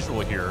have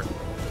visual here.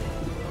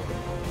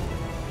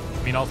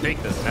 I mean, I'll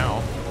take this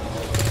now.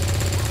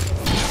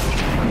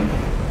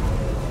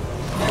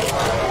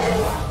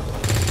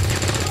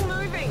 Still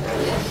moving.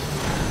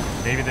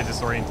 Maybe the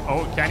disorient...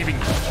 Oh, can't even...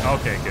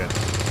 Okay, good.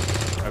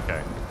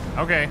 Okay.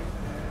 Okay.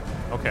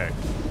 Okay.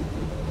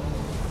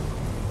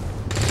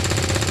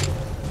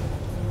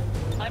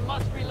 I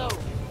must reload.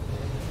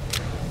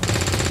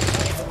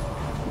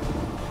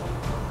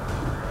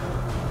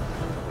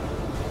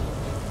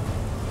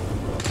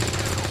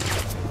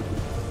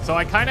 So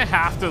I kind of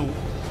have to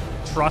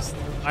trust...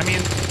 I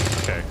mean,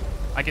 okay.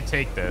 I could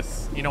take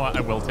this. You know what?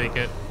 I will take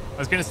it. I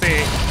was going to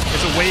say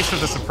it's a waste of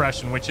the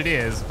suppression, which it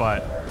is,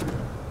 but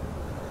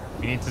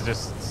we need to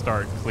just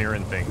start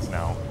clearing things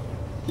now.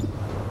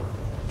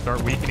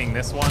 Start weakening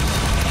this one.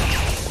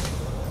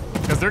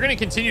 Because they're going to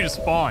continue to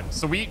spawn.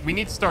 So we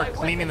need to start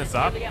cleaning this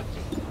up.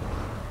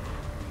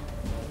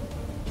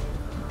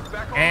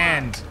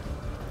 And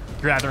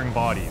gathering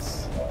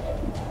bodies.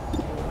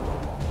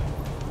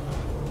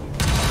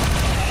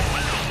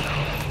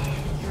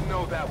 You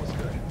know that was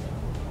good.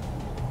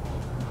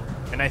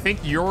 And I think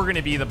you're going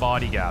to be the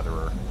body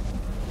gatherer.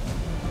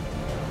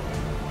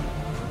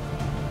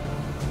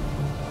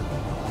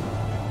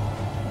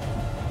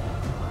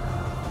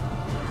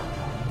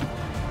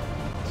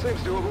 Seems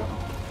doable.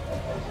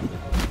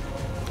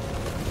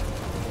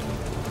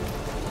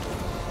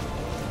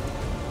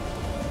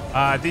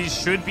 These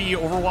should be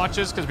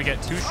overwatches because we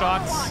get 2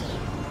 shots.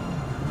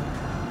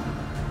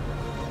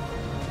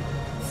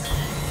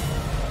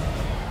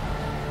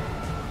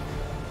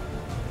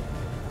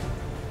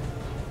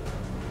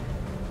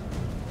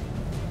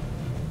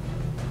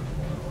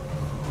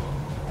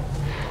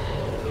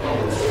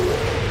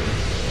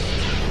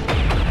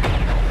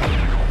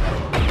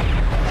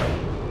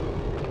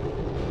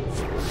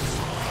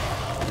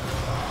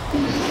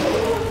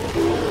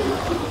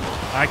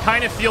 I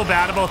kind of feel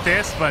bad about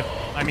this, but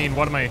I mean,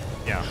 what am I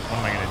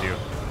gonna do?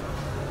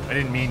 I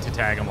didn't mean to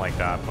tag him like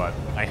that, but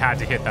I had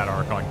to hit that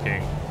Archon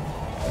King.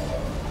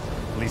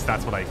 At least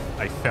that's what I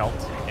felt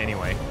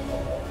anyway.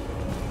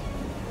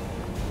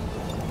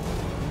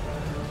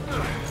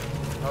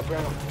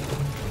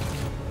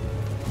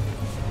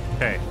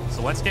 Okay,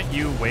 so let's get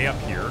you way up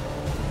here.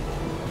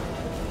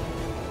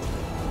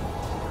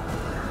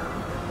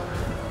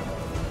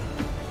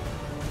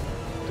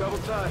 Double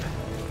time.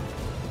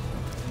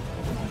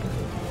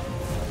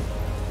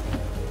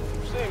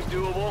 Seems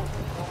doable.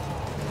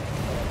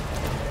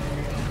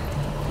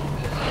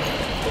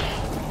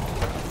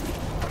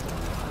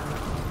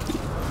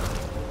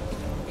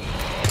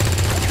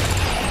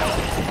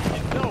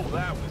 No,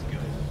 that was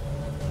good.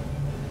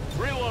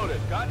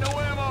 Reloaded. Got no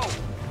ammo.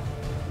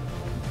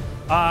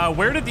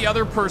 Where did the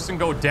other person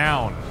go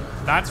down?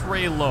 That's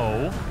Ray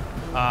Low.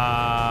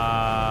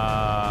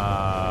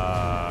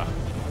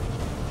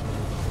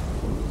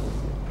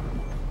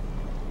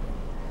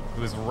 It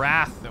was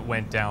Wrath that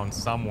went down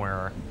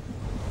somewhere.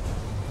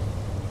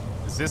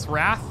 Is this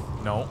Wrath?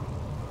 No.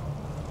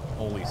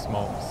 Holy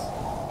smokes.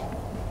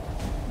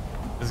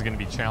 This is going to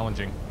be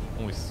challenging.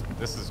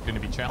 This is going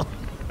to be challenging.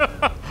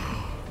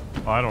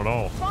 I don't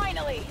know.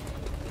 Finally!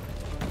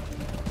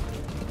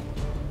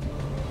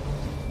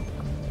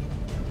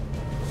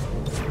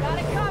 Got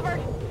it covered.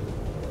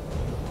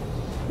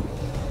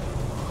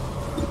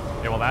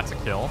 Okay, well, that's a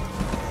kill.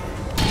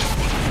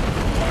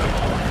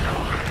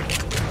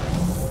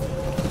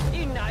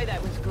 You know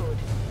that was good.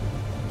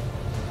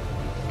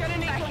 Gonna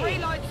need to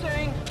reload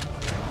soon.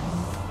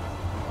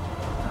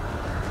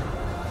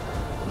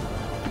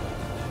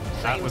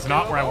 That was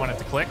not where I wanted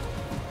to click.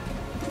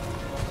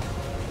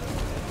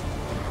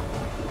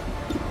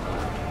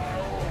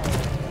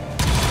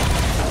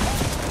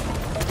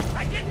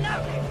 I didn't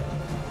know.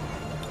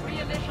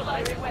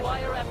 Reinitializing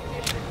wire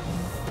ammunition.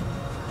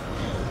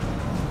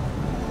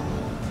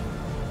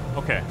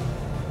 Okay.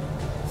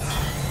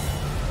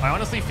 I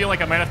honestly feel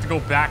like I might have to go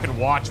back and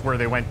watch where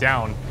they went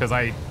down, because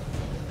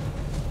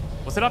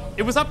was it up?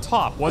 It was up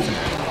top, wasn't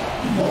it?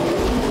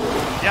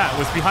 Yeah, it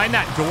was behind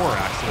that door,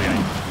 actually, I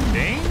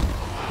think.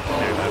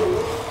 There, that.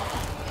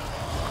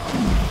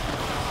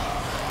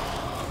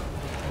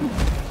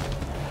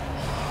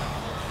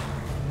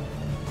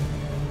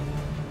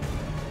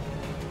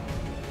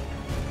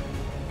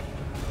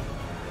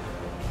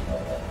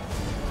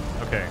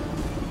 Okay.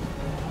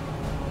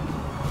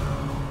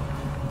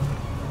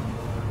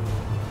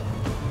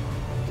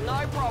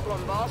 No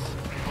problem, boss.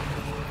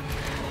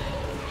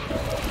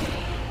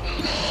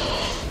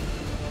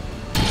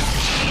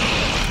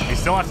 You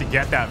still have to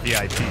get that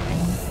VIP.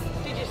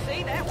 Did you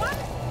see that one?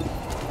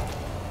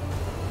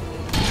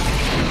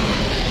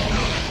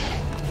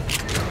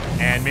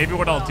 And maybe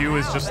what I'll do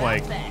is How just about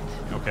like... that?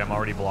 Okay, I'm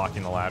already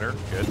blocking the ladder.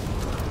 Good.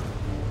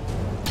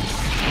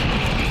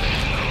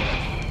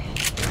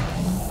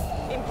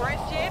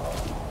 Impressed yet?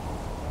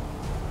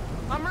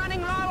 I'm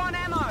running low on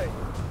ammo.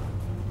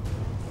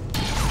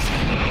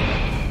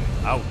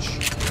 Ouch.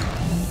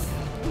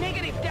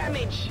 Negative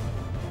damage.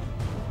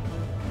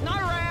 No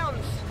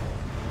rounds.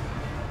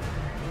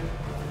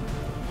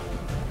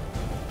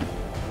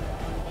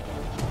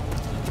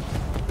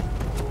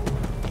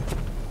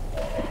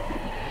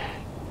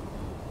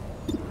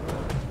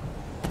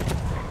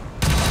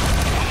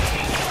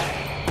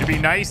 It'd be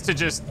nice to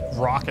just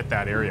rocket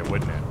that area,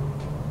 wouldn't it?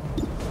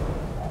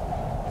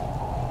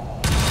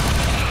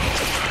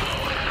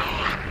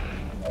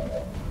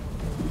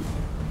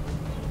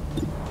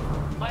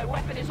 My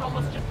weapon is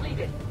almost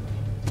depleted.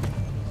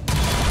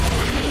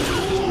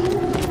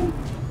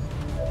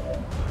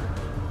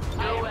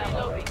 No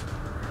ammo.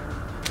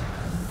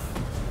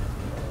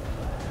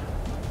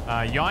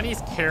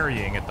 Yanni's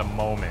carrying at the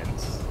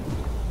moment.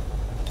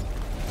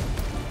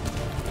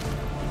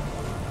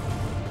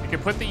 We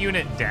could put the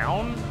unit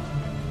down.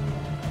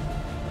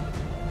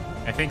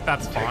 I think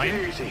that's fine.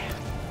 Take it easy.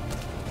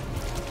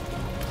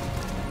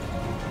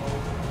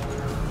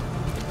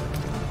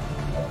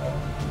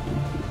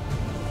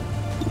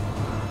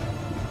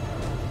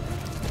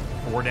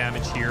 Four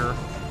damage here.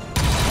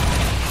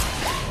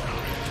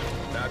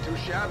 Not too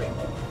shabby.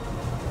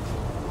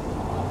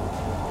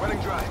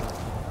 Running dry.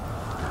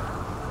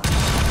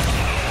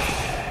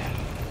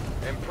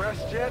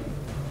 Impressed yet?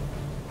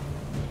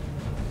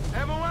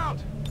 Ammo out.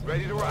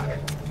 Ready to rock.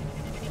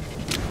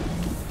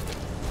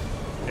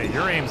 Hey,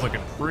 your aim's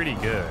looking pretty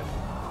good.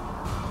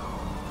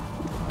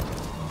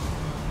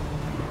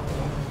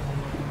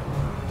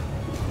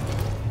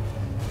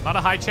 Not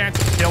a high chance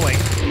of killing.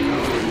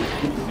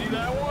 See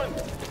that one?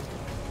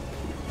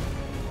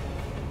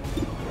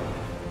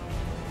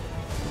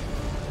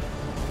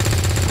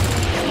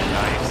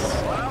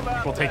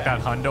 Nice. We'll take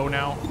that hundo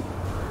now.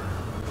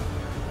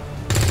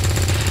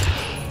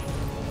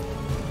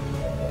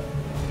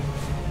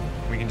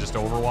 We can just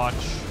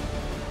overwatch.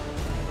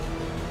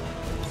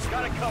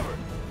 Got it covered.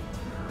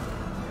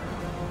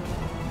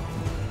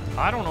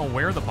 I don't know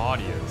where the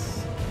body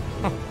is.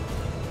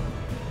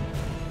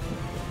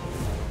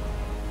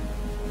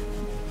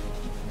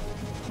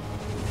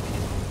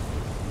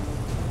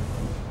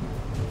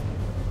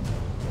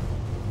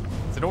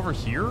 Is it over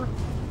here?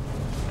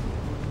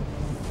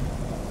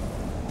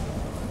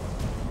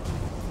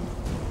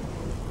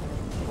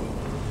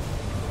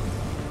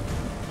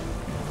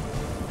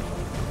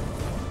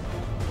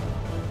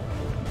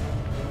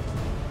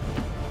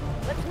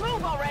 Let's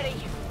move already.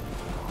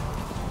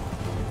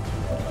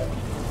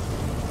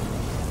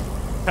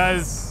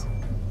 Because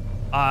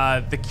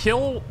the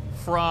kill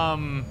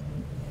from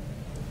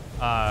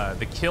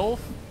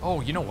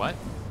oh, you know what?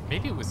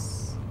 Maybe it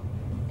was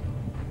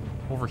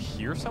over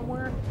here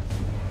somewhere?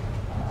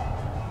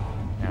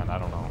 Man, I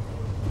don't know.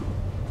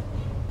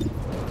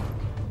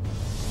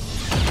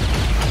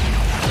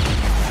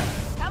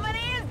 How many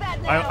is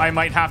that now? I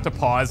might have to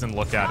pause and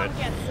look at it.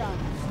 Come get some.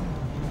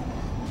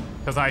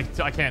 Because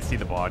I can't see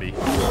the body.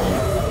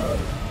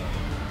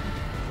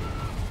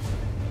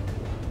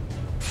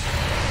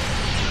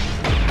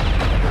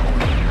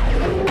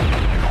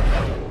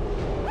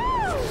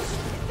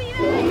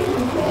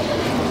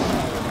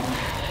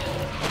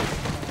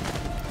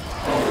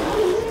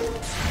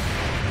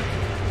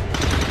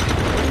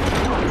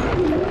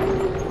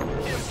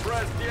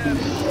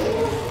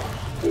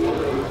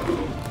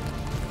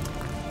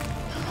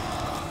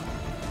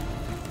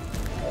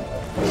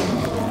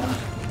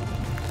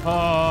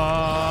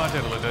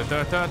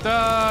 Okay,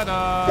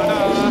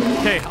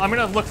 I'm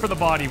gonna look for the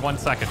body 1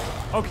 second.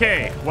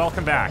 Okay,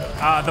 welcome back.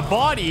 The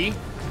body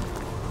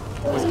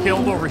was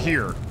killed over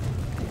here.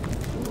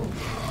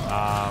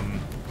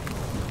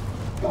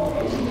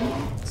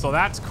 So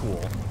that's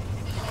cool.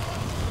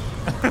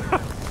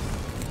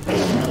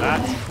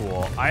 That's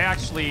cool.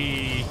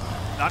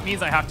 That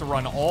means I have to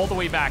run all the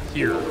way back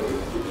here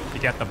to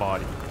get the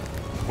body,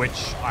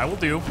 which I will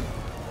do.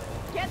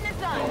 Getting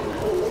it done.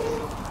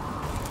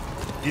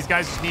 These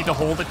guys just need to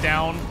hold it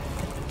down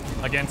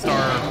against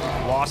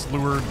our lost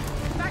lured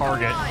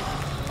target,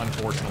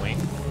 unfortunately.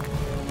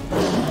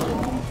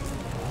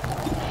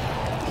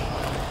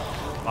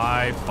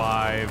 5,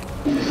 5,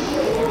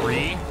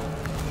 3.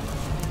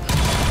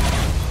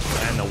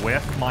 And the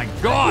whiff. My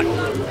God!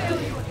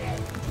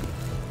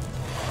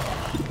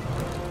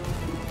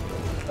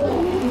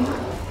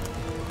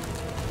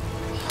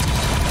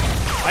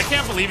 I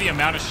can't believe the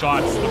amount of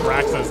shots the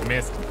Braxa's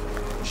missed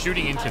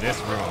shooting into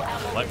this room,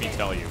 let me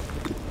tell you.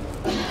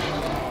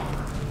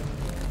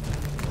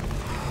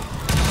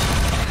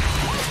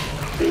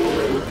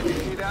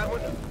 See that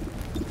one?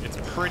 It's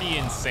pretty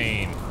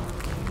insane.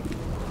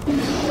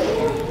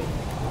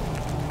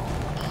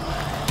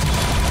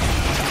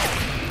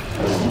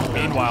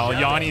 Meanwhile,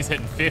 Yanni's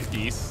hitting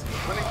 50s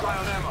Running dry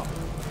on ammo.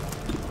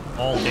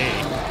 all day.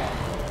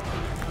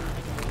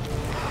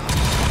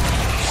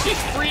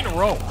 She's 3 in a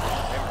row.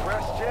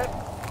 Impressed yet?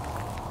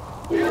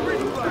 Need a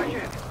reach back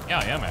in. Yeah,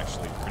 I am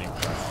actually pretty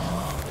impressed.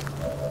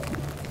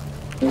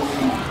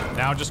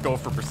 Now just go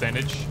for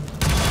percentage.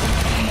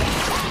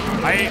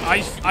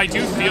 I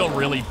do feel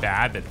really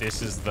bad that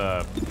this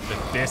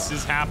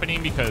is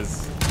happening,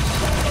 because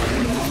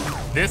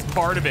this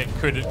part of it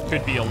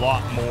could be a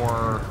lot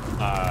more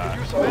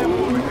Use some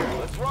ammo over here.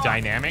 Let's rock.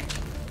 dynamic. See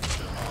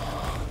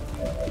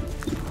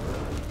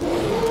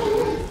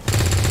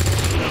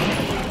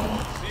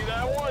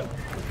that one?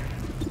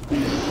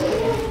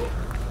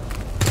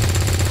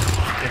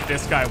 If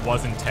this guy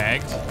wasn't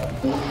tagged. You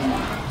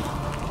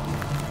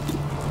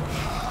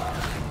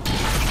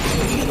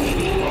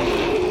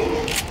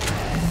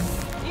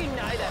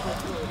know that was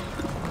good.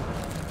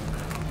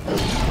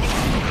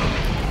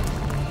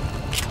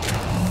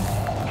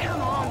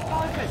 Come on,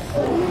 focus.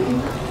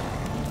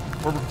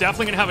 We're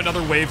definitely gonna have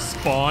another wave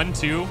spawn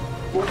too.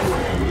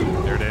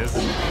 There it is.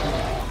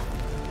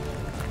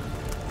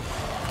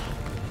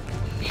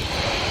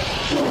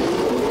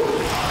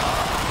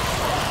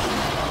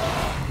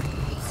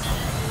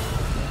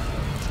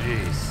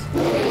 Jeez.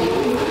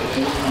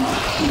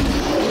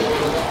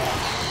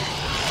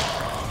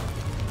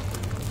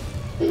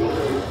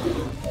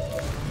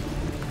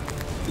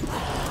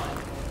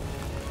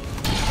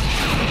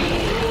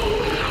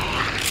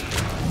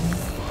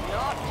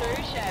 Not too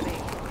shabby.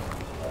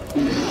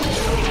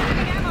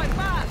 Ammo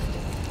fast.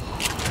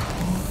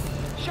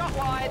 Shot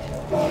wide.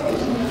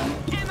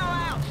 Ammo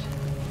out.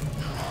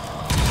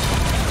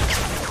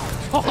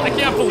 Oh, I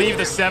can't believe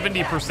the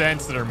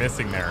 70% that are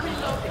missing there.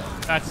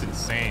 That's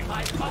insane.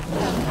 It's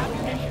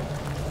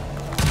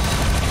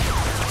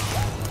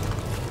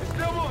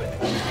still moving.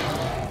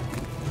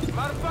 A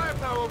lot of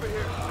firepower over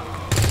here.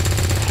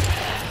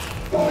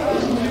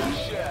 Not too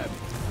shabby.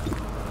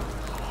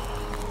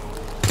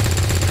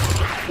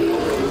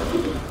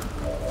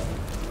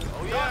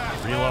 Oh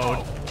yeah. Reload.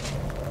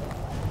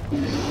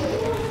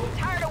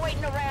 Tired of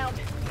waiting around.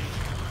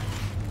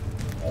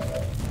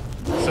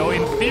 So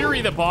in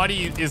theory, the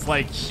body is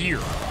like here.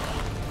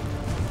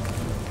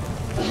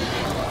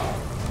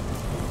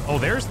 Oh,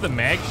 there's the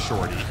mag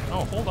shorty.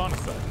 Oh, hold on a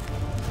sec.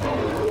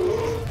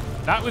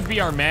 That would be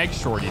our mag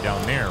shorty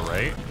down there,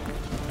 right?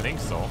 I think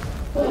so.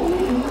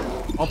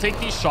 I'll take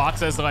these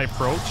shots as I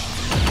approach.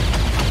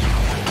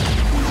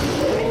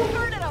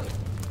 Converted them.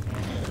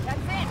 That's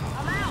it.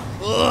 I'm out.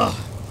 Ugh.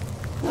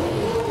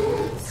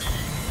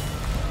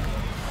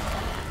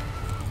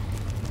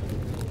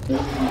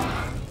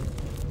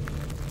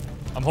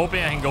 I'm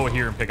hoping I can go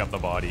here and pick up the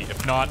body.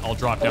 If not, I'll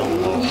drop down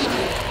below.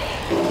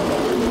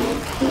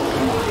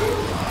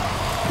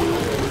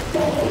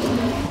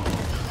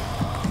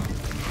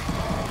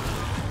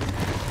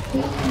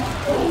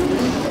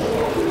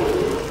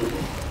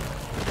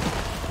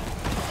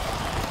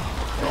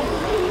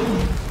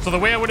 So the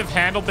way I would have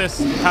handled this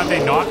had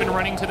they not been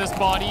running to this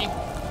body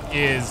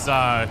is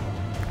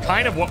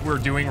kind of what we're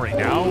doing right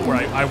now, where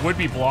I would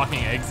be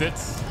blocking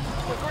exits.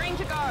 We're green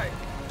to go.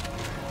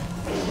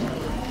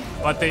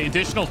 But the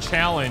additional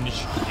challenge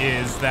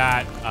is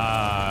that,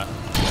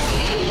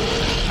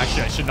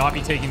 actually I should not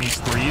be taking these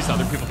 3s.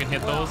 Other people can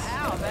hit those.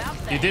 How about that?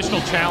 The additional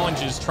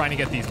challenge is trying to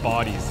get these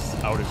bodies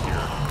out of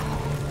here.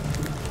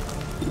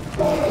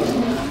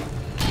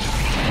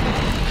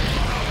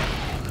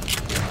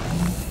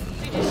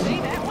 Did you see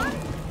that one?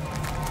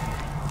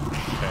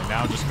 Okay,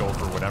 now just go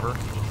for whatever.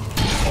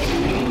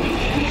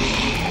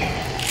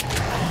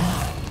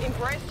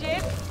 Impressed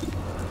yet?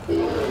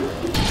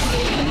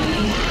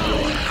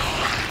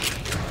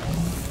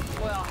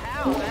 Well,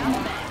 how about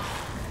that?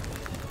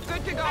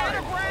 Good to go. Out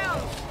of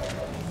rounds.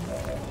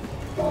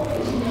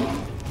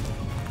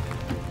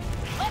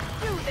 Let's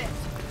do this.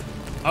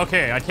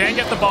 Okay, I can't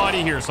get the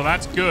body here, so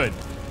that's good.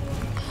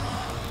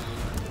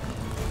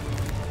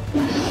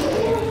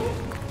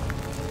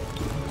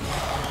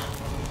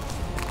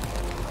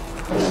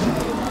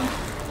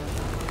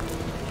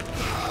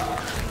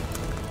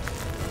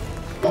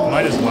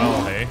 Might as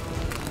well, hey?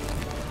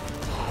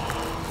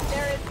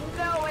 There is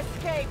no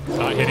escape. It's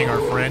not hitting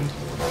our friend.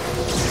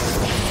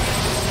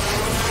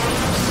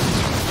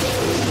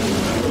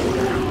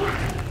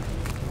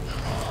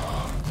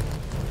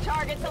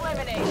 Targets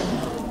eliminated.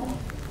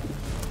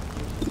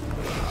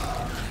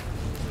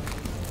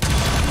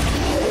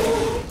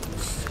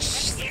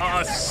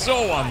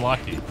 So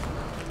unlucky.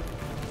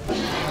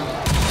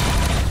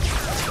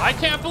 I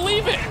can't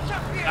believe it.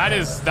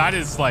 That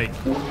is like,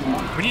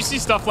 when you see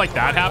stuff like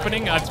that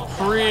happening, that's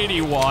pretty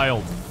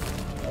wild.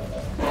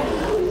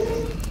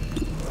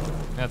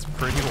 That's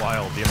pretty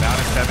wild. The amount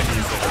of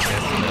 70s that are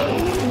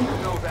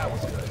missing. No, that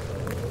was good.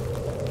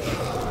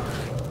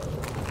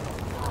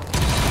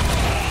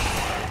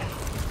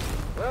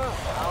 Well,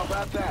 how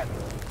about that?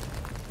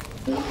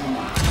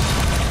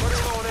 Put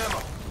it on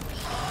ammo.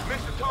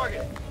 Miss the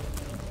target.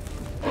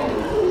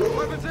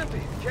 Weapon's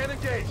empty. Can't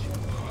engage.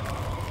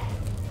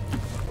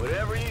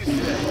 Whatever you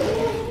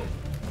say.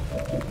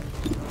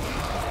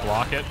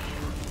 Block it.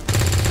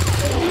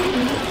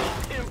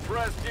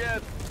 Impressed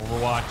yet?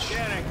 Overwatch.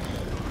 Scanning.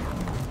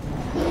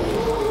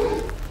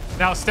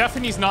 Now,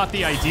 Stephanie's not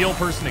the ideal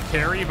person to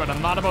carry, but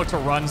I'm not about to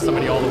run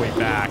somebody all the way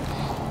back.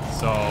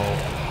 So...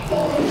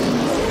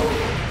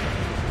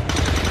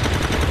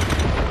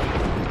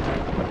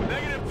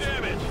 Negative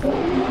damage.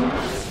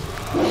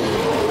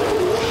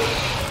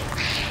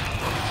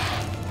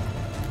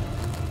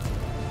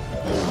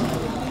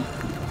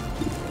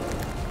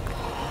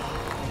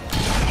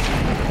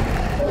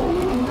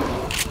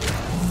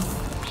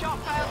 Shot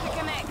failed to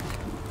connect.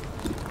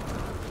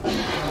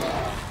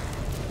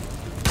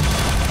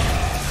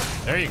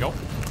 There you go.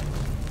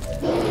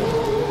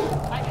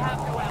 I have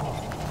no ammo.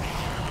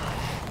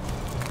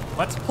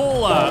 Let's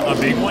pull a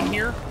big one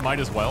here. Might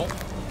as well.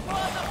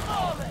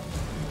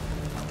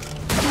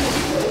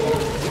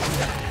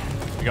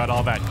 We got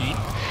all that heat.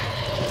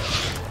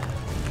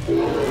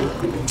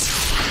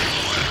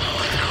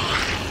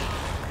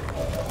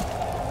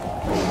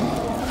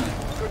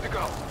 Good to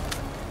go.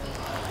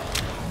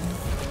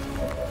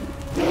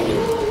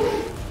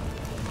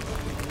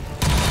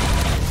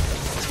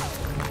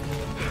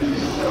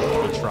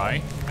 We'll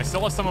try. I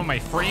still have some of my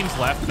frames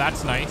left.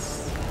 That's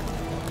nice.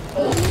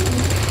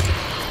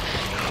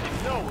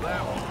 No,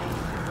 that one.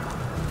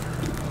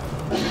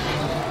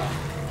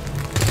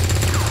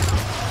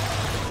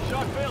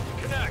 Shot failed to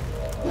connect.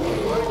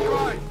 Let it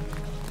try.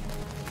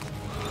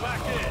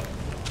 Back in.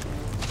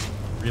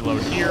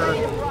 Reload here.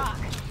 Rock.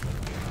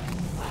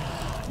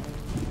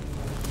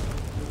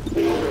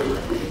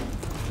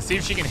 See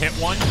if she can hit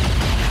one.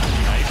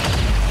 Nice.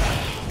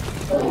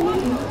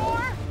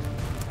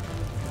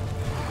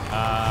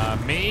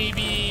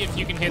 Maybe if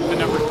you can hit the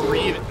number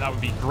 3, that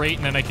would be great,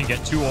 and then I can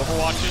get 2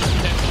 Overwatches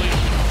potentially.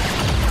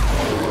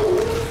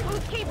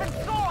 Who's keeping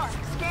score?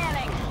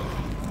 Scanning.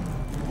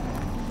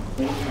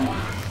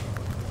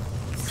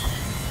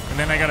 And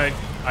then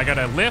I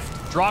gotta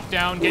lift, drop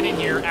down, get in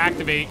here,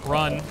 activate,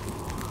 run,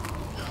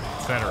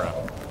 etc.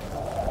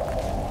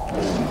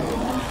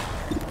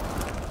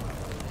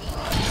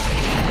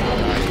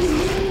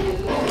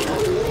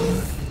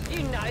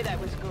 You know that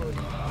was good.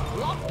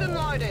 Locked and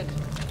loaded.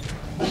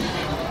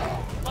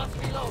 Must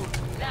reload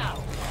now.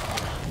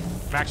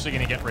 I'm actually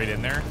gonna get right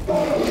in there.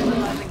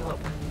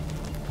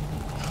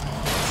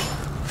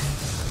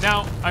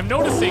 Now, I'm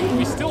noticing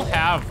we still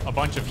have a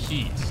bunch of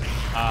heat.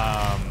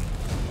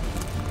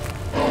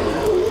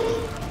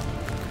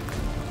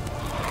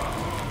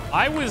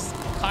 I was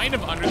kind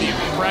of under the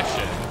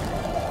impression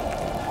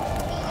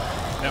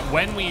that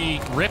when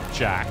we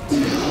rip-jacked,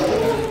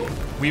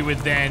 we would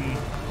then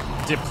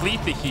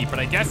deplete the heat, but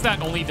I guess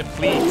that only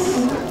depletes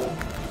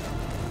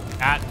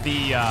at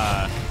the,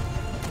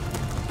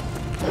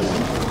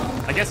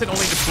 I guess it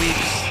only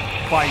depletes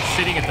by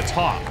sitting at the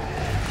top.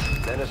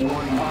 Menace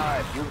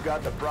 1-5, you've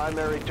got the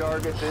primary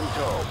targets in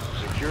tow.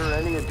 Secure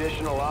any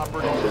additional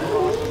operatives if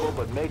possible,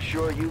 but make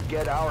sure you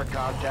get our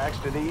contacts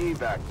to the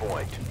evac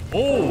point.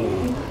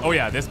 Oh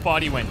yeah, this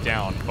body went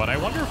down, but I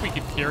wonder if we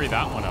could carry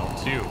that one out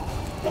too.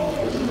 I don't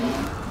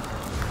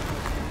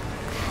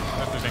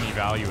know if there's any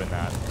value in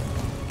that.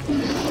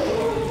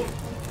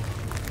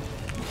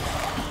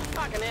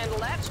 I can handle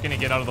that. Just gonna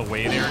get out of the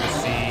way there to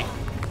see.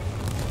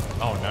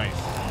 Oh, nice.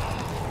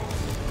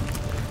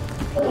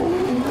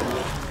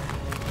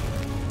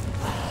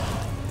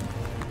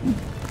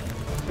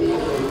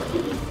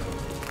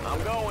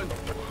 I'm going.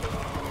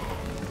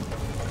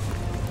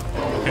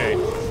 Okay.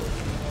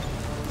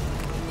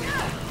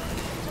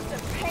 Just a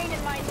pain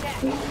in my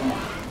neck.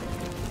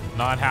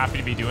 Not happy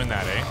to be doing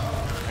that, eh?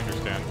 I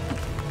understand.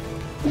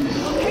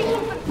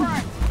 Location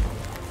confirmed.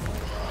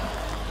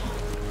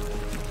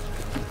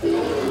 I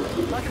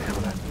can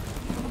handle that.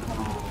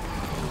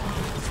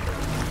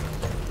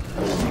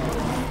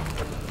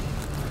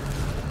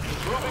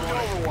 Moving to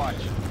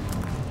Overwatch.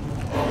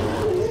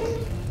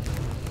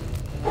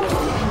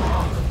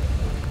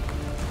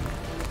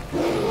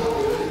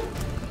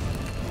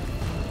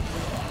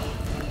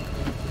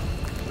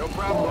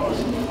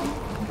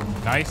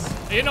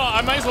 Nice. You know,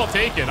 I might as well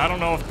take it. I don't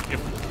know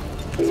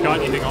if it's got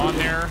anything on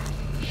there.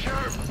 Sure,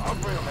 I'll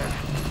bring him in.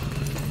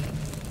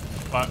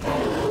 But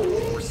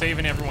we're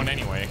saving everyone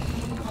anyway.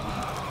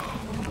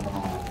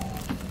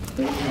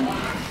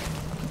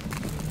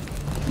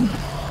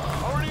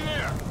 Already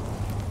there.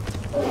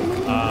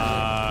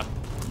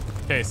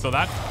 Okay, so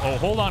that... Oh,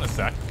 hold on a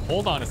sec.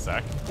 Hold on a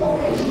sec.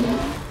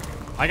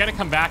 I gotta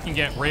come back and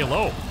get Ray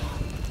Low.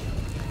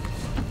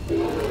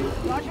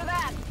 Roger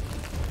that.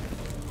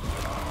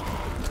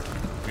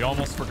 We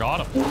almost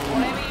forgot him.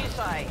 Whatever you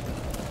say.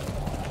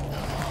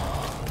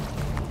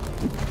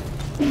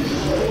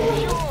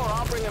 Sure,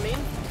 I'll bring him in.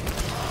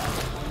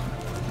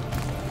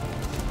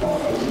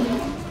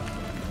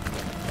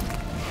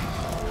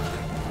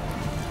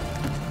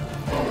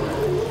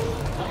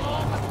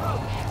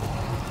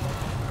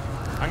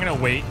 I'm gonna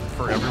wait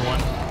for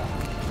everyone.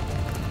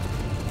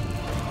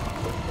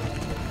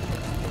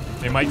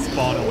 They might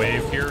spawn a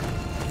wave here.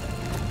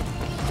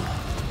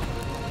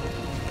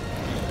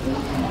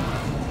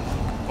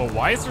 Oh,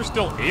 why is there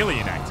still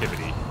alien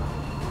activity?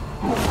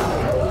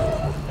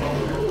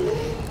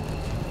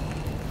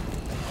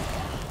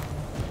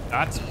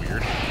 That's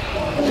weird.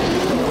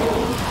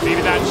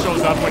 Maybe that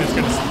shows up when it's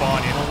gonna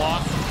spawn in a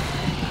lot.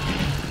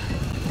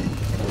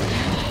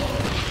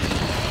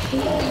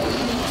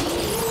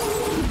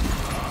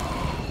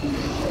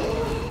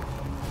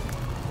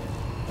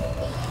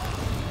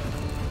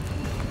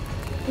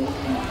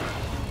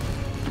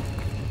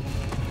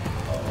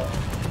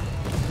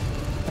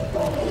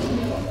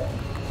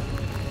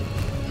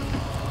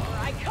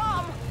 I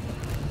come.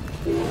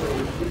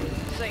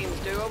 Seems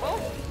doable.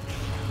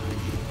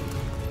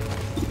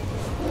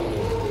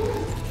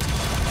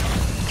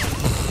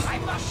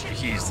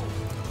 Jeez.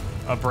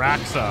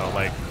 Abraxa,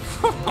 like...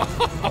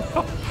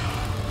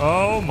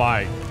 Oh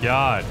my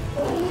god.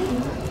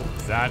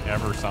 Is that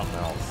ever something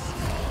else?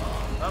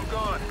 I'm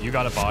gone. You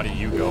got a body,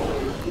 you go.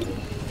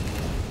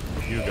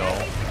 You go.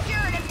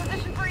 Secured in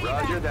position for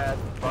evac. Roger that.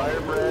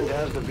 Firebrand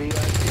has the VIP.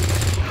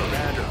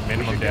 Commander, Minimum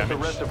we should get damage. the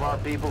rest of our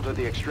people to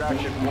the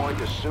extraction point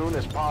as soon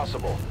as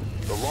possible.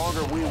 The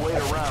longer we wait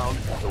around,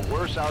 the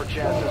worse our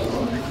chances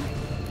look.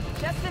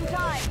 Just in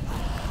time.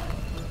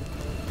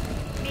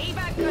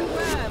 Evac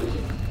confirmed.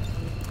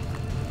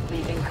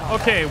 Leaving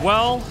combat. Okay,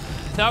 well,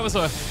 that was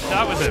a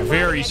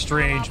very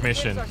strange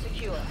mission.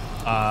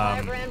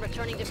 Firebrand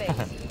returning to base.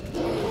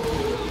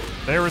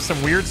 There was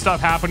some weird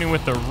stuff happening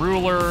with the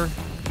ruler.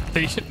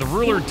 The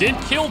ruler did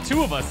kill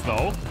 2 of us,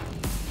 though.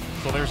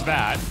 So there's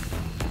that.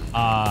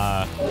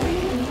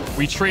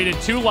 We traded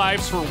 2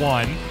 lives for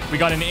 1. We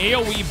got an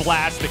AoE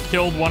blast that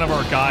killed one of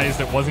our guys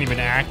that wasn't even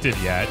active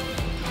yet.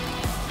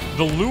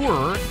 The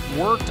lure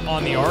worked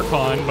on the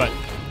Archon, but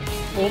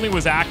only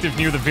was active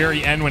near the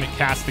very end when it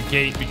cast the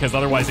gate because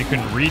otherwise they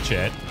couldn't reach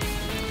it.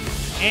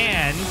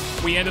 And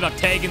we ended up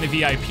tagging the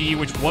VIP,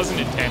 which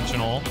wasn't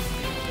intentional.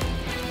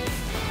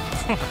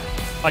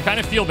 I kind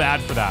of feel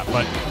bad for that,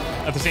 but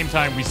at the same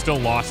time, we still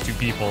lost 2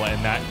 people,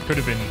 and that could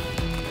have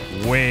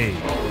been way,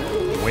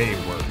 way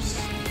worse.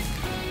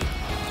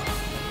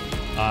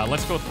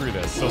 Let's go through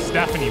this. So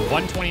Stephanie,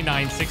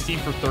 129, 16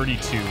 for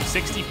 32,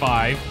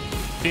 65,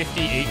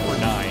 58 for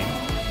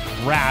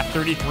 9. Wrath,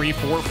 33,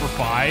 4 for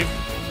 5,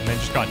 and then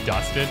just got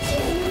dusted.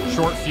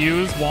 Short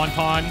Fuse,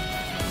 Wonton,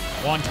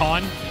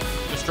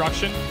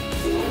 Destruction,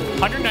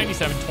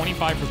 197,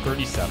 25 for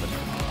 37.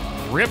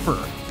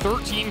 Ripper,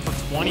 13 for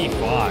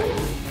 25,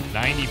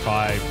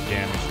 95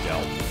 damage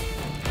dealt.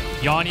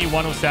 Yanni,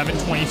 107,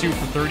 22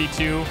 for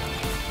 32.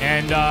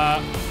 And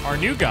our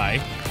new guy,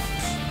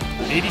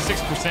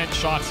 86%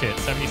 shots hit,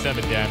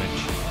 77 damage.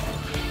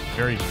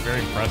 Very, very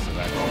impressive,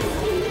 actually.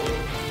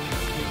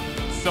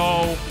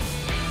 So,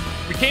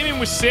 we came in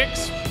with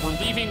 6. We're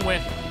leaving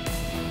with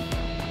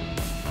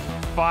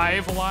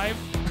 5 alive.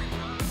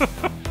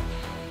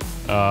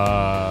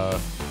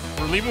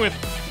 We're leaving with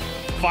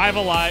 5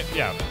 alive.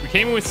 Yeah, we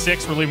came in with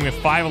 6. We're leaving with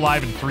 5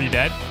 alive and 3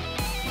 dead.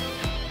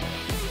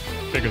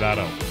 Figure that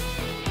out.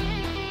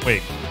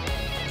 Wait,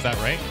 is that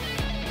right?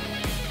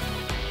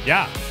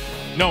 Yeah.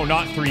 No,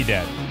 not 3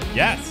 dead.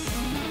 Yes.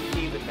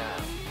 Even now,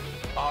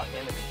 our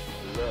enemy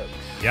lurks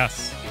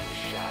Yes. in the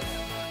shadows,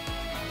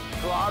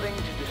 plotting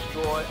to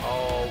destroy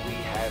all we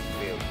have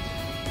built.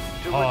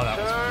 To Oh, that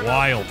was return us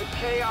wild. to the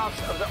chaos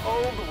of the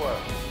old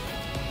world.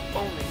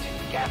 Only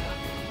together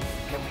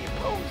can we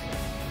oppose them.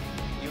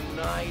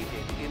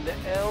 United in the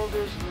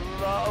Elder's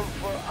love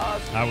for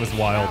us, That was we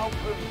wild. shall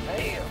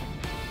prevail.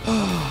 No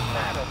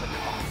matter the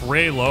cost.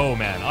 Ray Low,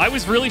 man. I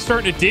was really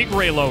starting to dig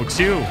Ray Low,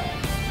 too.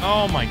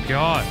 Oh, my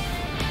God.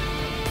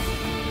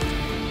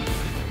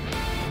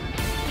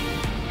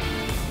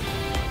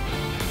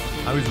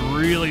 I was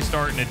really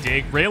starting to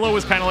dig. Ray Low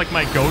was kind of like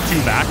my go-to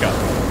backup.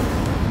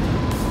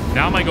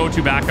 Now my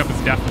go-to backup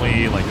is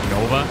definitely, like,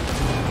 Nova.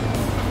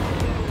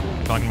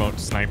 Talking about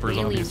snipers,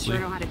 Aliens obviously.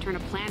 sure know how to turn a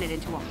planet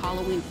into a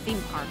Halloween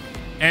theme park.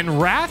 And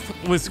Wrath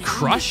was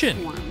crushing.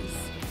 Swarms.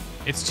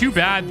 It's too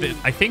bad that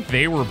I think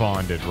they were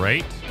bonded,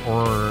 right?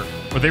 Or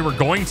they were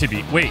going to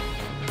be. Wait.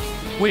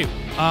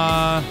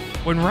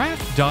 When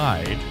Wrath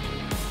died,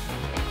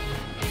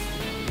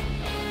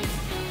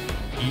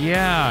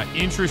 Yeah,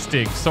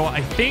 interesting. So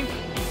I think...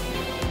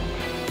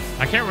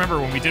 I can't remember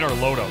when we did our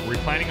loadout. Were we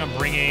planning on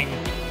bringing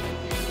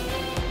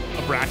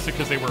Abraxa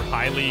because they were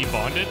highly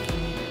bonded?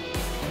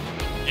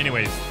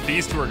 Anyways,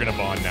 these two are going to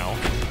bond now.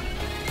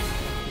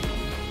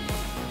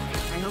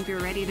 I hope you're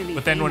ready to be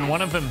But then when famous.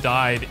 one of them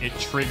died, it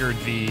triggered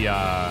the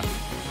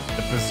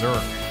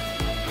berserk.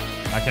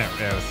 I can't...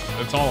 Yeah,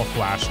 it's all a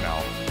flash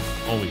now.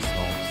 Holy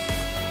smokes.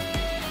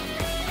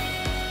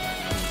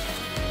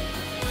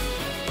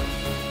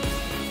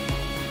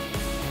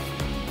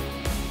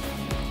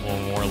 We'll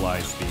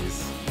memorialize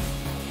these.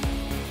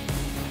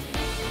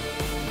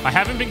 I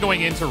haven't been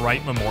going in to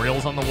write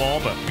memorials on the wall,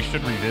 but we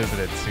should revisit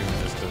it soon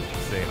just to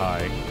say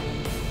hi.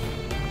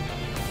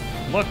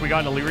 Look, we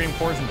got Delirium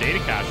cores and data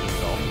caches,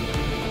 though.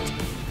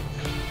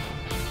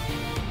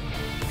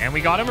 And we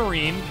got a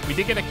Marine. We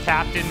did get a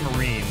Captain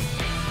Marine,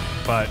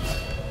 but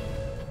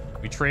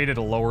we traded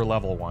a lower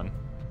level one.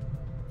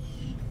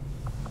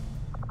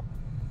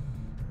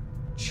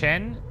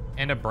 Chen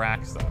and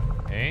Abraxa,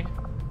 eh?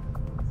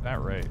 Is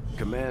that right?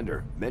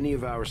 Commander, many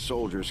of our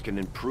soldiers can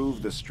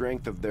improve the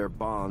strength of their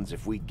bonds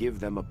if we give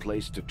them a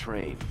place to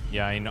train.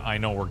 Yeah, I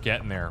know we're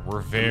getting there.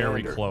 We're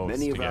very Commander, close.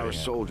 Many to of our getting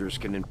it. soldiers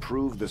can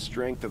improve the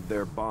strength of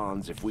their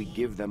bonds if we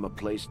give them a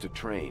place to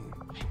train.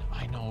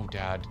 I know,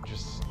 Dad.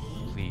 Just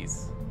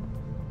please.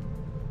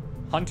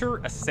 Hunter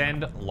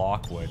Ascend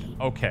Lockwood.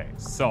 Okay,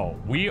 so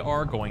we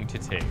are going to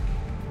take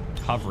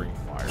covering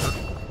fire.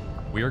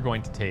 We are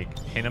going to take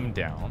pin him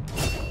down.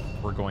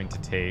 We're going to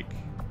take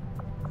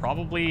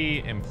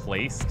probably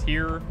emplaced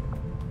here.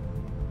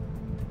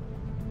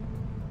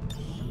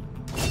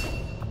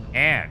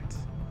 And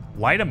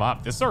light him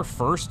up. This is our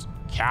first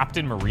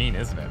Captain Marine,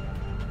 isn't it?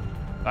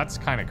 That's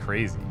kind of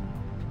crazy.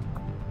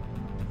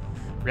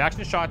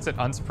 Reaction shots at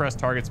unsuppressed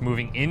targets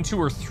moving into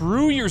or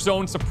through your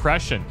zone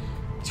suppression.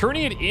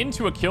 Turning it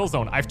into a kill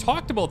zone. I've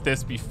talked about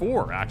this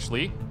before,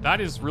 actually. That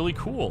is really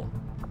cool.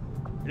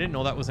 I didn't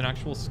know that was an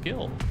actual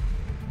skill.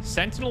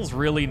 Sentinel's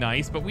really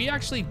nice, but we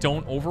actually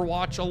don't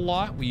Overwatch a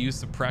lot. We use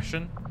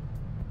suppression.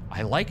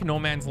 I like No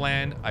Man's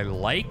Land. I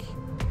like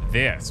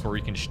this, where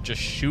we can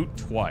just shoot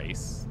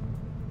twice.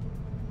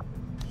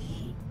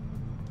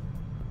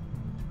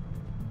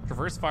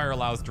 Traverse fire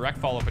allows direct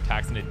follow-up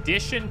attacks in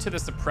addition to the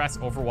suppress,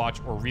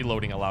 Overwatch, or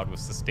reloading allowed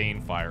with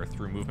sustained fire.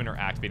 Through movement or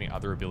activating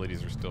other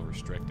abilities are still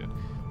restricted.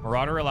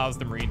 Marauder allows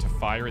the Marine to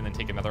fire and then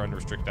take another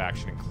unrestricted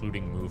action,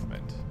 including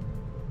movement.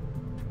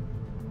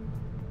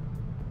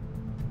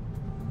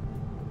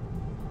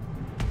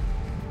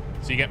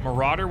 So you get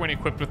Marauder when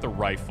equipped with the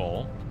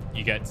rifle.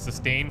 You get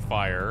sustained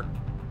fire,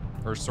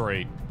 or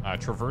sorry,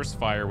 traverse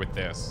fire with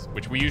this,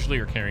 which we usually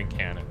are carrying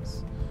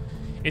cannons.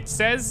 It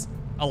says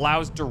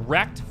allows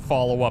direct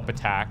follow-up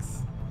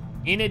attacks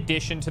in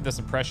addition to the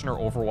suppression or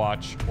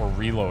Overwatch or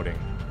reloading.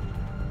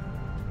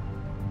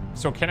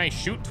 So can I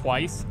shoot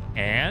twice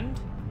and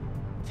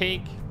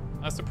take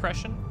a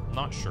suppression?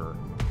 Not sure.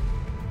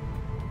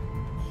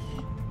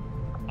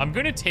 I'm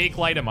going to take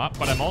light him up,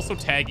 but I'm also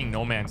tagging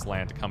No Man's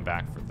Land to come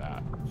back for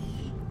that.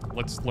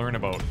 Let's learn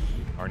about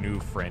our new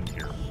friend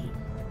here.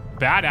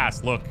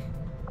 Badass look.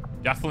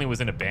 Definitely was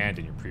in a band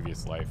in your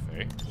previous life,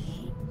 eh?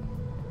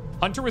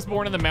 Hunter was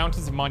born in the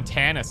mountains of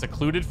Montana,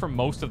 secluded from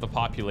most of the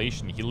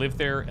population. He lived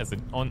there as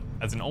an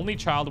only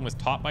child and was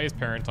taught by his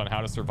parents on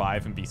how to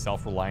survive and be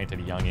self-reliant at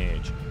a young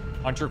age.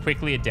 Hunter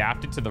quickly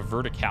adapted to the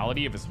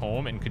verticality of his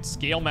home and could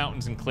scale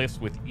mountains and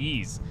cliffs with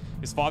ease.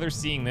 His father,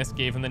 seeing this,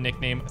 gave him the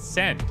nickname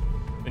Ascend.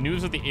 The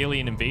news of the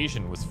alien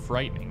invasion was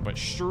frightening, but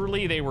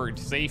surely they were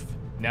safe,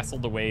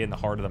 nestled away in the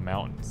heart of the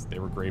mountains. They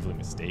were gravely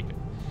mistaken.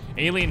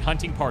 Alien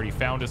hunting party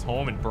found his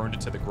home and burned it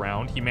to the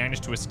ground. He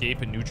managed to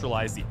escape and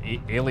neutralize the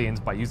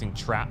aliens by using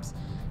traps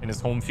in his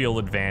home field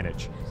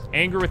advantage.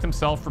 Angry with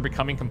himself for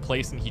becoming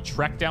complacent, he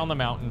trekked down the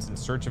mountains in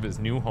search of his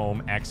new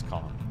home,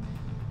 XCOM.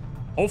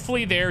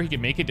 Hopefully there he can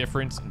make a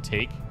difference and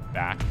take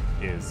back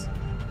his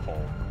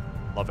home.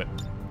 Love it.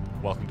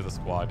 Welcome to the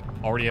squad.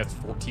 Already has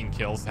 14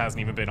 kills,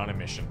 hasn't even been on a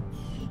mission.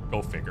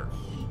 Go figure.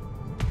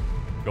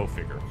 Go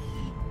figure.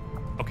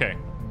 Okay.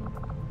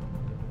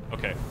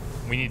 Okay.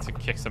 We need to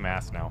kick some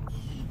ass now.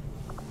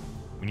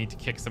 We need to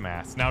kick some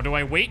ass. Now, do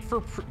I wait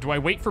for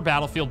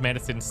Battlefield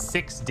Medicine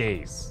 6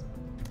 days?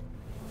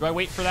 Do I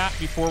wait for that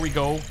before we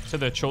go to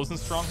the Chosen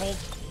Stronghold?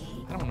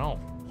 I don't know.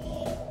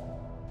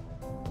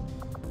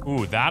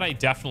 Ooh, that I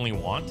definitely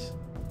want.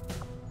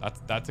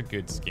 That's a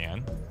good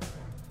scan.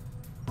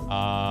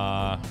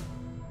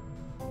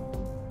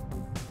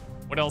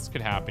 What else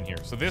could happen here?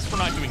 So this, we're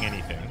not doing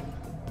anything.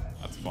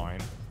 That's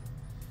fine.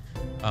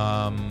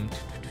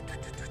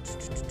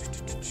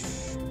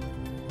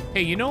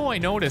 Hey, you know, I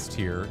noticed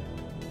here.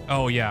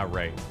 Oh, yeah,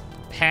 right.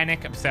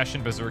 Panic,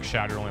 Obsession, Berserk,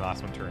 Shatter only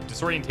lasts one turn.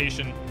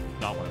 Disorientation,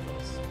 not one of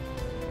those.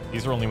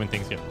 These are only when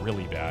things get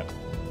really bad.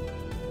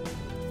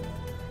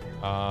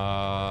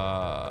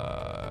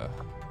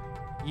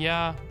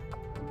 Yeah.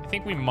 I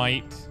think we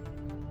might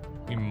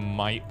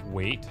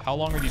wait. How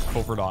long are these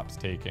covert ops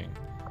taking?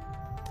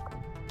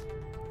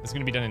 This is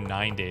going to be done in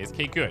 9 days.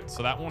 Okay, good.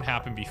 So that won't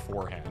happen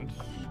beforehand.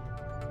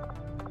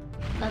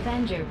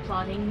 Avenger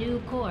plotting new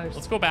course.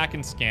 Let's go back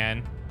and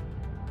scan.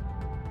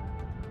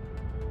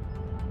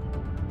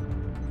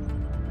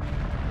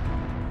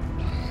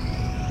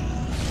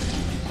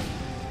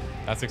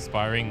 That's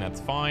expiring. That's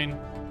fine.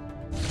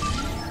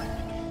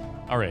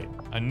 All right.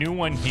 A new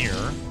one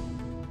here.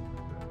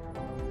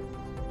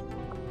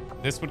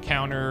 This would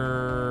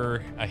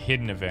counter a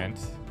hidden event.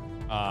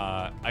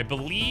 I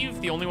believe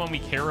the only one we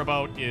care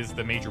about is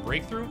the major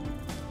breakthrough.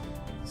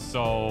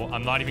 So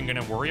I'm not even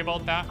going to worry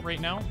about that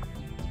right now.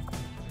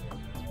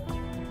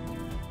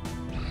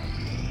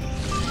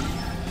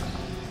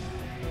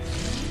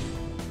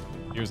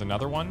 Here's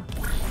another one.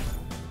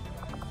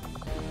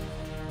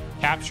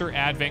 Capture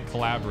Advent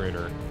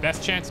Collaborator.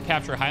 Best chance to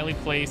capture a highly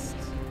placed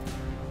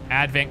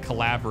Advent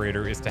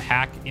Collaborator is to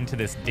hack into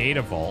this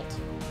data vault.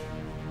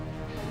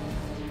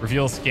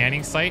 Reveal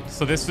scanning site.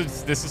 So this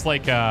is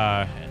like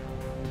an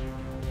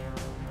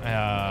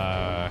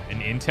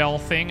intel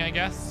thing, I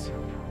guess.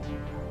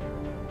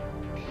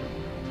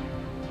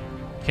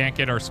 Can't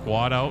get our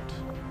squad out.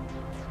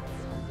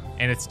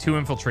 And it's 2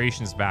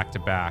 infiltrations back to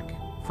back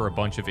for a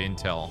bunch of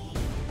intel.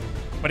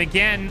 But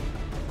again,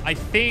 I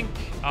think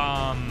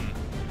I'm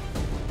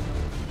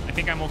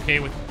okay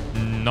with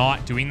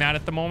not doing that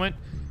at the moment.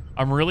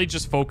 I'm really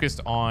just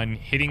focused on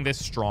hitting this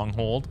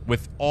stronghold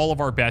with all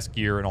of our best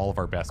gear and all of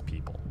our best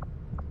people.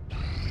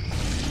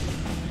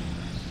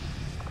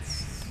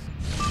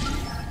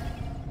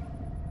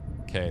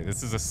 Okay,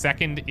 this is a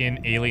second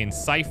in Alien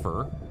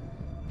Cypher.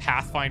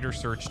 Pathfinder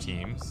search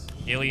teams.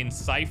 Alien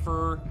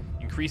Cypher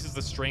increases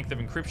the strength of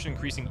encryption,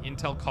 increasing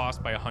intel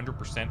cost by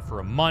 100% for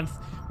a month,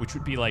 which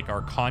would be like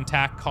our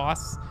contact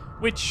costs,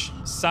 which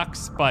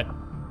sucks, but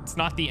it's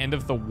not the end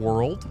of the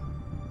world.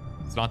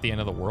 It's not the end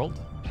of the world.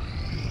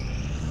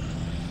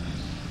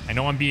 I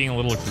know I'm being a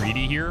little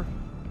greedy here,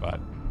 but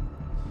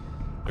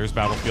there's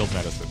battlefield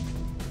medicine.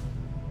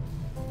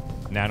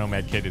 Nano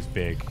medkit is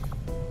big.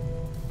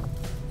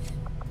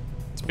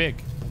 It's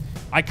big.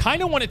 I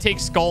kind of want to take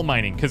skull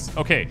mining because,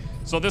 okay,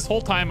 so this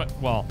whole time,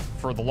 well,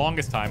 for the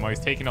longest time, I was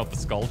taking out the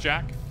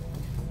skulljack,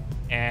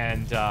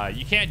 and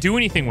you can't do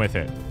anything with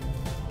it.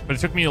 But it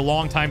took me a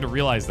long time to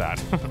realize that.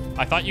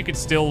 I thought you could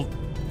still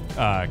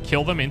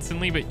kill them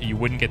instantly, but you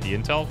wouldn't get the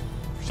intel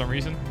for some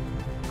reason.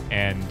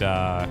 And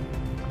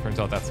turns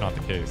out that's not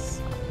the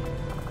case.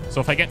 So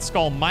if I get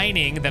skull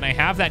mining, then I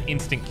have that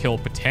instant kill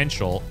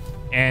potential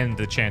and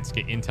the chance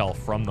to get intel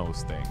from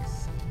those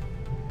things.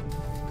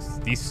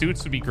 These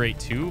suits would be great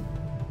too.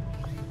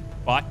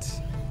 But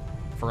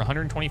for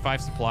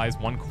 125 supplies,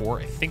 1 core,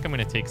 I think I'm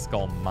going to take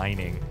skull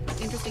mining.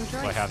 Interesting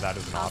choice. So I have that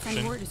as an I'll option.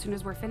 send word as soon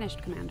as we're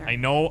finished, Commander. I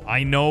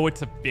know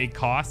it's a big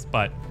cost,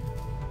 but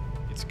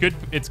it's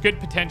good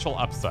potential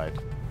upside,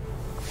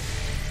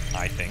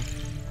 I think.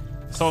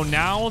 So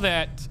now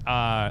that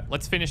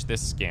let's finish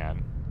this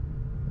scan.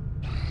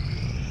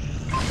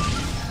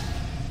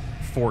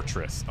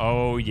 Fortress.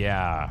 Oh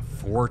yeah,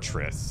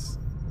 Fortress.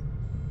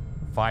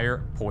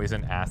 Fire,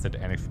 poison, acid,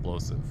 and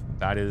explosive.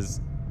 That is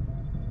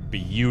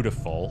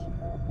beautiful.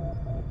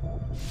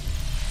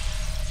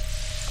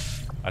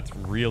 That's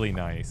really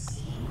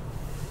nice.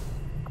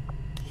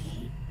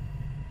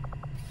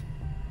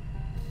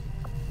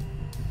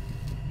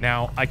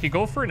 Now, I could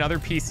go for another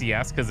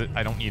PCS because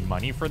I don't need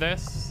money for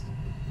this.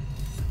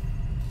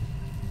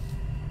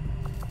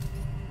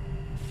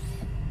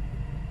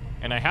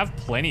 And I have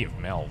plenty of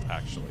meld,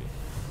 actually.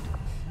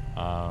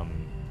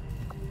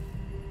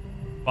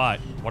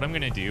 But what I'm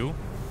going to do, I'm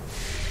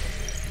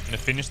going to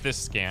finish this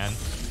scan.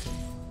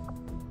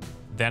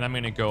 Then I'm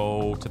going to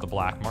go to the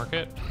black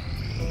market.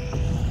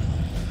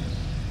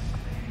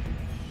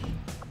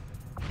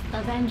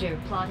 Avenger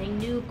plotting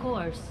new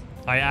course.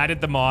 I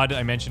added the mod,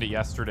 I mentioned it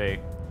yesterday,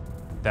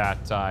 that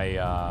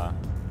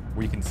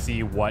we can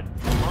see what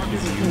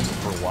is used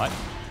for what.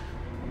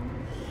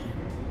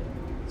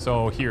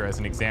 So here, as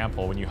an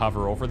example, when you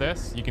hover over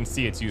this, you can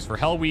see it's used for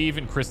Hellweave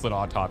and Chrysalid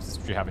Autopsies,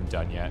 which we haven't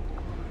done yet.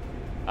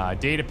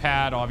 Data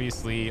pad,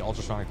 obviously.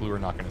 Ultrasonic lure,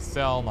 not going to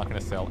sell. Not going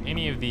to sell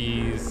any of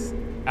these.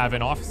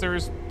 Advent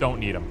officers, don't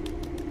need them.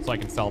 So I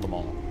can sell them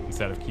all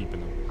instead of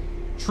keeping them.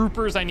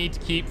 Troopers I need to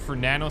keep for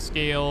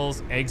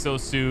nanoscales,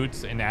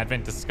 exosuits, and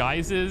Advent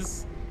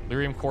disguises.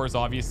 Lyrium cores,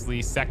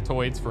 obviously.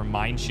 Sectoids for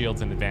mind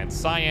shields and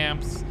advanced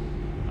psyamps.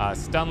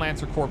 Stun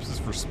lancer corpses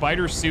for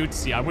spider suits.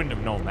 See, I wouldn't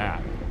have known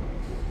that.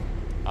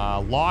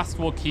 Lost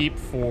we'll keep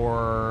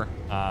for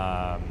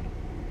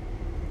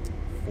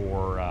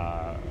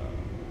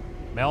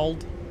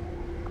meld.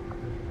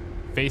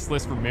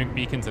 Faceless for mimic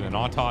beacons and an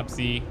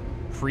autopsy.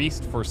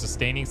 Priest for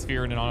sustaining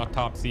sphere and an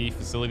autopsy.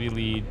 Facility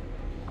lead.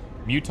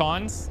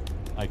 Mutons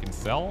I can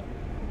sell.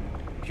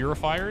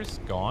 Purifiers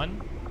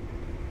gone.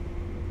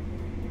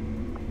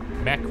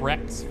 Mech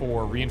Rex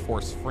for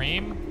reinforced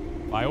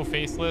frame. Bio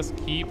faceless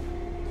keep.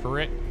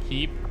 Turret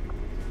keep.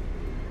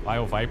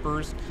 Bio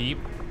vipers keep.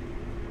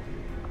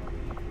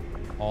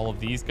 All of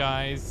these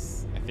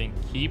guys I think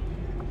keep.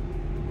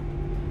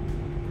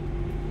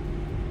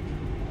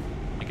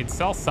 I could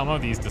sell some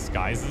of these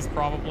disguises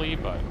probably,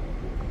 but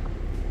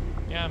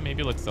yeah,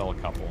 maybe let's sell a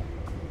couple.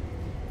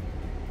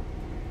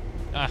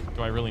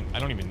 do I really? I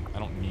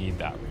don't need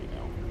that right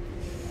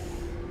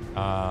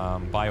now.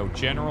 Bio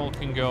General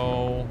can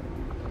go.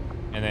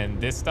 And then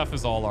this stuff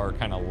is all our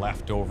kind of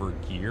leftover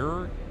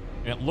gear.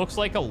 And it looks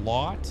like a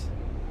lot,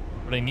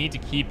 but I need to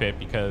keep it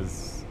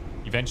because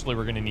eventually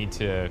we're going to need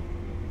to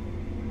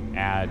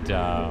add,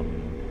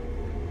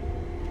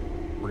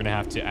 we're going to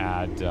have to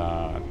add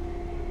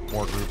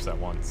more groups at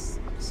once.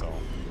 So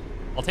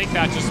I'll take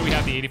that just so we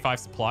have the 85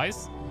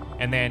 supplies.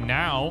 And then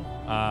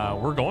now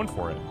we're going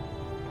for it.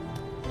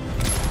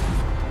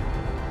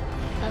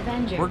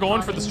 Avenger We're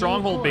going for the plotting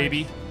stronghold, new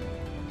baby. course.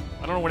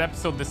 I don't know what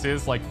episode this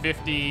is, like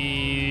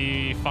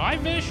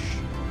 55-ish?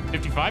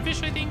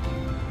 55-ish, I think.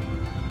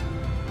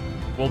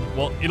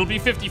 Well, it'll be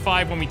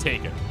 55 when we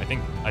take it. I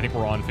think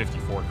we're on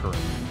 54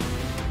 currently.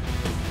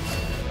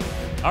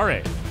 All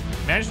right.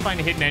 Managed to find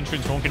a hidden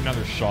entrance. Won't get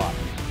another shot.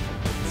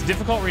 It's a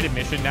difficult rated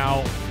mission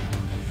now.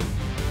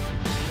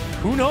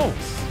 Who knows?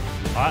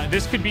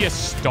 This could be a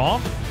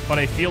stomp, but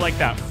I feel like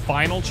that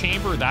final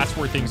chamber, that's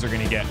where things are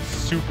going to get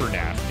super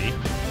nasty.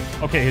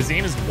 Okay, his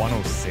aim is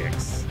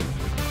 106.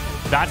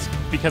 That's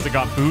because it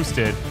got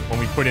boosted when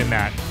we put in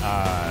that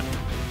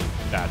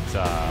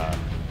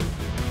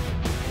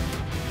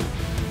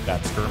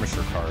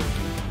skirmisher card.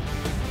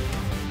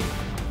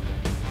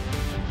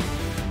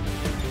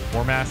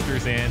 War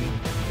Master's in.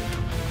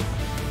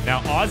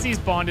 Now Ozzy's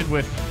bonded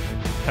with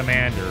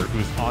Commander,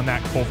 who's on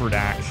that covert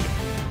action.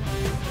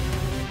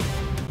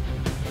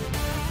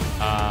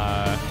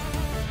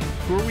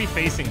 Who are we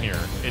facing here?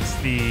 It's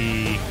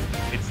the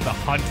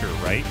Hunter,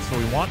 right? So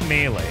we want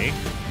melee,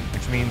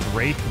 which means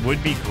Wraith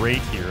would be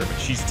great here, but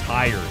she's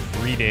tired.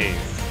 3 days.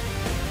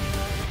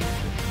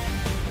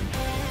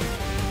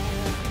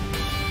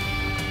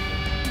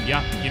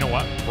 Yeah, you know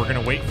what? We're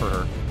gonna wait for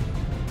her.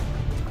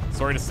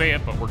 Sorry to say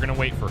it, but we're gonna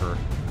wait for her.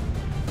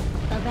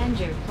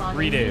 Avenger plotting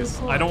 3 new days.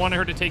 course. I don't want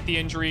her to take the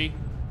injury.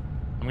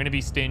 I'm gonna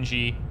be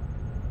stingy.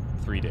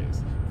 3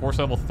 days. Force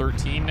level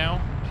 13 now.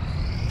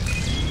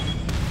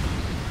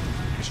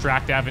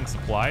 Extract Advent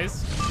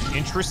supplies.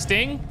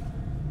 Interesting.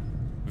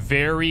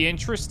 Very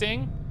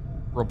interesting.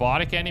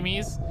 Robotic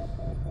enemies.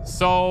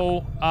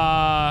 So,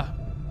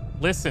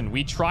 listen,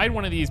 we tried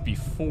one of these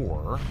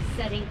before.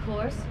 Setting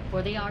course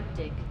for the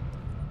Arctic.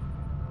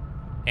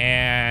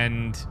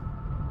 And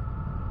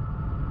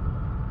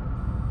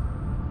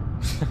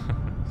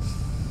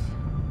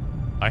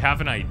I have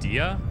an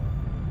idea.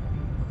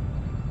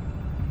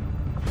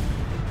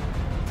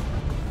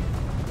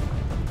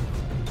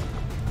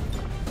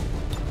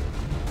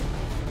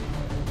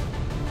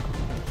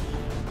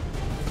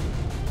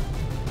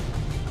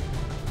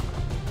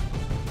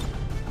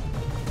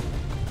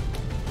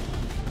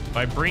 If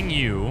I bring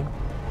you,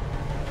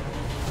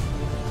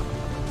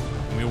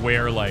 and we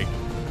wear like,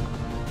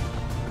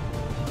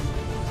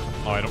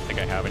 oh, I don't think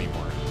I have any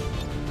more.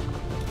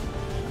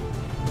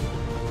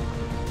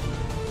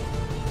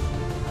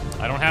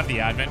 I don't have the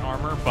Advent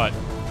armor, but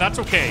that's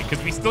okay,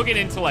 because we still get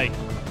into like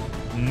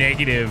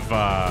negative,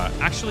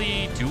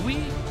 actually, do we?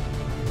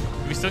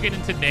 Do we still get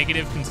into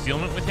negative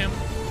concealment with him?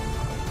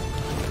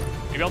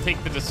 Maybe I'll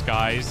take the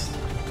disguise.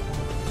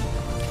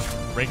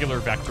 Regular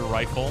vector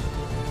rifle.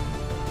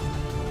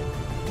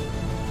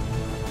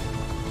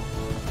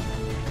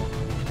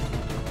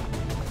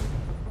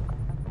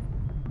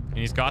 And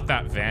he's got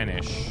that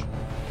vanish.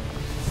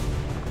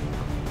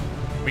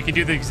 We could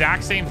do the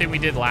exact same thing we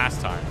did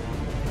last time.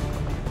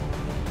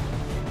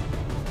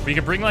 We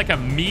could bring like a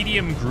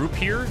medium group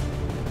here.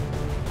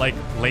 Like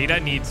Leda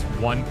needs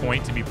 1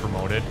 point to be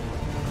promoted.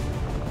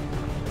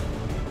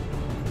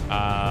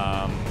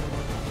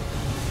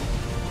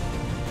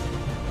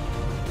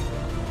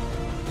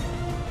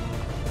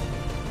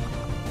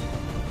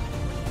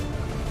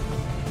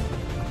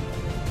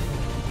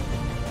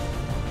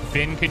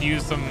 Finn could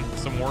use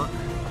some work.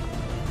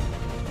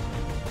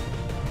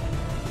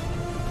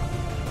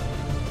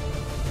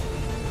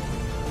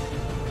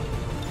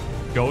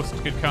 Ghost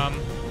could come.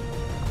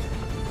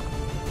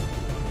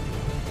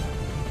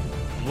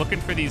 I'm looking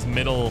for these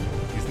middle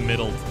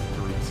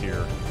groups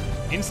here.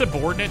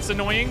 Insubordinate's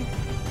annoying.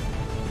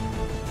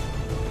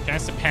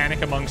 Chance to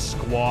panic among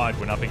squad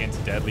when up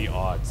against deadly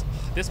odds.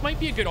 This might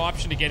be a good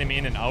option to get him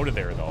in and out of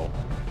there though,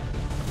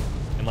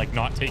 and like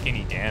not take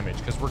any damage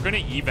because we're gonna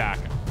evac.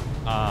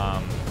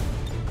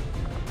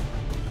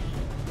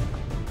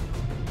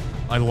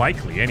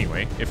 Likely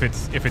anyway. If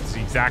it's the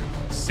exact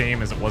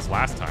same as it was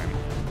last time.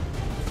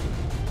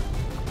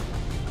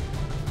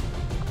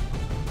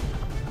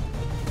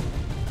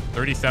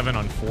 $37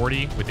 on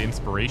 40 with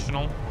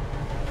inspirational.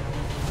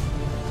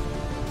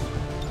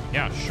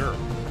 Yeah, sure.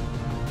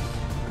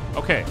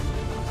 Okay.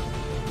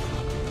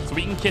 So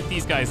we can kit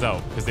these guys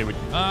out because they would.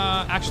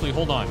 Actually,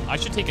 hold on. I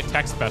should take a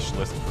tech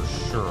specialist for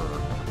sure.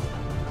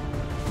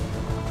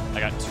 I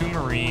got 2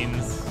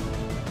 Marines.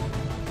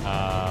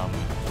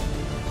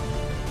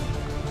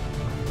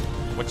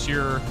 What's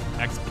your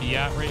XP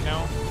at right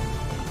now?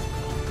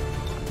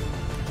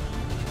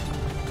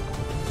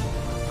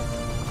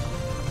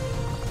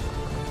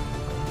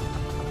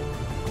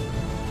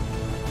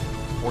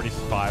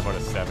 $45 out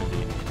of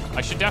 70.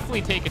 I should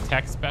definitely take a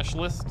tech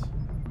specialist.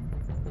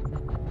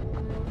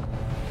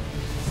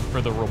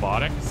 for the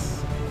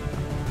robotics.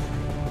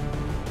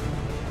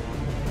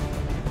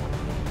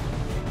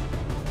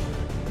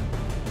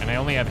 And I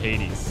only have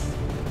Hades.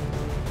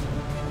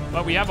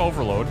 But we have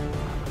Overload.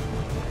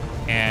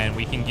 And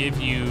we can give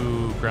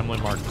you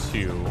Gremlin Mark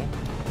II.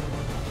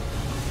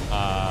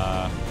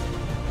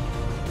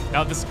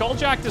 Now, the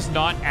Skulljack does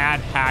not add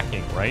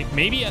hacking, right?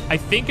 Maybe, I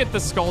think at the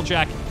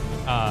Skulljack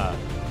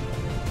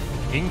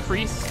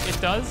increase, it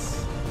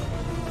does.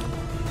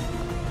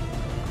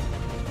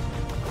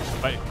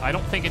 But I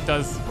don't think it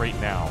does right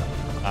now.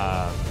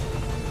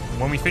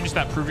 When we finish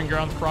that Proving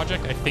Grounds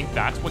project, I think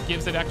that's what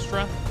gives it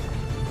extra.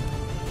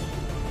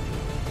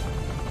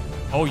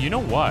 Oh, you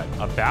know what?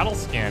 A battle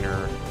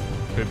scanner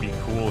could be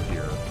cool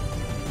here.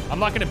 I'm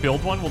not going to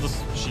build one. We'll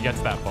just... She gets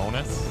that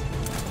bonus.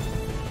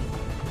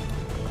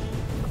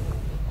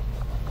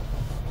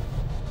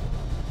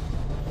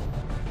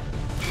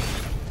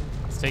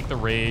 Let's take the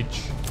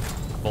Rage,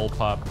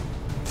 Bullpup,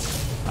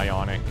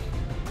 Ionic.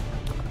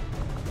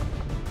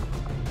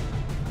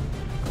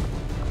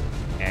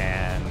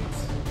 And...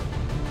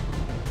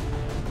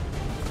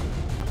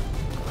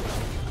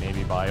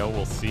 maybe Bio.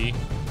 We'll see.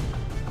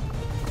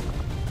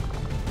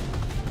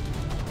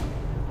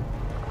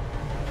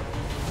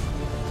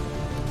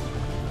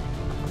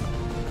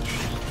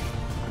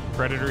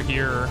 Predator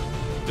here,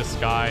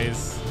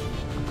 Disguise,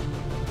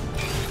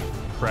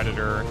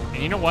 Predator.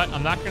 And you know what?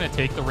 I'm not going to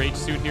take the Rage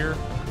suit here.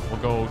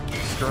 We'll go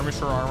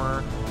Skirmisher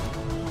armor.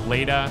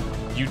 Leda,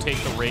 you take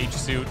the Rage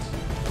suit.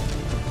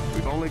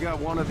 We've only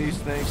got one of these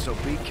things, so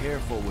be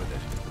careful with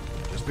it.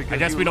 Just because I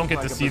guess we don't get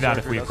like to see that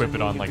if we equip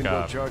it on like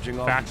a faction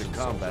faction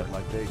combat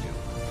like they do.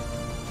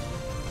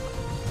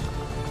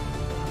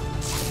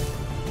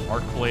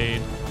 Arc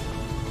Blade,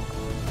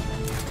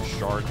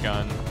 Shard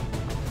Gun.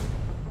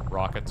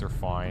 Rockets are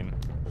fine.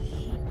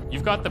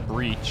 You've got the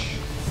Breach.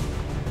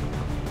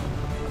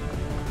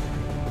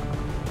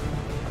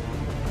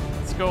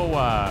 Let's go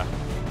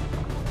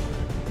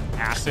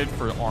Acid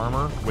for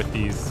armor with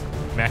these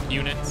mech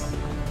units.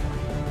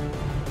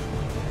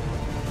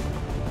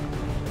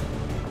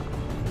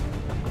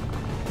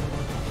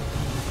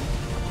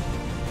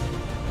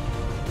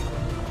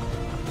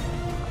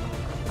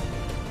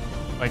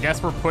 I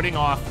guess we're putting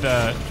off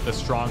the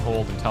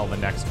stronghold until the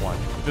next one.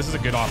 This is a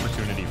good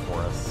opportunity for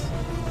us.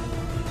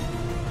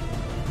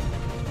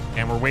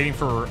 And we're waiting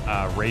for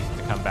Wraith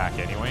to come back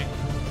anyway.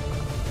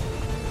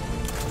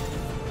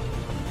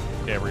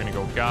 Okay, we're gonna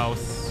go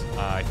Gauss.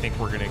 I think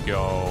we're gonna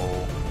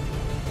go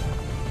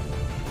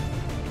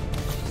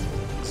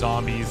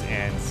Zombies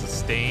and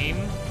Sustain.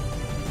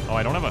 Oh,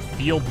 I don't have a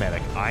Field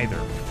Medic either.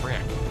 Frick.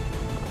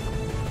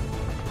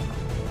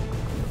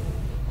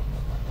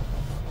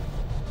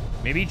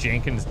 Maybe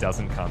Jenkins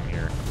doesn't come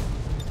here.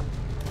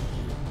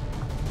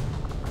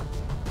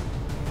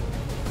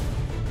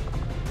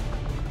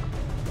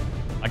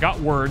 I got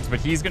words, but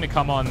he's going to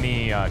come on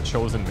the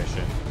Chosen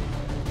mission.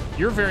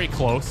 You're very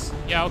close.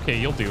 Yeah, okay,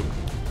 you'll do.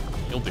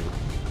 You'll do.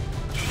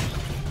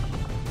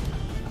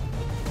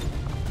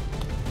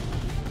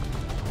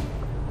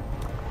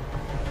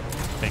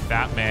 Take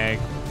that mag.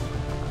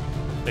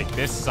 Take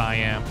this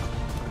Siam.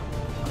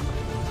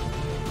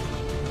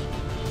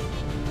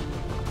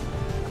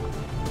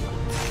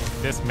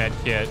 This med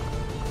kit.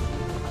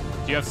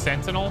 Do you have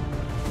Sentinel?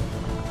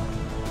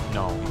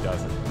 No, he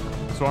doesn't.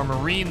 So our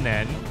Marine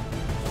then.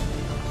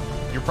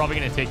 You're probably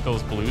going to take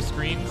those blue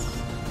screens.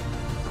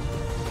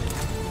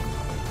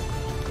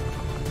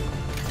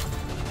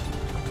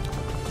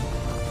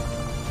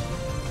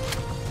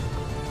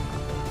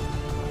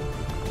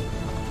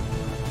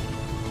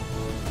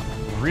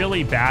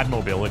 Really bad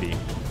mobility.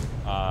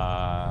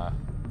 I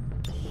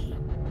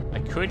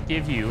could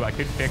give you... I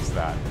could fix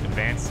that.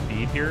 Advanced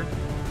speed here.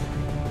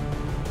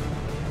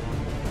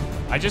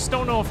 I just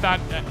don't know if that...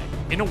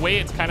 In a way,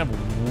 it's kind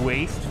of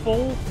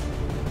wasteful.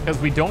 Because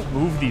we don't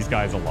move these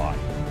guys a lot.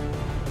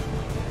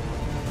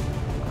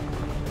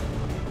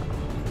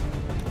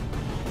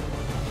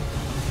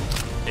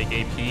 Take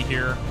AP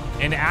here.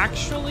 And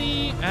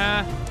actually...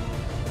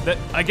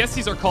 I guess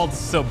these are called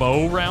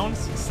Sabot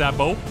rounds.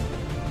 Sabot.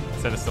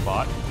 Instead of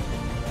Sabat.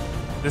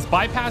 This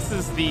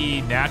bypasses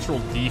the natural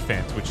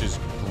defense, which is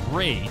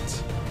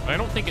great. But I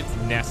don't think it's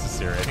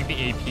necessary. I think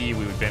the AP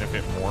we would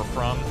benefit more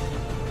from.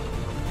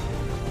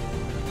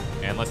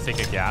 And let's take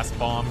a gas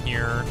bomb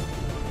here.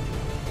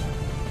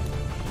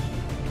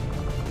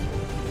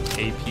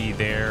 AP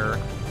there.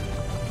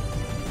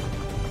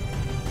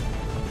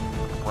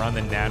 We're on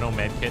the nano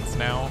medkits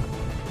now.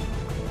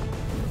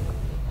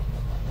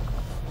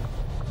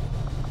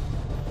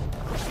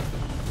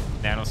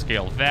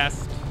 Nanoscale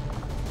vest.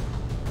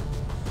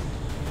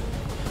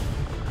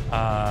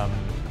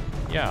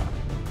 Yeah.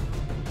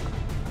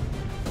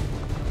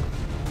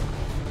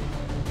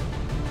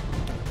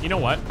 You know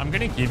what? I'm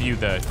gonna give you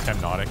the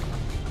Temnotic.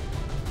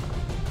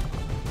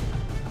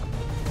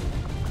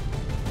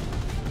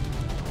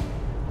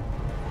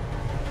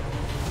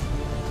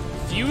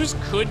 Fuse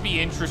could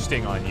be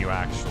interesting on you,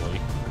 actually.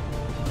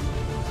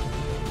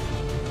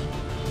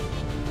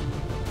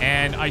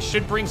 And I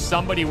should bring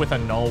somebody with a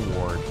null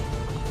ward.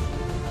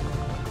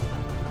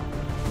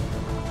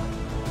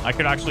 I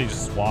could actually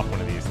just swap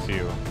one of these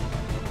too.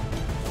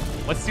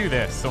 Let's do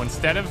this. So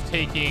instead of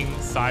taking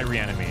Psy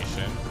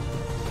reanimation,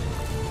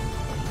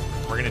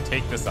 we're going to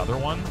take this other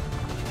one.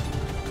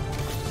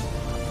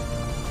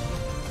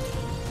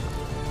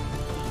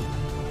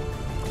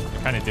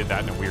 I kind of did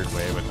that in a weird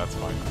way, but that's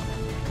fine.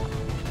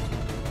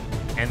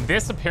 And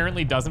this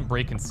apparently doesn't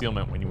break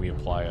concealment when we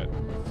apply it.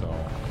 So,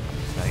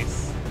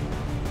 nice.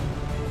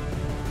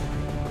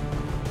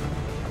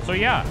 So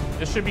yeah,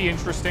 this should be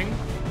interesting.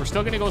 We're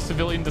still going to go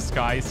civilian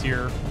disguise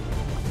here.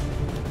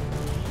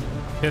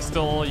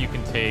 Pistol, you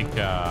can take...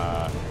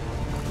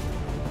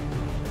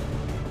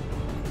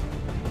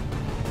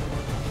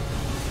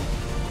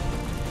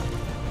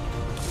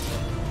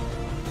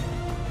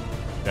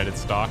 Vetted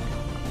stock.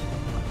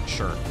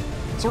 Sure.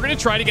 So we're going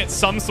to try to get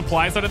some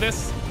supplies out of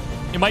this.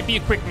 It might be a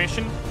quick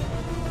mission.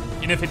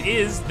 And if it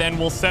is, then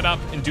we'll set up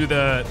and do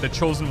the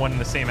chosen one in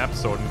the same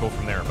episode and go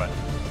from there.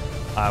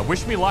 But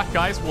wish me luck,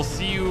 guys. We'll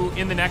see you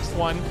in the next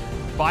one.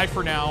 Bye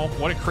for now.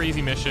 What a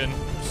crazy mission.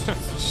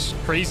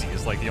 Crazy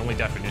is like the only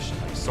definition.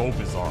 Like, so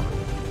bizarre.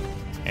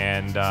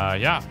 And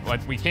yeah,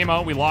 but we came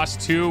out. We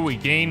lost 2. We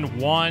gained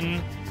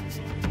 1.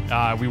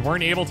 We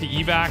weren't able to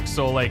evac.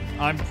 So like,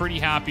 I'm pretty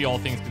happy, all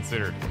things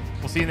considered.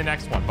 We'll see you in the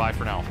next one. Bye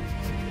for now.